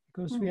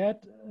 because we had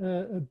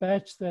a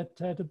batch that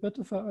had a bit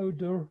of an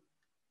odor.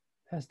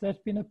 Has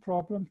that been a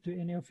problem to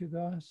any of you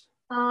guys?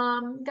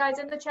 Guys,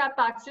 in the chat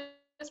box,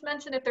 just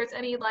mention if there's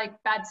any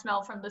like bad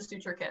smell from the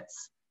suture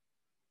kits.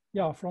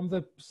 Yeah, from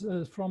the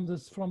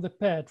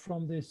pad,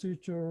 from the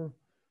suture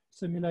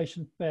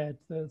simulation pad,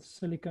 the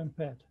silicone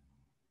pad.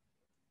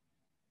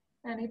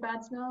 Any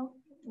bad smell?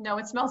 No,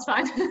 it smells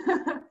fine.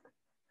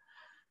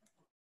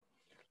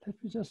 Let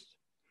me just.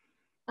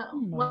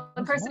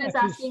 One person is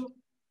asking.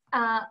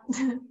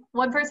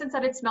 One person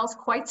said it smells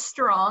quite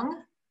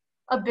strong.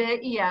 A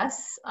bit,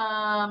 yes.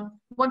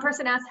 One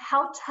person asked,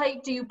 how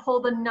tight do you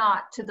pull the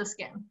knot to the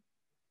skin?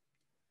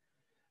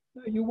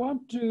 You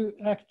want to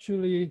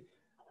actually,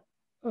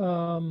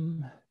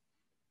 you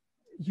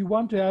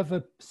want to have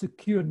a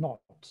secure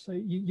knot. So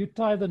you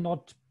tie the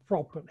knot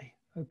properly,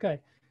 okay?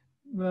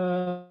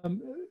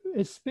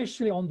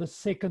 Especially on the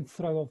second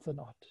throw of the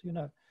knot, you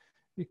know,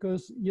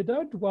 because you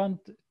don't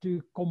want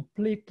to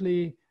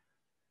completely,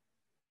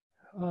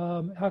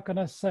 how can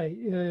I say,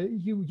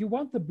 you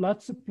want the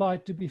blood supply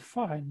to be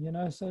fine, you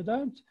know, so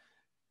don't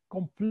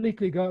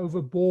completely go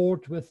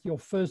overboard with your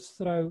first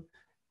throw,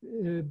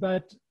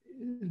 but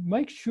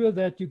make sure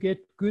that you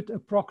get good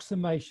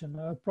approximation.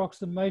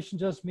 Approximation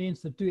just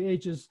means the two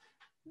edges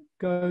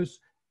goes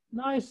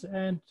nice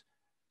and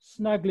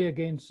snugly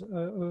against,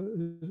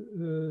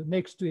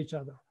 next to each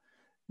other.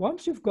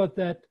 Once you've got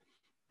that,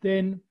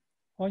 then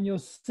on your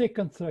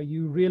second throw,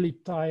 you really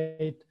tie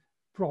it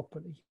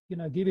properly, you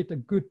know, give it a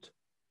good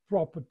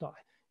proper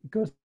tie,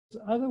 because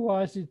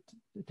otherwise it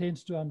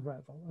tends to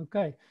unravel.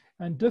 Okay,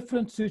 and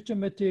different suture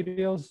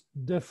materials,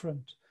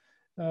 different.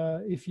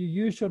 If you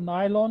use your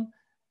nylon,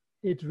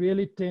 it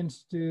really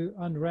tends to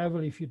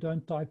unravel if you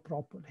don't tie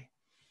properly.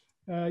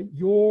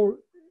 Your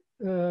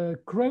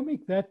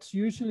chromic, that's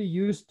usually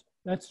used,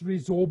 that's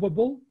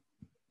resorbable.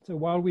 So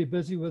while we're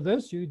busy with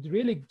this, you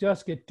really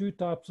just get two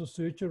types of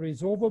suture,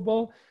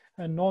 resorbable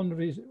and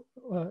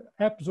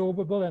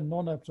absorbable and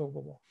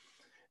non-absorbable.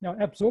 Now,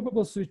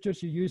 absorbable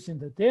sutures you use in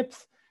the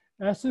depth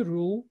as a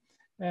rule,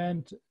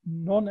 and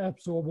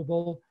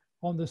non-absorbable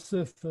on the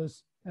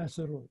surface as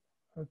a rule.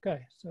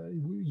 Okay, so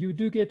you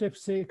do get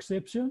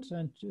exceptions,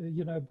 and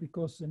you know,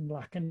 because in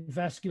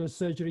vascular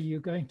surgery,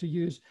 you're going to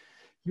use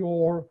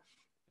your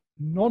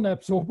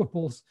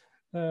non-absorbables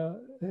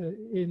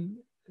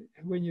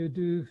when you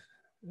do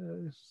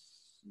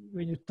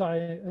when you tie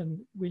and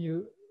when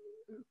you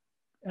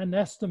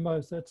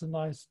anastomose. That's a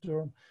nice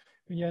term.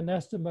 When you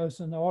anastomose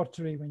an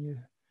artery, when you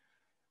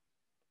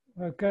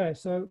okay.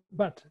 So,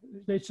 but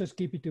let's just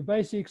keep it to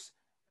basics.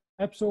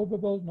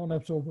 Absorbable,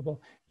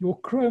 non-absorbable. Your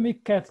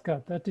chromic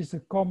catgut, that is a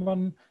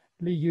commonly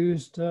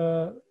used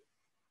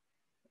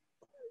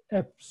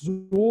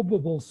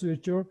absorbable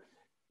suture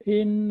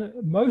in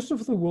most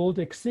of the world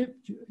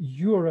except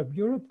Europe.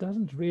 Europe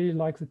doesn't really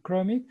like the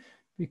chromic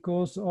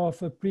because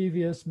of a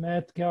previous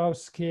mad cow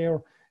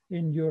scare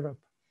in Europe.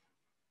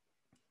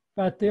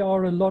 But there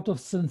are a lot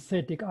of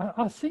synthetic.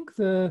 I think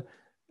the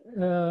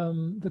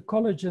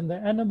collagen, the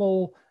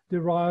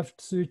animal-derived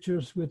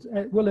sutures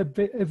will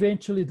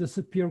eventually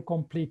disappear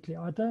completely.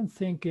 I don't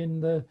think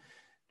in the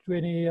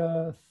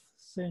 21st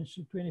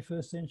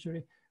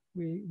century,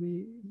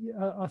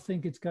 I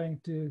think it's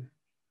going to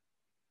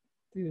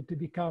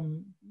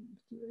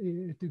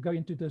go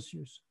into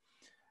disuse.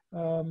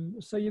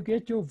 So you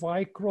get your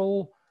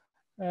Vicryl,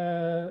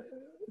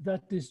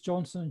 that is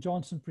Johnson &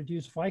 Johnson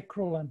produced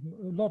Vicryl, and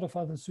a lot of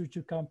other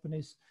suture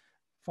companies,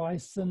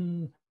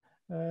 Vicen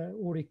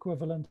or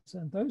equivalents,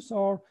 and those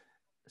are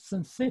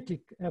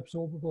synthetic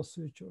absorbable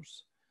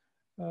sutures.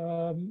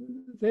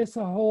 There's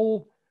a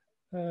whole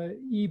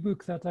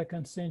ebook that I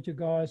can send you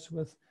guys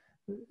with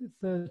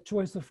the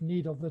choice of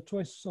needle, the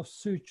choice of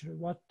suture,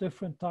 what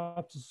different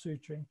types of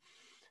suturing.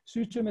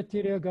 Suture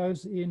material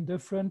goes in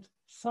different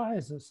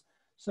sizes.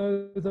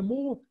 So the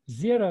more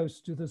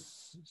zeros to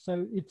this,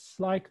 so it's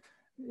like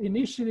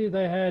initially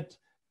they had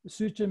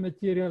suture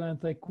material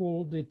and they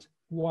called it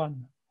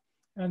 1.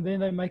 And then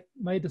they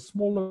made a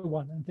smaller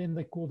one and then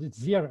they called it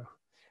 0.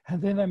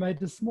 And then they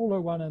made a smaller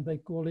one and they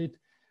call it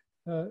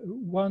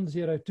 1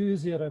 0, 2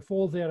 0,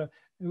 4 0.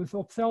 With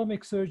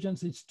ophthalmic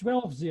surgeons, it's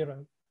 12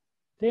 0,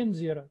 10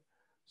 0.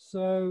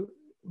 So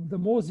the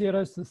more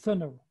zeros, the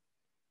thinner.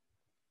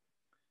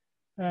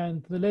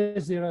 And the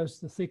less zeros,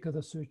 the thicker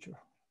the suture.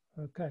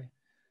 Okay.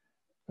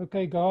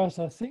 Okay, guys,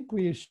 I think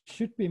we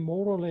should be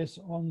more or less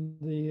on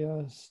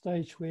the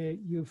stage where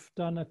you've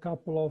done a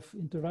couple of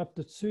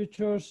interrupted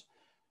sutures.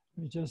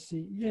 Let me just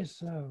see.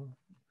 Yes,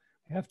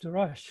 we have to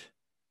rush.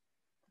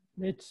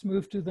 Let's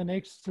move to the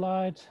next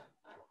slide.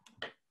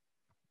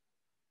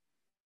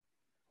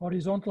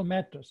 Horizontal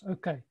mattress.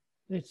 Okay,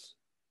 let's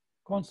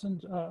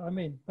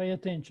pay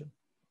attention.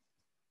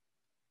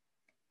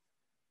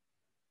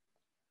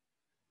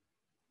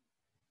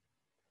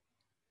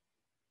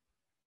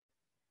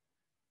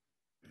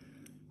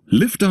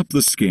 Lift up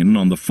the skin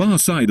on the far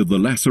side of the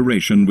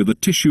laceration with a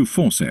tissue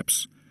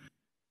forceps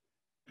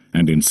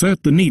and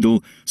insert the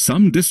needle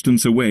some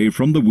distance away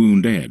from the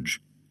wound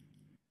edge.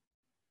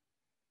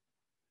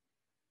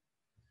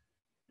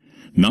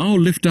 Now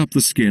lift up the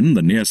skin,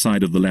 the near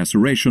side of the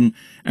laceration,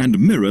 and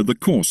mirror the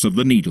course of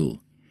the needle,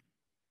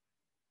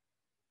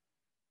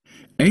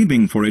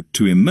 aiming for it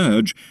to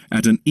emerge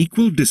at an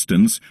equal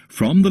distance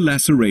from the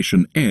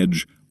laceration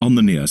edge on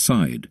the near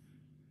side.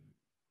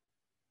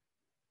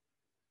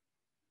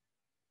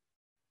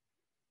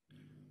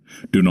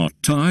 Do not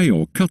tie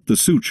or cut the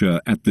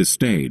suture at this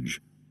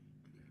stage.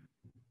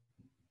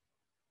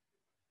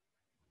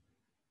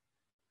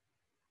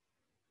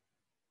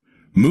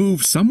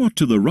 Move somewhat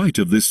to the right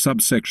of this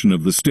subsection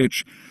of the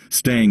stitch,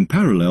 staying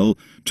parallel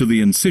to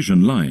the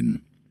incision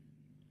line.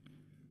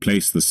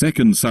 Place the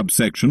second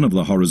subsection of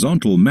the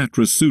horizontal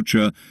mattress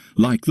suture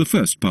like the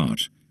first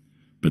part,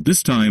 but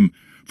this time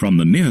from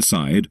the near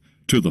side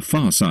to the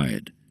far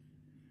side.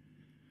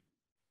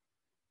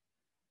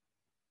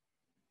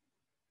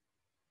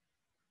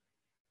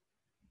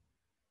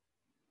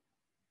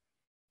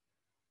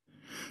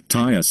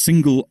 Tie a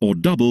single or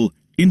double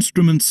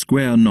instrument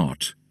square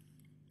knot,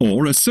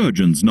 or a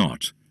surgeon's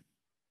knot,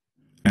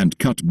 and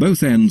cut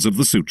both ends of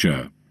the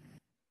suture.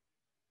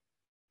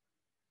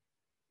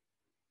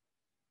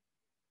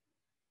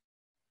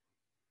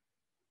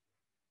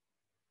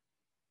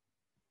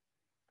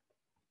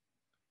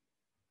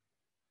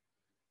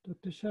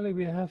 Dr. Shelley,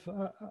 we have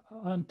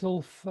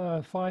until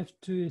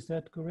 5:02, is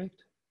that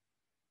correct?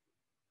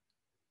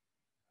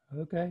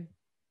 Okay.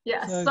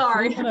 Yeah, So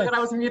sorry, I thought I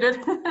was muted.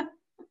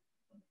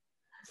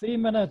 3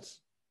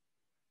 minutes.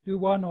 Do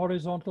one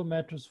horizontal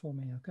mattress for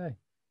me, okay?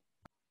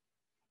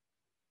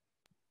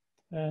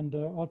 and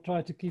I'll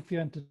try to keep you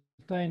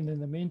entertained in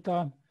the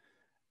meantime.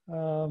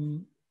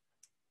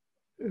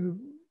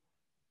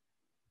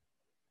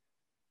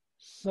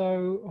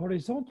 So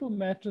horizontal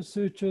mattress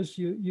sutures,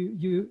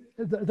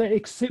 they're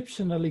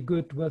exceptionally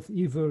good with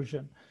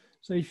eversion.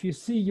 So if you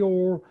see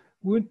your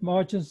wound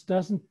margins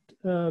doesn't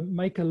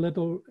make a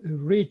little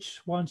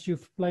ridge once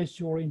you've placed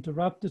your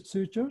interrupted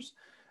sutures,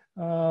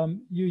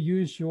 you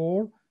use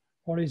your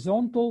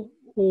horizontal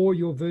or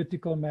your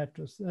vertical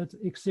mattress. That's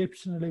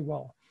exceptionally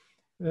well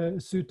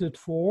suited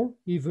for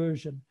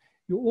eversion.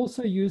 You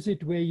also use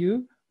it where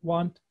you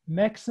want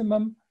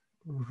maximum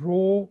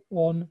raw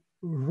on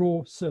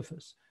raw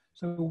surface.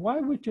 So why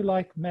would you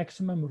like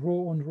maximum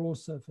raw on raw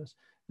surface?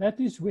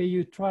 That is where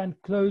you try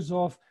and close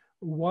off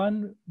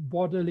one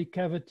bodily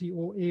cavity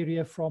or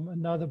area from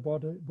another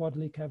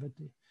bodily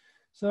cavity.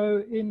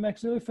 So in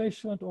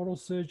maxillofacial and oral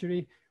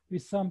surgery, we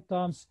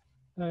sometimes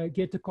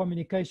get a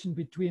communication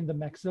between the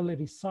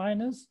maxillary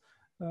sinus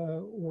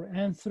or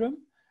antrum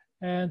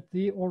and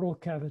the oral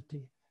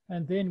cavity.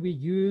 And then we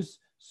use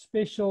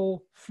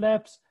special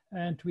flaps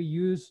and we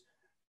use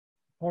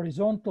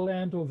horizontal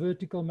and or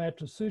vertical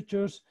mattress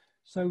sutures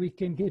so we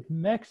can get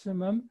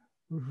maximum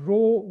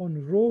raw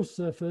on raw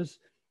surface,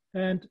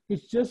 and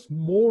it's just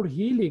more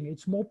healing,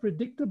 it's more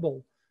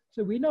predictable.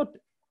 So we're not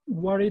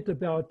worried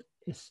about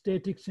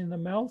aesthetics in the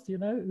mouth, you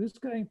know, who's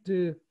going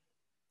to,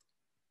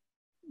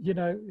 you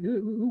know,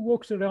 who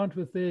walks around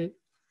with their,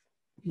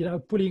 you know,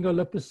 putting a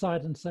lip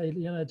aside and say,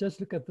 you know,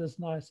 just look at this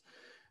nice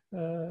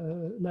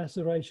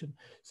laceration.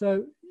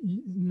 So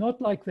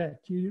not like that.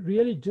 You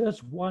really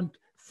just want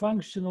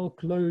functional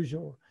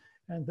closure,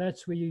 and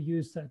that's where you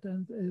use that.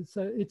 And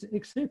so it's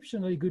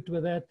exceptionally good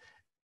with that,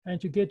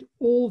 and you get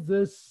all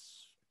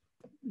this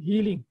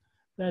healing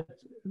that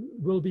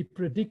will be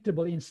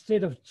predictable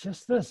instead of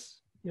just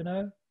this, you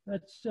know.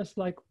 That's just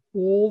like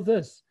all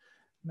this.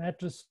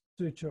 Mattress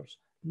sutures,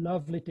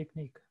 lovely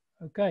technique.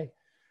 Okay,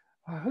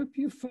 I hope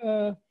you've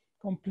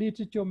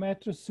completed your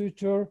mattress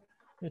suture.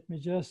 Let me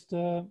just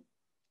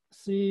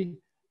see.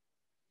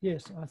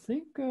 Yes, I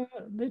think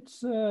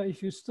let's,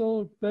 if you're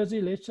still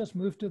busy, let's just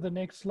move to the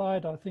next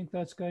slide. I think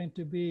that's going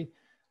to be,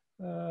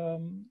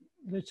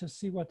 let's just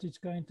see what it's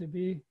going to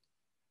be.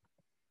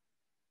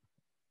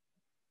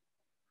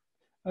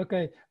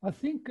 Okay, I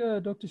think,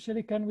 Dr.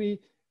 Shelley, can we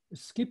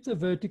skip the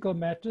vertical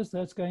mattress?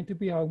 That's going to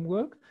be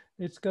homework.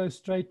 Let's go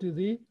straight to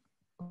the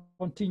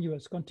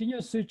continuous.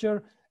 Continuous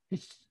suture,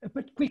 it's a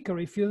bit quicker.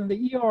 If you're in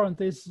the ER and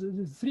there's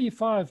 3,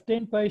 5,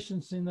 10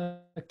 patients in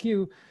a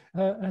queue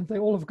and they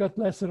all have got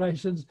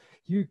lacerations,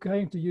 you're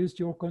going to use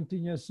your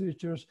continuous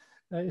sutures,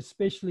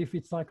 especially if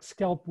it's like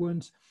scalp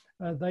wounds.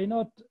 They're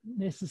not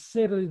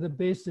necessarily the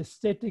best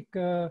aesthetic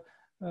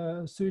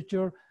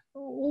suture,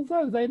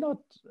 although they're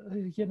not,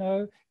 you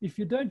know, if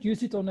you don't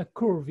use it on a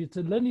curve, it's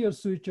a linear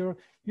suture,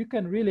 you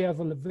can really have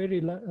a very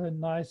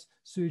nice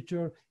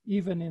suture,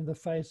 even in the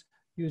face,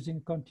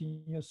 using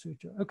continuous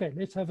suture. Okay,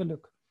 let's have a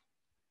look.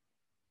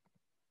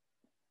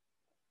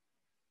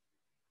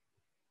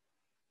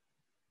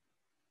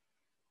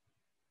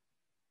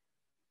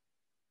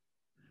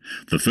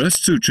 The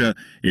first suture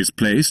is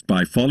placed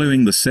by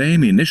following the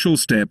same initial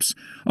steps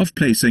of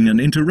placing an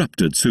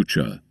interrupted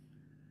suture.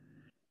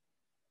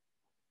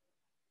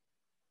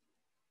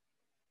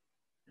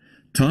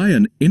 Tie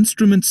an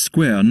instrument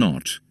square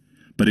knot,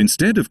 but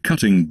instead of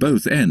cutting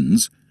both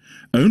ends,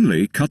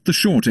 only cut the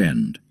short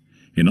end.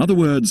 In other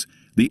words,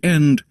 the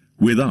end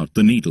without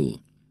the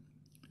needle.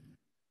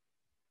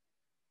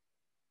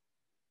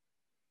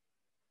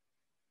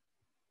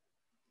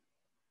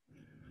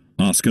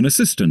 Ask an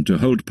assistant to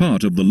hold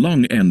part of the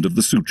long end of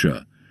the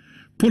suture,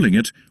 pulling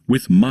it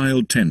with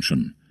mild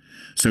tension,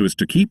 so as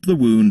to keep the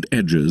wound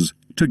edges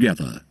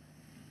together.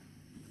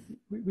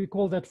 We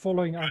call that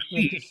following up.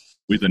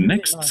 With the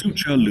next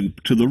suture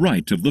loop to the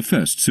right of the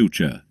first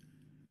suture.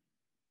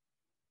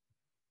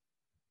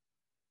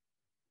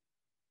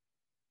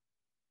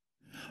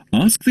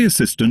 Ask the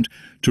assistant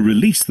to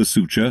release the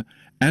suture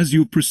as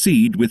you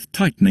proceed with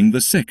tightening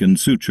the second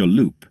suture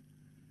loop.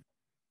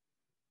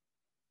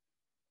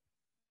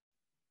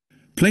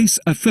 Place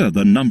a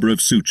further number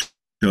of suture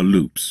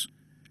loops.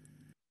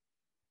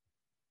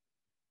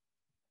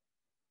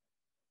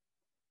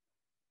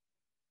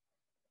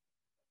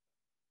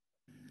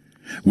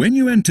 When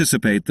you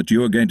anticipate that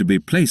you are going to be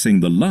placing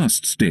the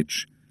last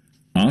stitch,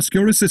 ask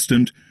your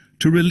assistant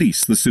to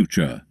release the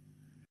suture.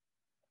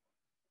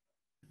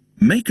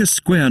 Make a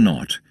square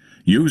knot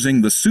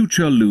using the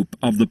suture loop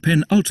of the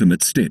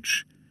penultimate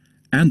stitch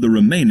and the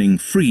remaining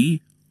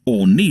free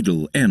or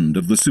needle end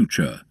of the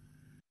suture.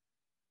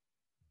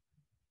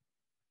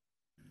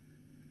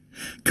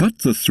 Cut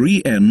the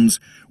 3 ends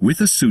with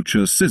a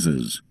suture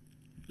scissors,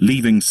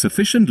 leaving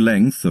sufficient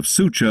length of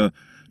suture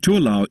to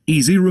allow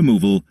easy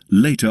removal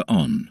later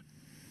on.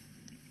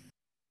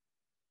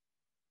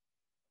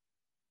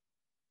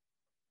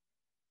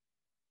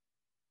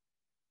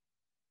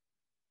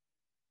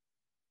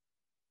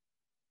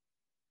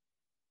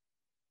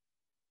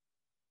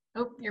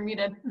 Oh, you're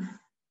muted.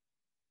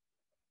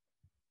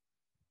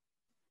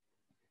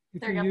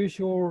 If you use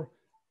your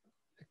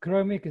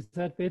chromic, is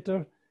that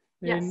better?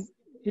 Then Yes.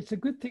 it's a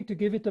good thing to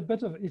give it a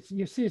bit of,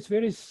 you see it's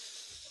very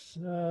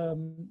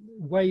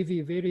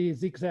wavy, very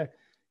zigzag.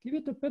 Give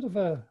it a bit of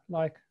a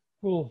like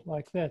pull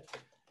like that.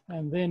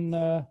 And then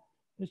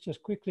let's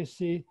just quickly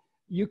see.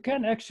 You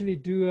can actually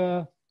do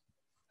a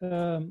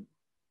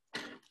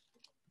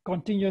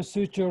continuous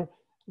suture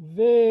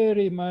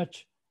very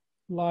much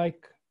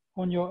like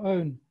on your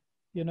own.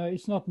 You know,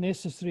 it's not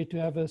necessary to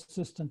have an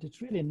assistant.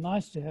 It's really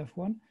nice to have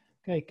one.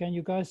 Okay, can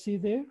you guys see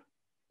there?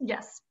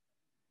 Yes.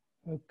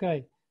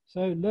 Okay,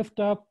 so lift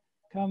up,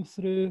 come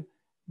through,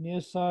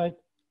 near side,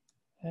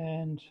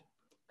 and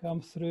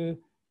come through,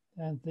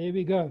 and there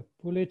we go.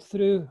 Pull it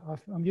through.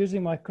 I'm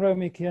using my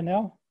chromic here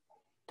now.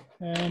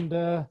 And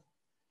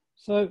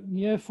so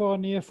near, far,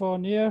 near, far,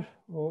 near,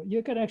 or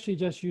you can actually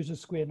just use a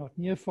square knot.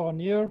 Near, far,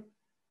 near.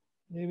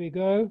 There we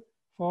go.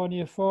 Far,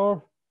 near,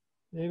 far.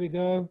 There we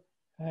go.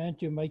 And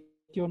you make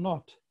your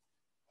knot.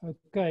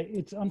 Okay,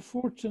 it's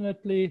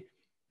unfortunately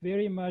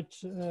very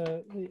much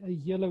a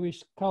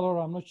yellowish color.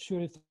 I'm not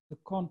sure if the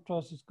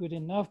contrast is good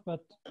enough,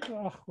 but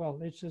well,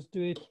 let's just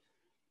do it.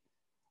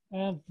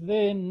 And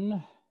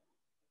then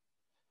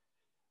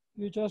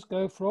you just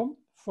go from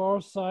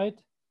far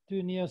side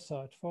to near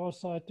side, far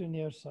side to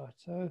near side.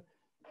 So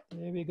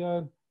there we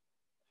go,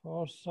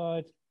 far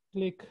side,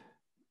 click.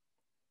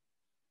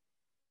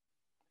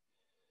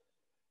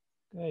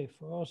 Okay,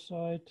 far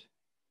side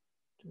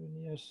to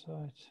near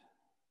side.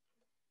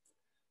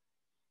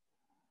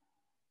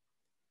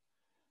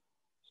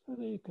 So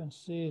there you can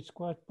see it's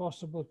quite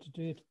possible to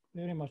do it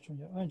very much on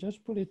your own.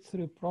 Just pull it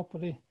through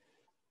properly.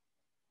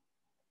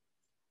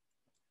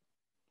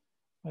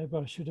 Maybe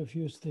I should have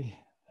used the,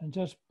 and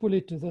just pull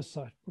it to this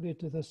side, pull it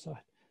to this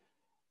side.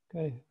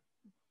 Okay,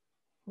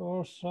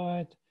 far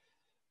side,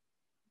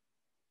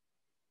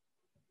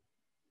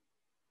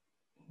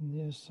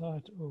 near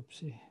side,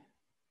 oopsie.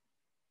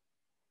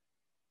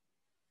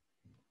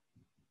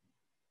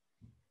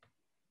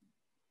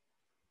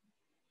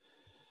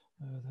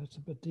 Oh, that's a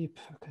bit deep.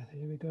 Okay,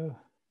 there we go.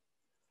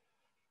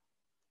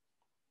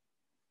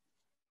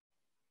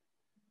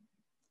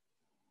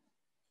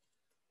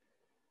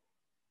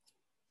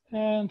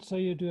 And so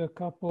you do a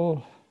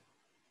couple,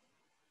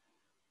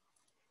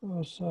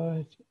 far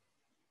side,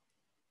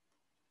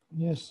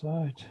 near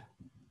side.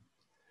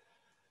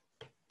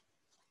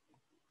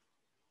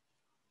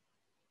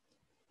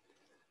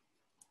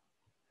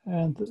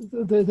 And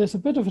there's a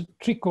bit of a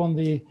trick on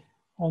the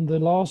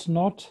last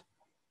knot,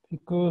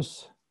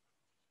 because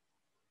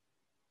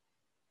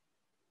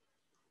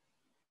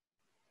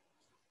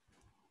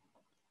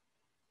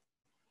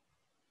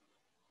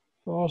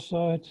far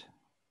side,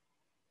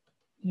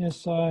 near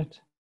side,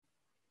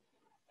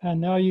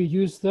 and now you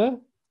use the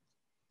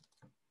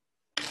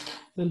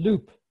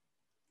loop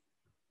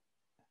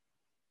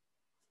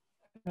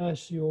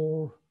as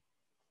your,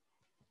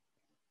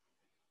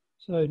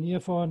 so near,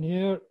 far,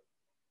 near,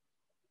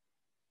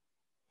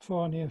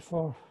 far, near,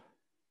 far.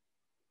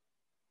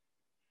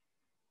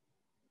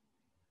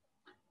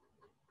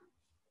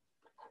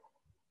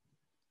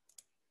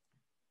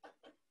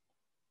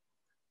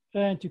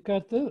 And you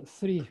cut the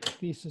 3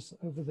 pieces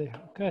over there.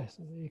 Okay,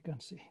 so there you can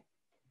see.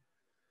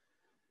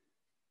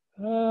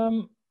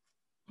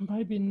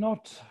 Maybe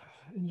not,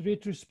 in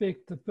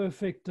retrospect, the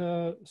perfect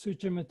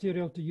suture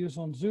material to use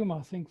on Zoom.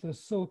 I think the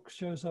silk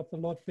shows up a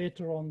lot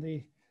better on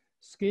the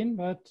skin,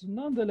 but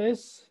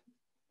nonetheless,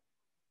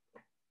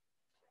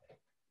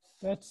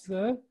 that's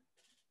the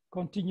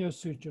continuous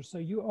suture. So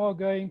you are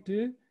going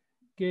to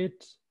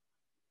get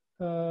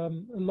a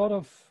lot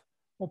of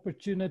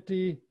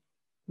opportunity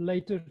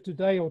later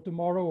today or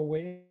tomorrow or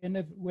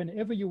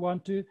whenever you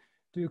want to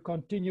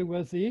continue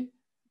with the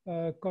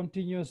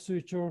continuous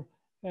suture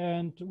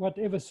and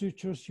whatever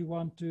sutures you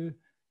want to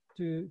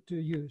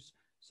use.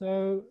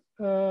 So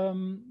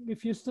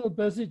if you're still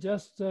busy,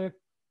 just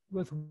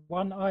with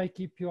one eye,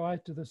 keep your eye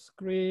to the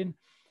screen,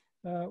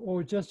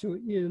 or just your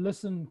ear,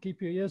 listen,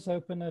 keep your ears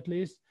open at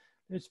least.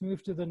 Let's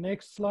move to the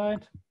next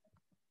slide.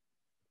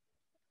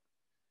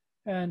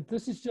 And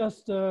this is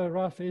just a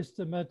rough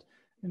estimate.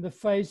 In the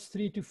face,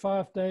 3 to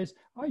 5 days.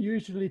 I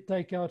usually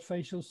take out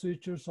facial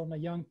sutures on a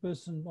young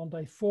person on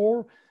day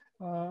 4.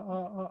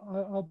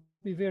 I'll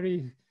be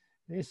very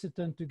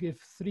hesitant to give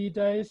 3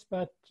 days,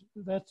 but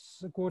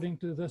that's according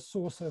to the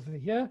source over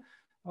here.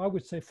 I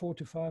would say 4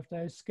 to 5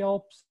 days.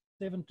 Scalp,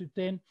 7 to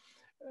 10.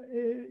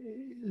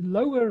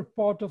 Lower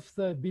part of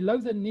the, below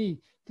the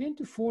knee, 10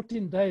 to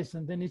 14 days,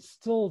 and then it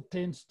still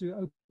tends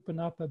to open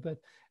up a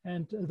bit.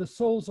 And the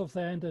soles of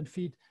the hand and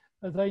feet,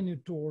 they're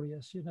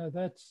notorious, you know,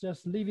 that's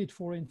just leave it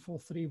for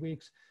 3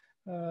 weeks,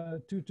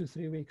 2 to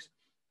 3 weeks.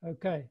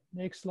 Okay,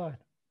 next slide.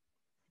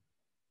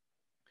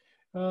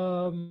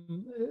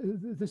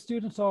 The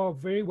students are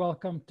very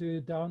welcome to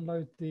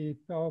download the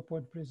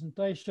PowerPoint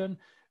presentation.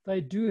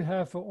 They do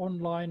have an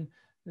online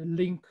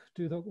link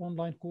to the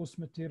online course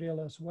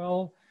material as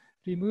well.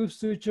 Remove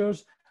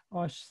sutures.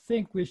 I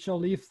think we shall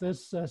leave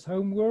this as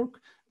homework.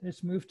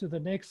 Let's move to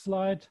the next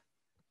slide.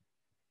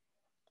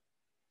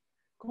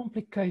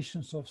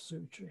 Complications of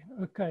suturing.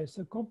 Okay,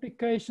 so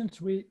complications,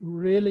 we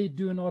really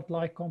do not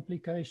like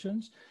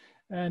complications.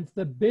 And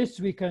the best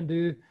we can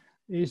do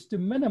is to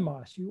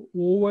minimize. You're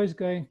always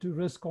going to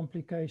risk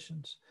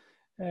complications.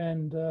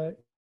 And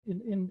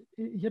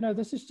you know,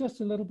 this is just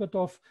a little bit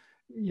of,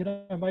 you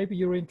know, maybe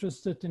you're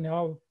interested in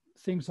how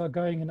things are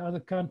going in other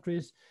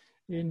countries.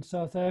 In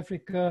South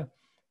Africa,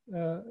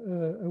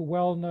 a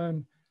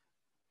well-known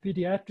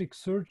pediatric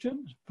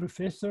surgeon,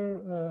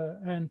 professor,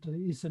 and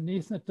he's an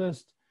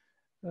anesthetist.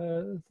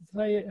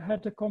 They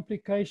had a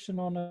complication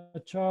on a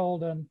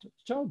child, and the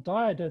child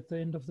died at the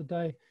end of the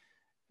day.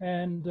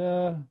 And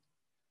a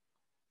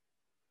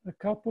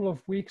couple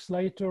of weeks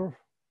later,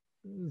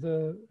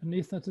 the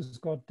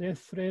anesthetist got death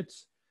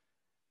threats,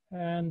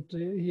 and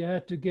he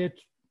had to get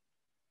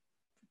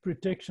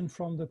protection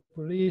from the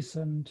police.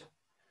 And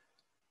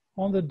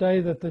on the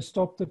day that they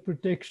stopped the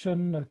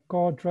protection, a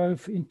car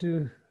drove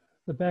into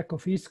the back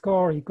of his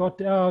car. He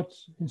got out,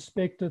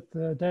 inspected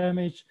the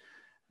damage,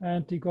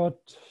 and he got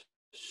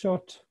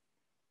shot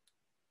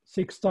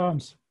 6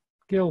 times,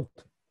 killed.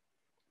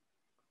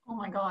 Oh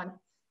my God.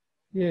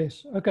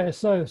 Yes. Okay.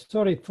 So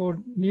sorry for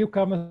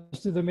newcomers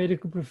to the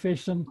medical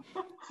profession.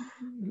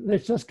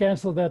 Let's just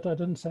cancel that. I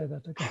didn't say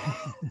that. Okay.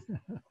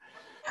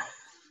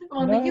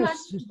 Well, No, in the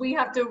US, we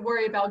have to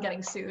worry about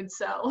getting sued,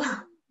 so.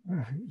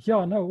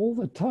 Yeah, no, all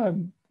the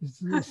time. It's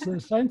the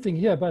same thing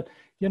here. But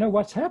you know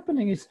what's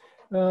happening is,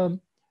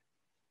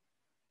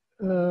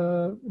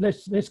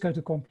 let's go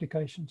to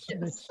complications.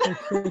 Yes.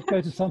 Let's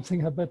go to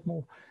something a bit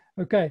more.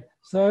 Okay,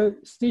 so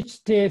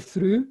stitch tear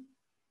through.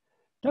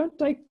 Don't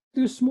take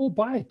too small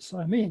bites.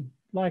 I mean,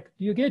 like,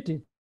 do you get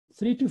it?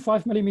 3 to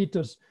 5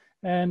 millimeters.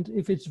 And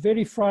if it's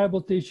very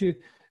friable tissue,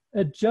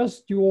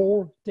 adjust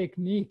your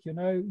technique. You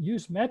know,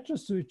 use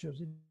mattress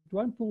sutures. It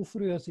won't pull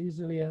through as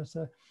easily as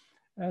a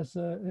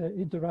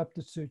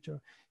interrupted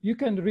suture. You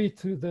can read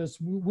through this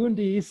wound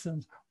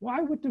adhesions.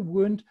 Why would the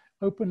wound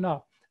open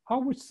up? I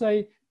would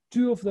say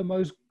 2 of the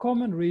most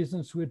common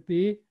reasons would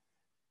be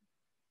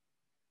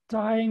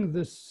tying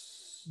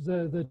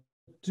the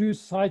 2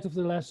 sides of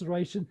the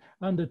laceration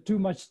under too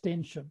much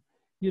tension.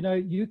 You know,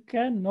 you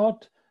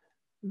cannot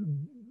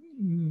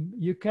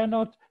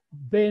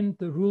bend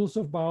the rules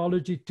of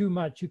biology too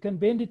much. You can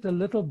bend it a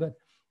little bit,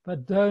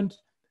 but don't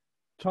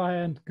try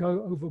and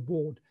go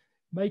overboard.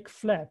 Make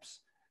flaps,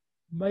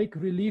 make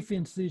relief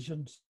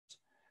incisions,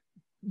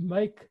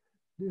 make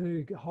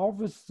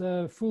harvest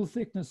full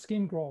thickness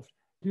skin graft.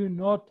 Do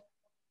not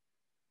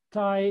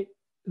tie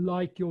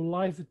like your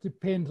life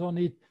depends on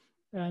it,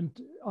 and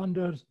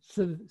under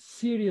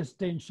serious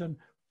tension,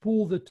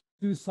 pull the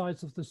 2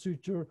 sides of the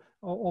suture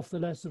of the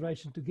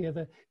laceration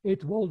together.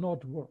 It will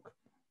not work.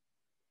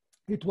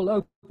 It will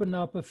open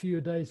up a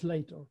few days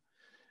later.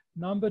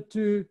 Number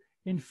 2,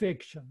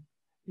 infection.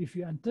 If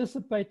you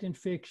anticipate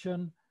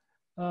infection,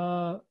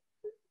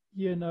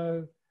 you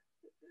know,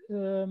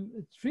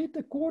 treat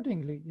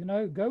accordingly. You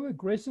know, go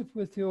aggressive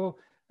with your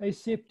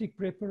aseptic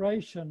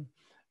preparation.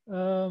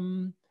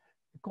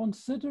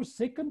 Consider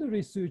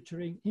secondary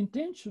suturing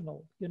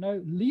intentional. You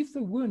know, leave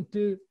the wound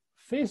to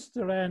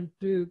fester and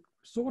to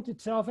sort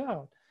itself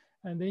out.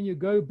 And then you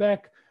go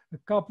back a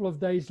couple of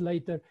days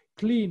later,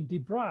 clean,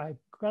 debride,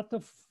 cut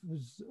off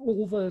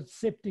all the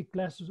septic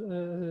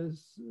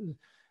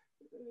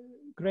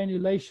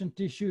granulation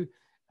tissue,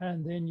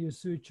 and then you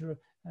suture,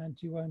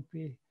 and you won't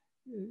be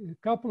a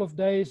couple of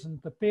days,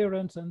 and the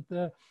parents and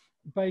the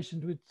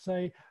patient would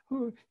say,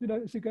 oh, you know,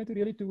 is it going to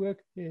really to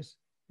work? Yes,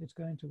 it's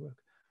going to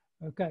work.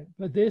 Okay,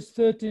 but there's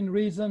 13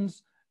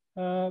 reasons.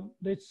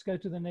 Let's go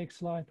to the next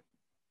slide.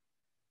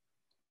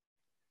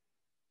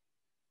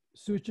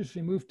 Sutures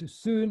removed too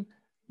soon.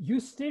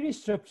 Use steri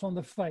strips on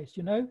the face,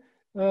 you know.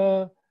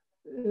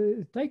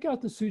 Take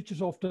out the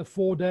sutures after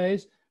 4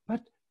 days,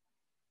 but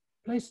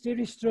place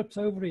steri strips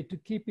over it to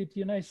keep it,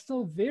 you know,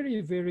 still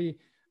very, very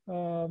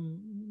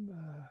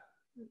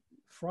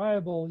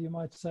friable, you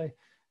might say.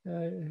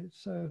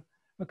 So,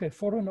 okay,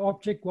 foreign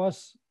object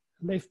was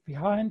left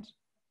behind.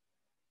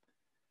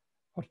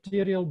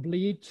 Arterial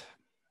bleed.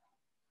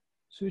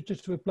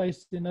 Sutures were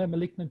placed in a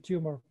malignant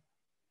tumor.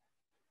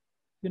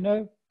 You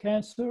know,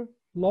 cancer,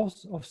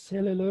 loss of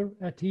cellular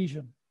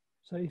adhesion.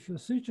 So if your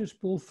sutures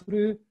pull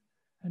through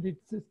and the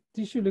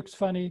tissue looks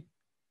funny,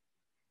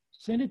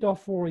 send it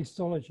off for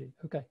histology.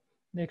 Okay,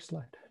 next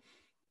slide.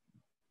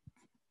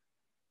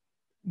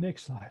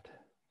 Next slide.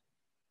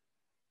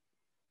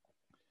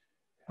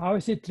 How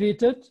is it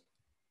treated?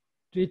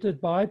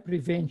 Treated by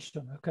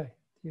prevention. Okay,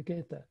 you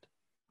get that.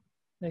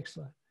 Next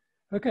slide.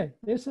 Okay,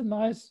 there's a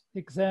nice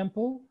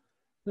example.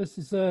 This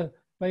is a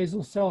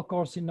basal cell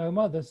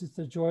carcinoma. This is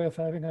the joy of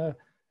having a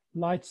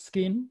light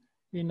skin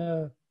in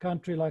a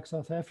country like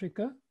South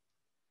Africa.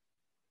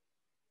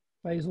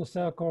 Basal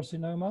cell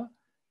carcinoma.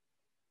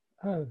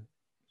 Oh,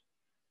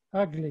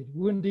 ugly,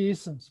 wound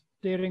adhesions,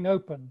 tearing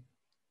open.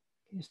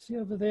 Can you see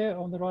over there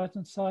on the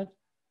right-hand side?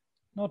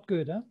 Not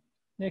good, huh?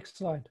 Next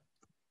slide.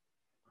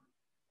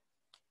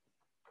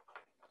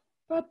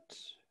 But,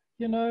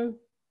 you know,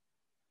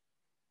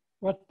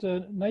 what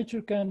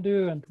nature can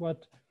do and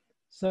what,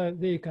 so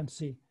there you can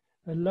see.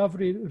 a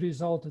lovely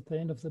result at the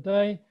end of the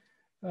day,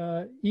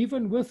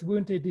 even with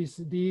wound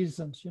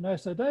adhesions, you know,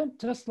 so don't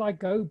just like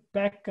go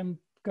back and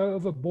go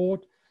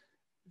overboard.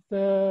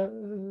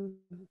 The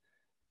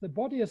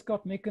body has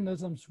got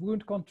mechanisms,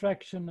 wound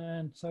contraction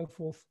and so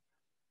forth.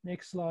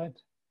 Next slide.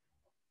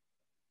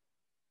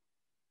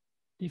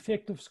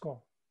 Defective scar.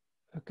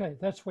 Okay,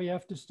 that's where you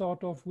have to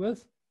start off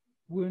with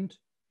wound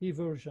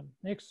eversion.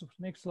 Next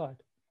slide.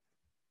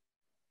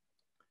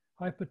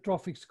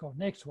 Hypertrophic scar.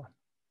 Next one.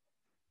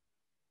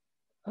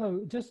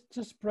 Oh,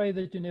 just pray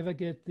that you never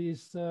get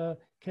these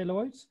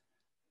keloids.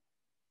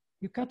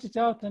 You cut it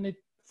out and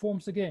it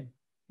forms again.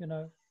 You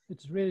know,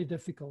 it's really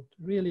difficult,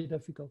 really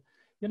difficult.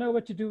 You know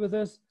what you do with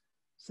this?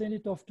 Send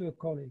it off to a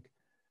colleague,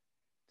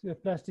 to a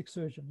plastic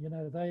surgeon. You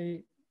know,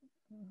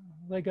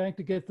 they're going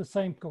to get the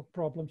same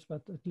problems,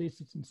 but at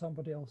least it's in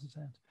somebody else's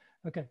hands.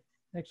 Okay,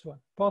 next one.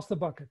 Pass the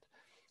bucket.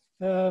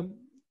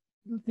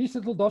 These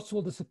little dots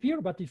will disappear,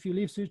 but if you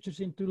leave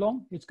sutures in too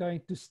long, it's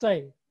going to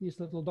stay, these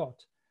little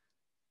dots.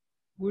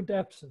 Wound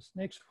abscess.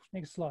 Next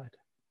slide.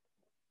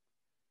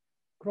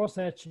 Cross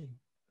hatching.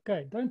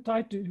 Okay, don't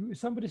tie to,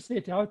 somebody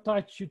said, how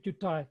tight should you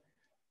tie?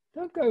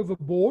 Don't go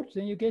overboard,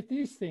 then you get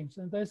these things,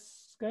 and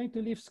that's going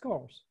to leave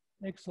scars.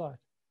 Next slide.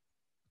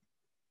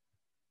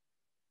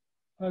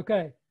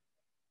 Okay,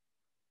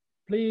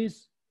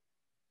 please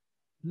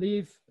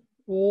leave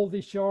all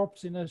the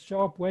sharps in a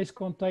sharp waste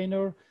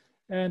container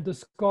and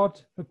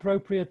discard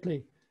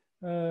appropriately.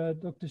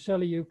 Dr.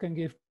 Shelley, you can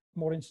give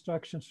more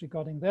instructions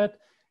regarding that.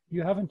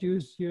 You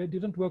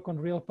didn't work on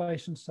real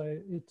patients, so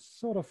it's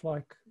sort of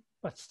like,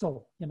 but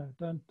still, you know,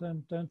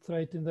 don't throw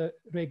it in the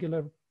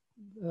regular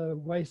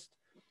waste,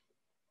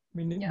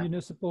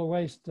 municipal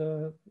waste,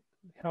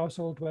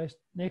 household waste.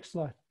 Next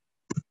slide.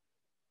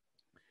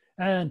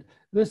 And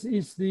this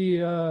is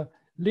the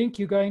link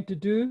you're going to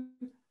do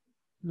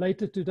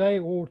later today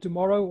or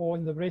tomorrow or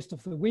in the rest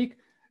of the week.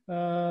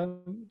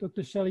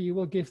 Dr. Shelley, you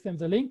will give them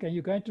the link and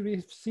you're going to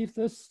receive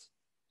this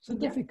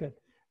certificate.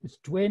 Yeah. It's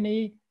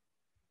 20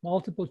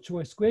 multiple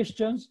choice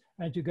questions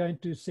and you're going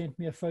to send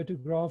me a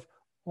photograph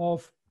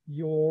of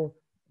your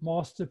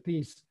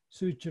masterpiece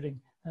suturing.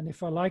 And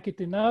if I like it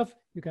enough,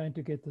 you're going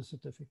to get the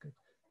certificate.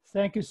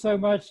 Thank you so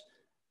much,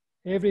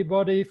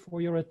 everybody,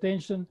 for your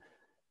attention.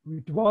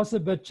 It was a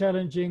bit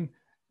challenging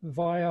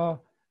via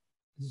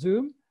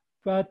Zoom,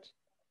 but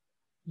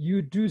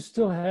you do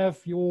still have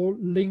your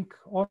link,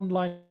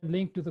 online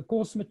link to the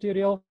course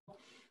material,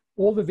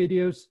 all the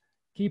videos.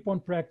 Keep on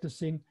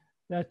practicing.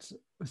 That's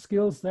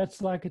skills,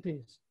 that's like it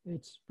is.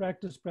 It's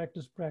practice,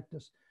 practice,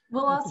 practice.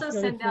 We'll also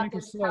send out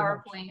this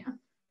PowerPoint.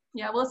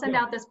 Yeah, we'll send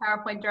out this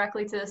PowerPoint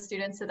directly to the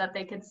students so that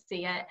they could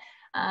see it,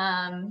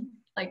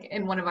 like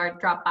in one of our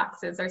drop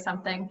boxes or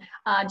something,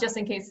 just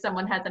in case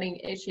someone has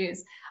any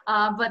issues.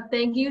 But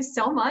thank you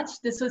so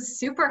much. This was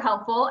super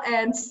helpful,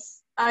 and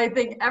I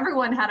think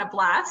everyone had a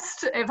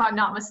blast, if I'm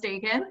not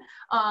mistaken.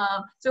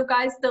 So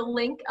guys, the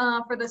link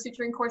for the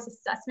suturing course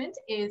assessment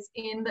is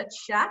in the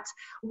chat.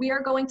 We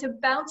are going to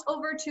bounce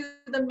over to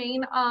the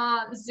main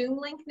Zoom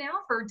link now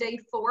for day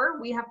 4.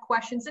 We have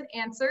questions and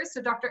answers.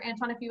 So Dr.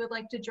 Anton, if you would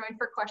like to join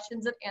for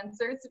questions and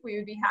answers, we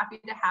would be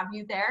happy to have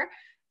you there.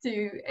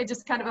 It's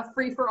just kind of a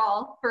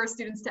free-for-all for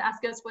students to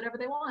ask us whatever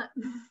they want.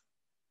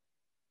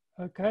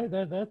 Okay,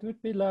 that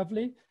would be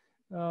lovely.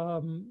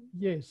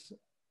 Yes.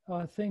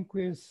 I think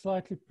we're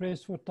slightly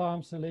pressed for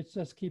time, so let's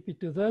just keep it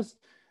to this.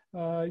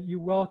 You're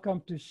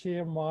welcome to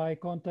share my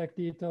contact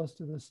details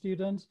to the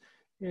students.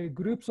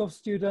 Groups of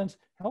students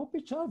help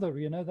each other,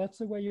 you know, that's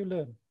the way you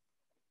learn.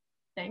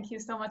 Thank you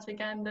so much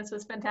again. This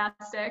was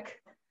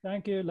fantastic.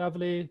 Thank you,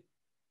 lovely.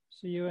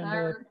 See you in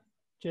the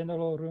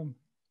general room.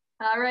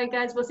 All right,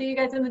 guys, we'll see you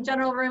guys in the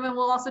general room, and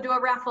we'll also do a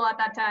raffle at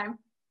that time.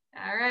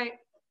 All right,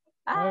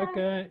 bye.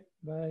 Okay,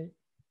 bye.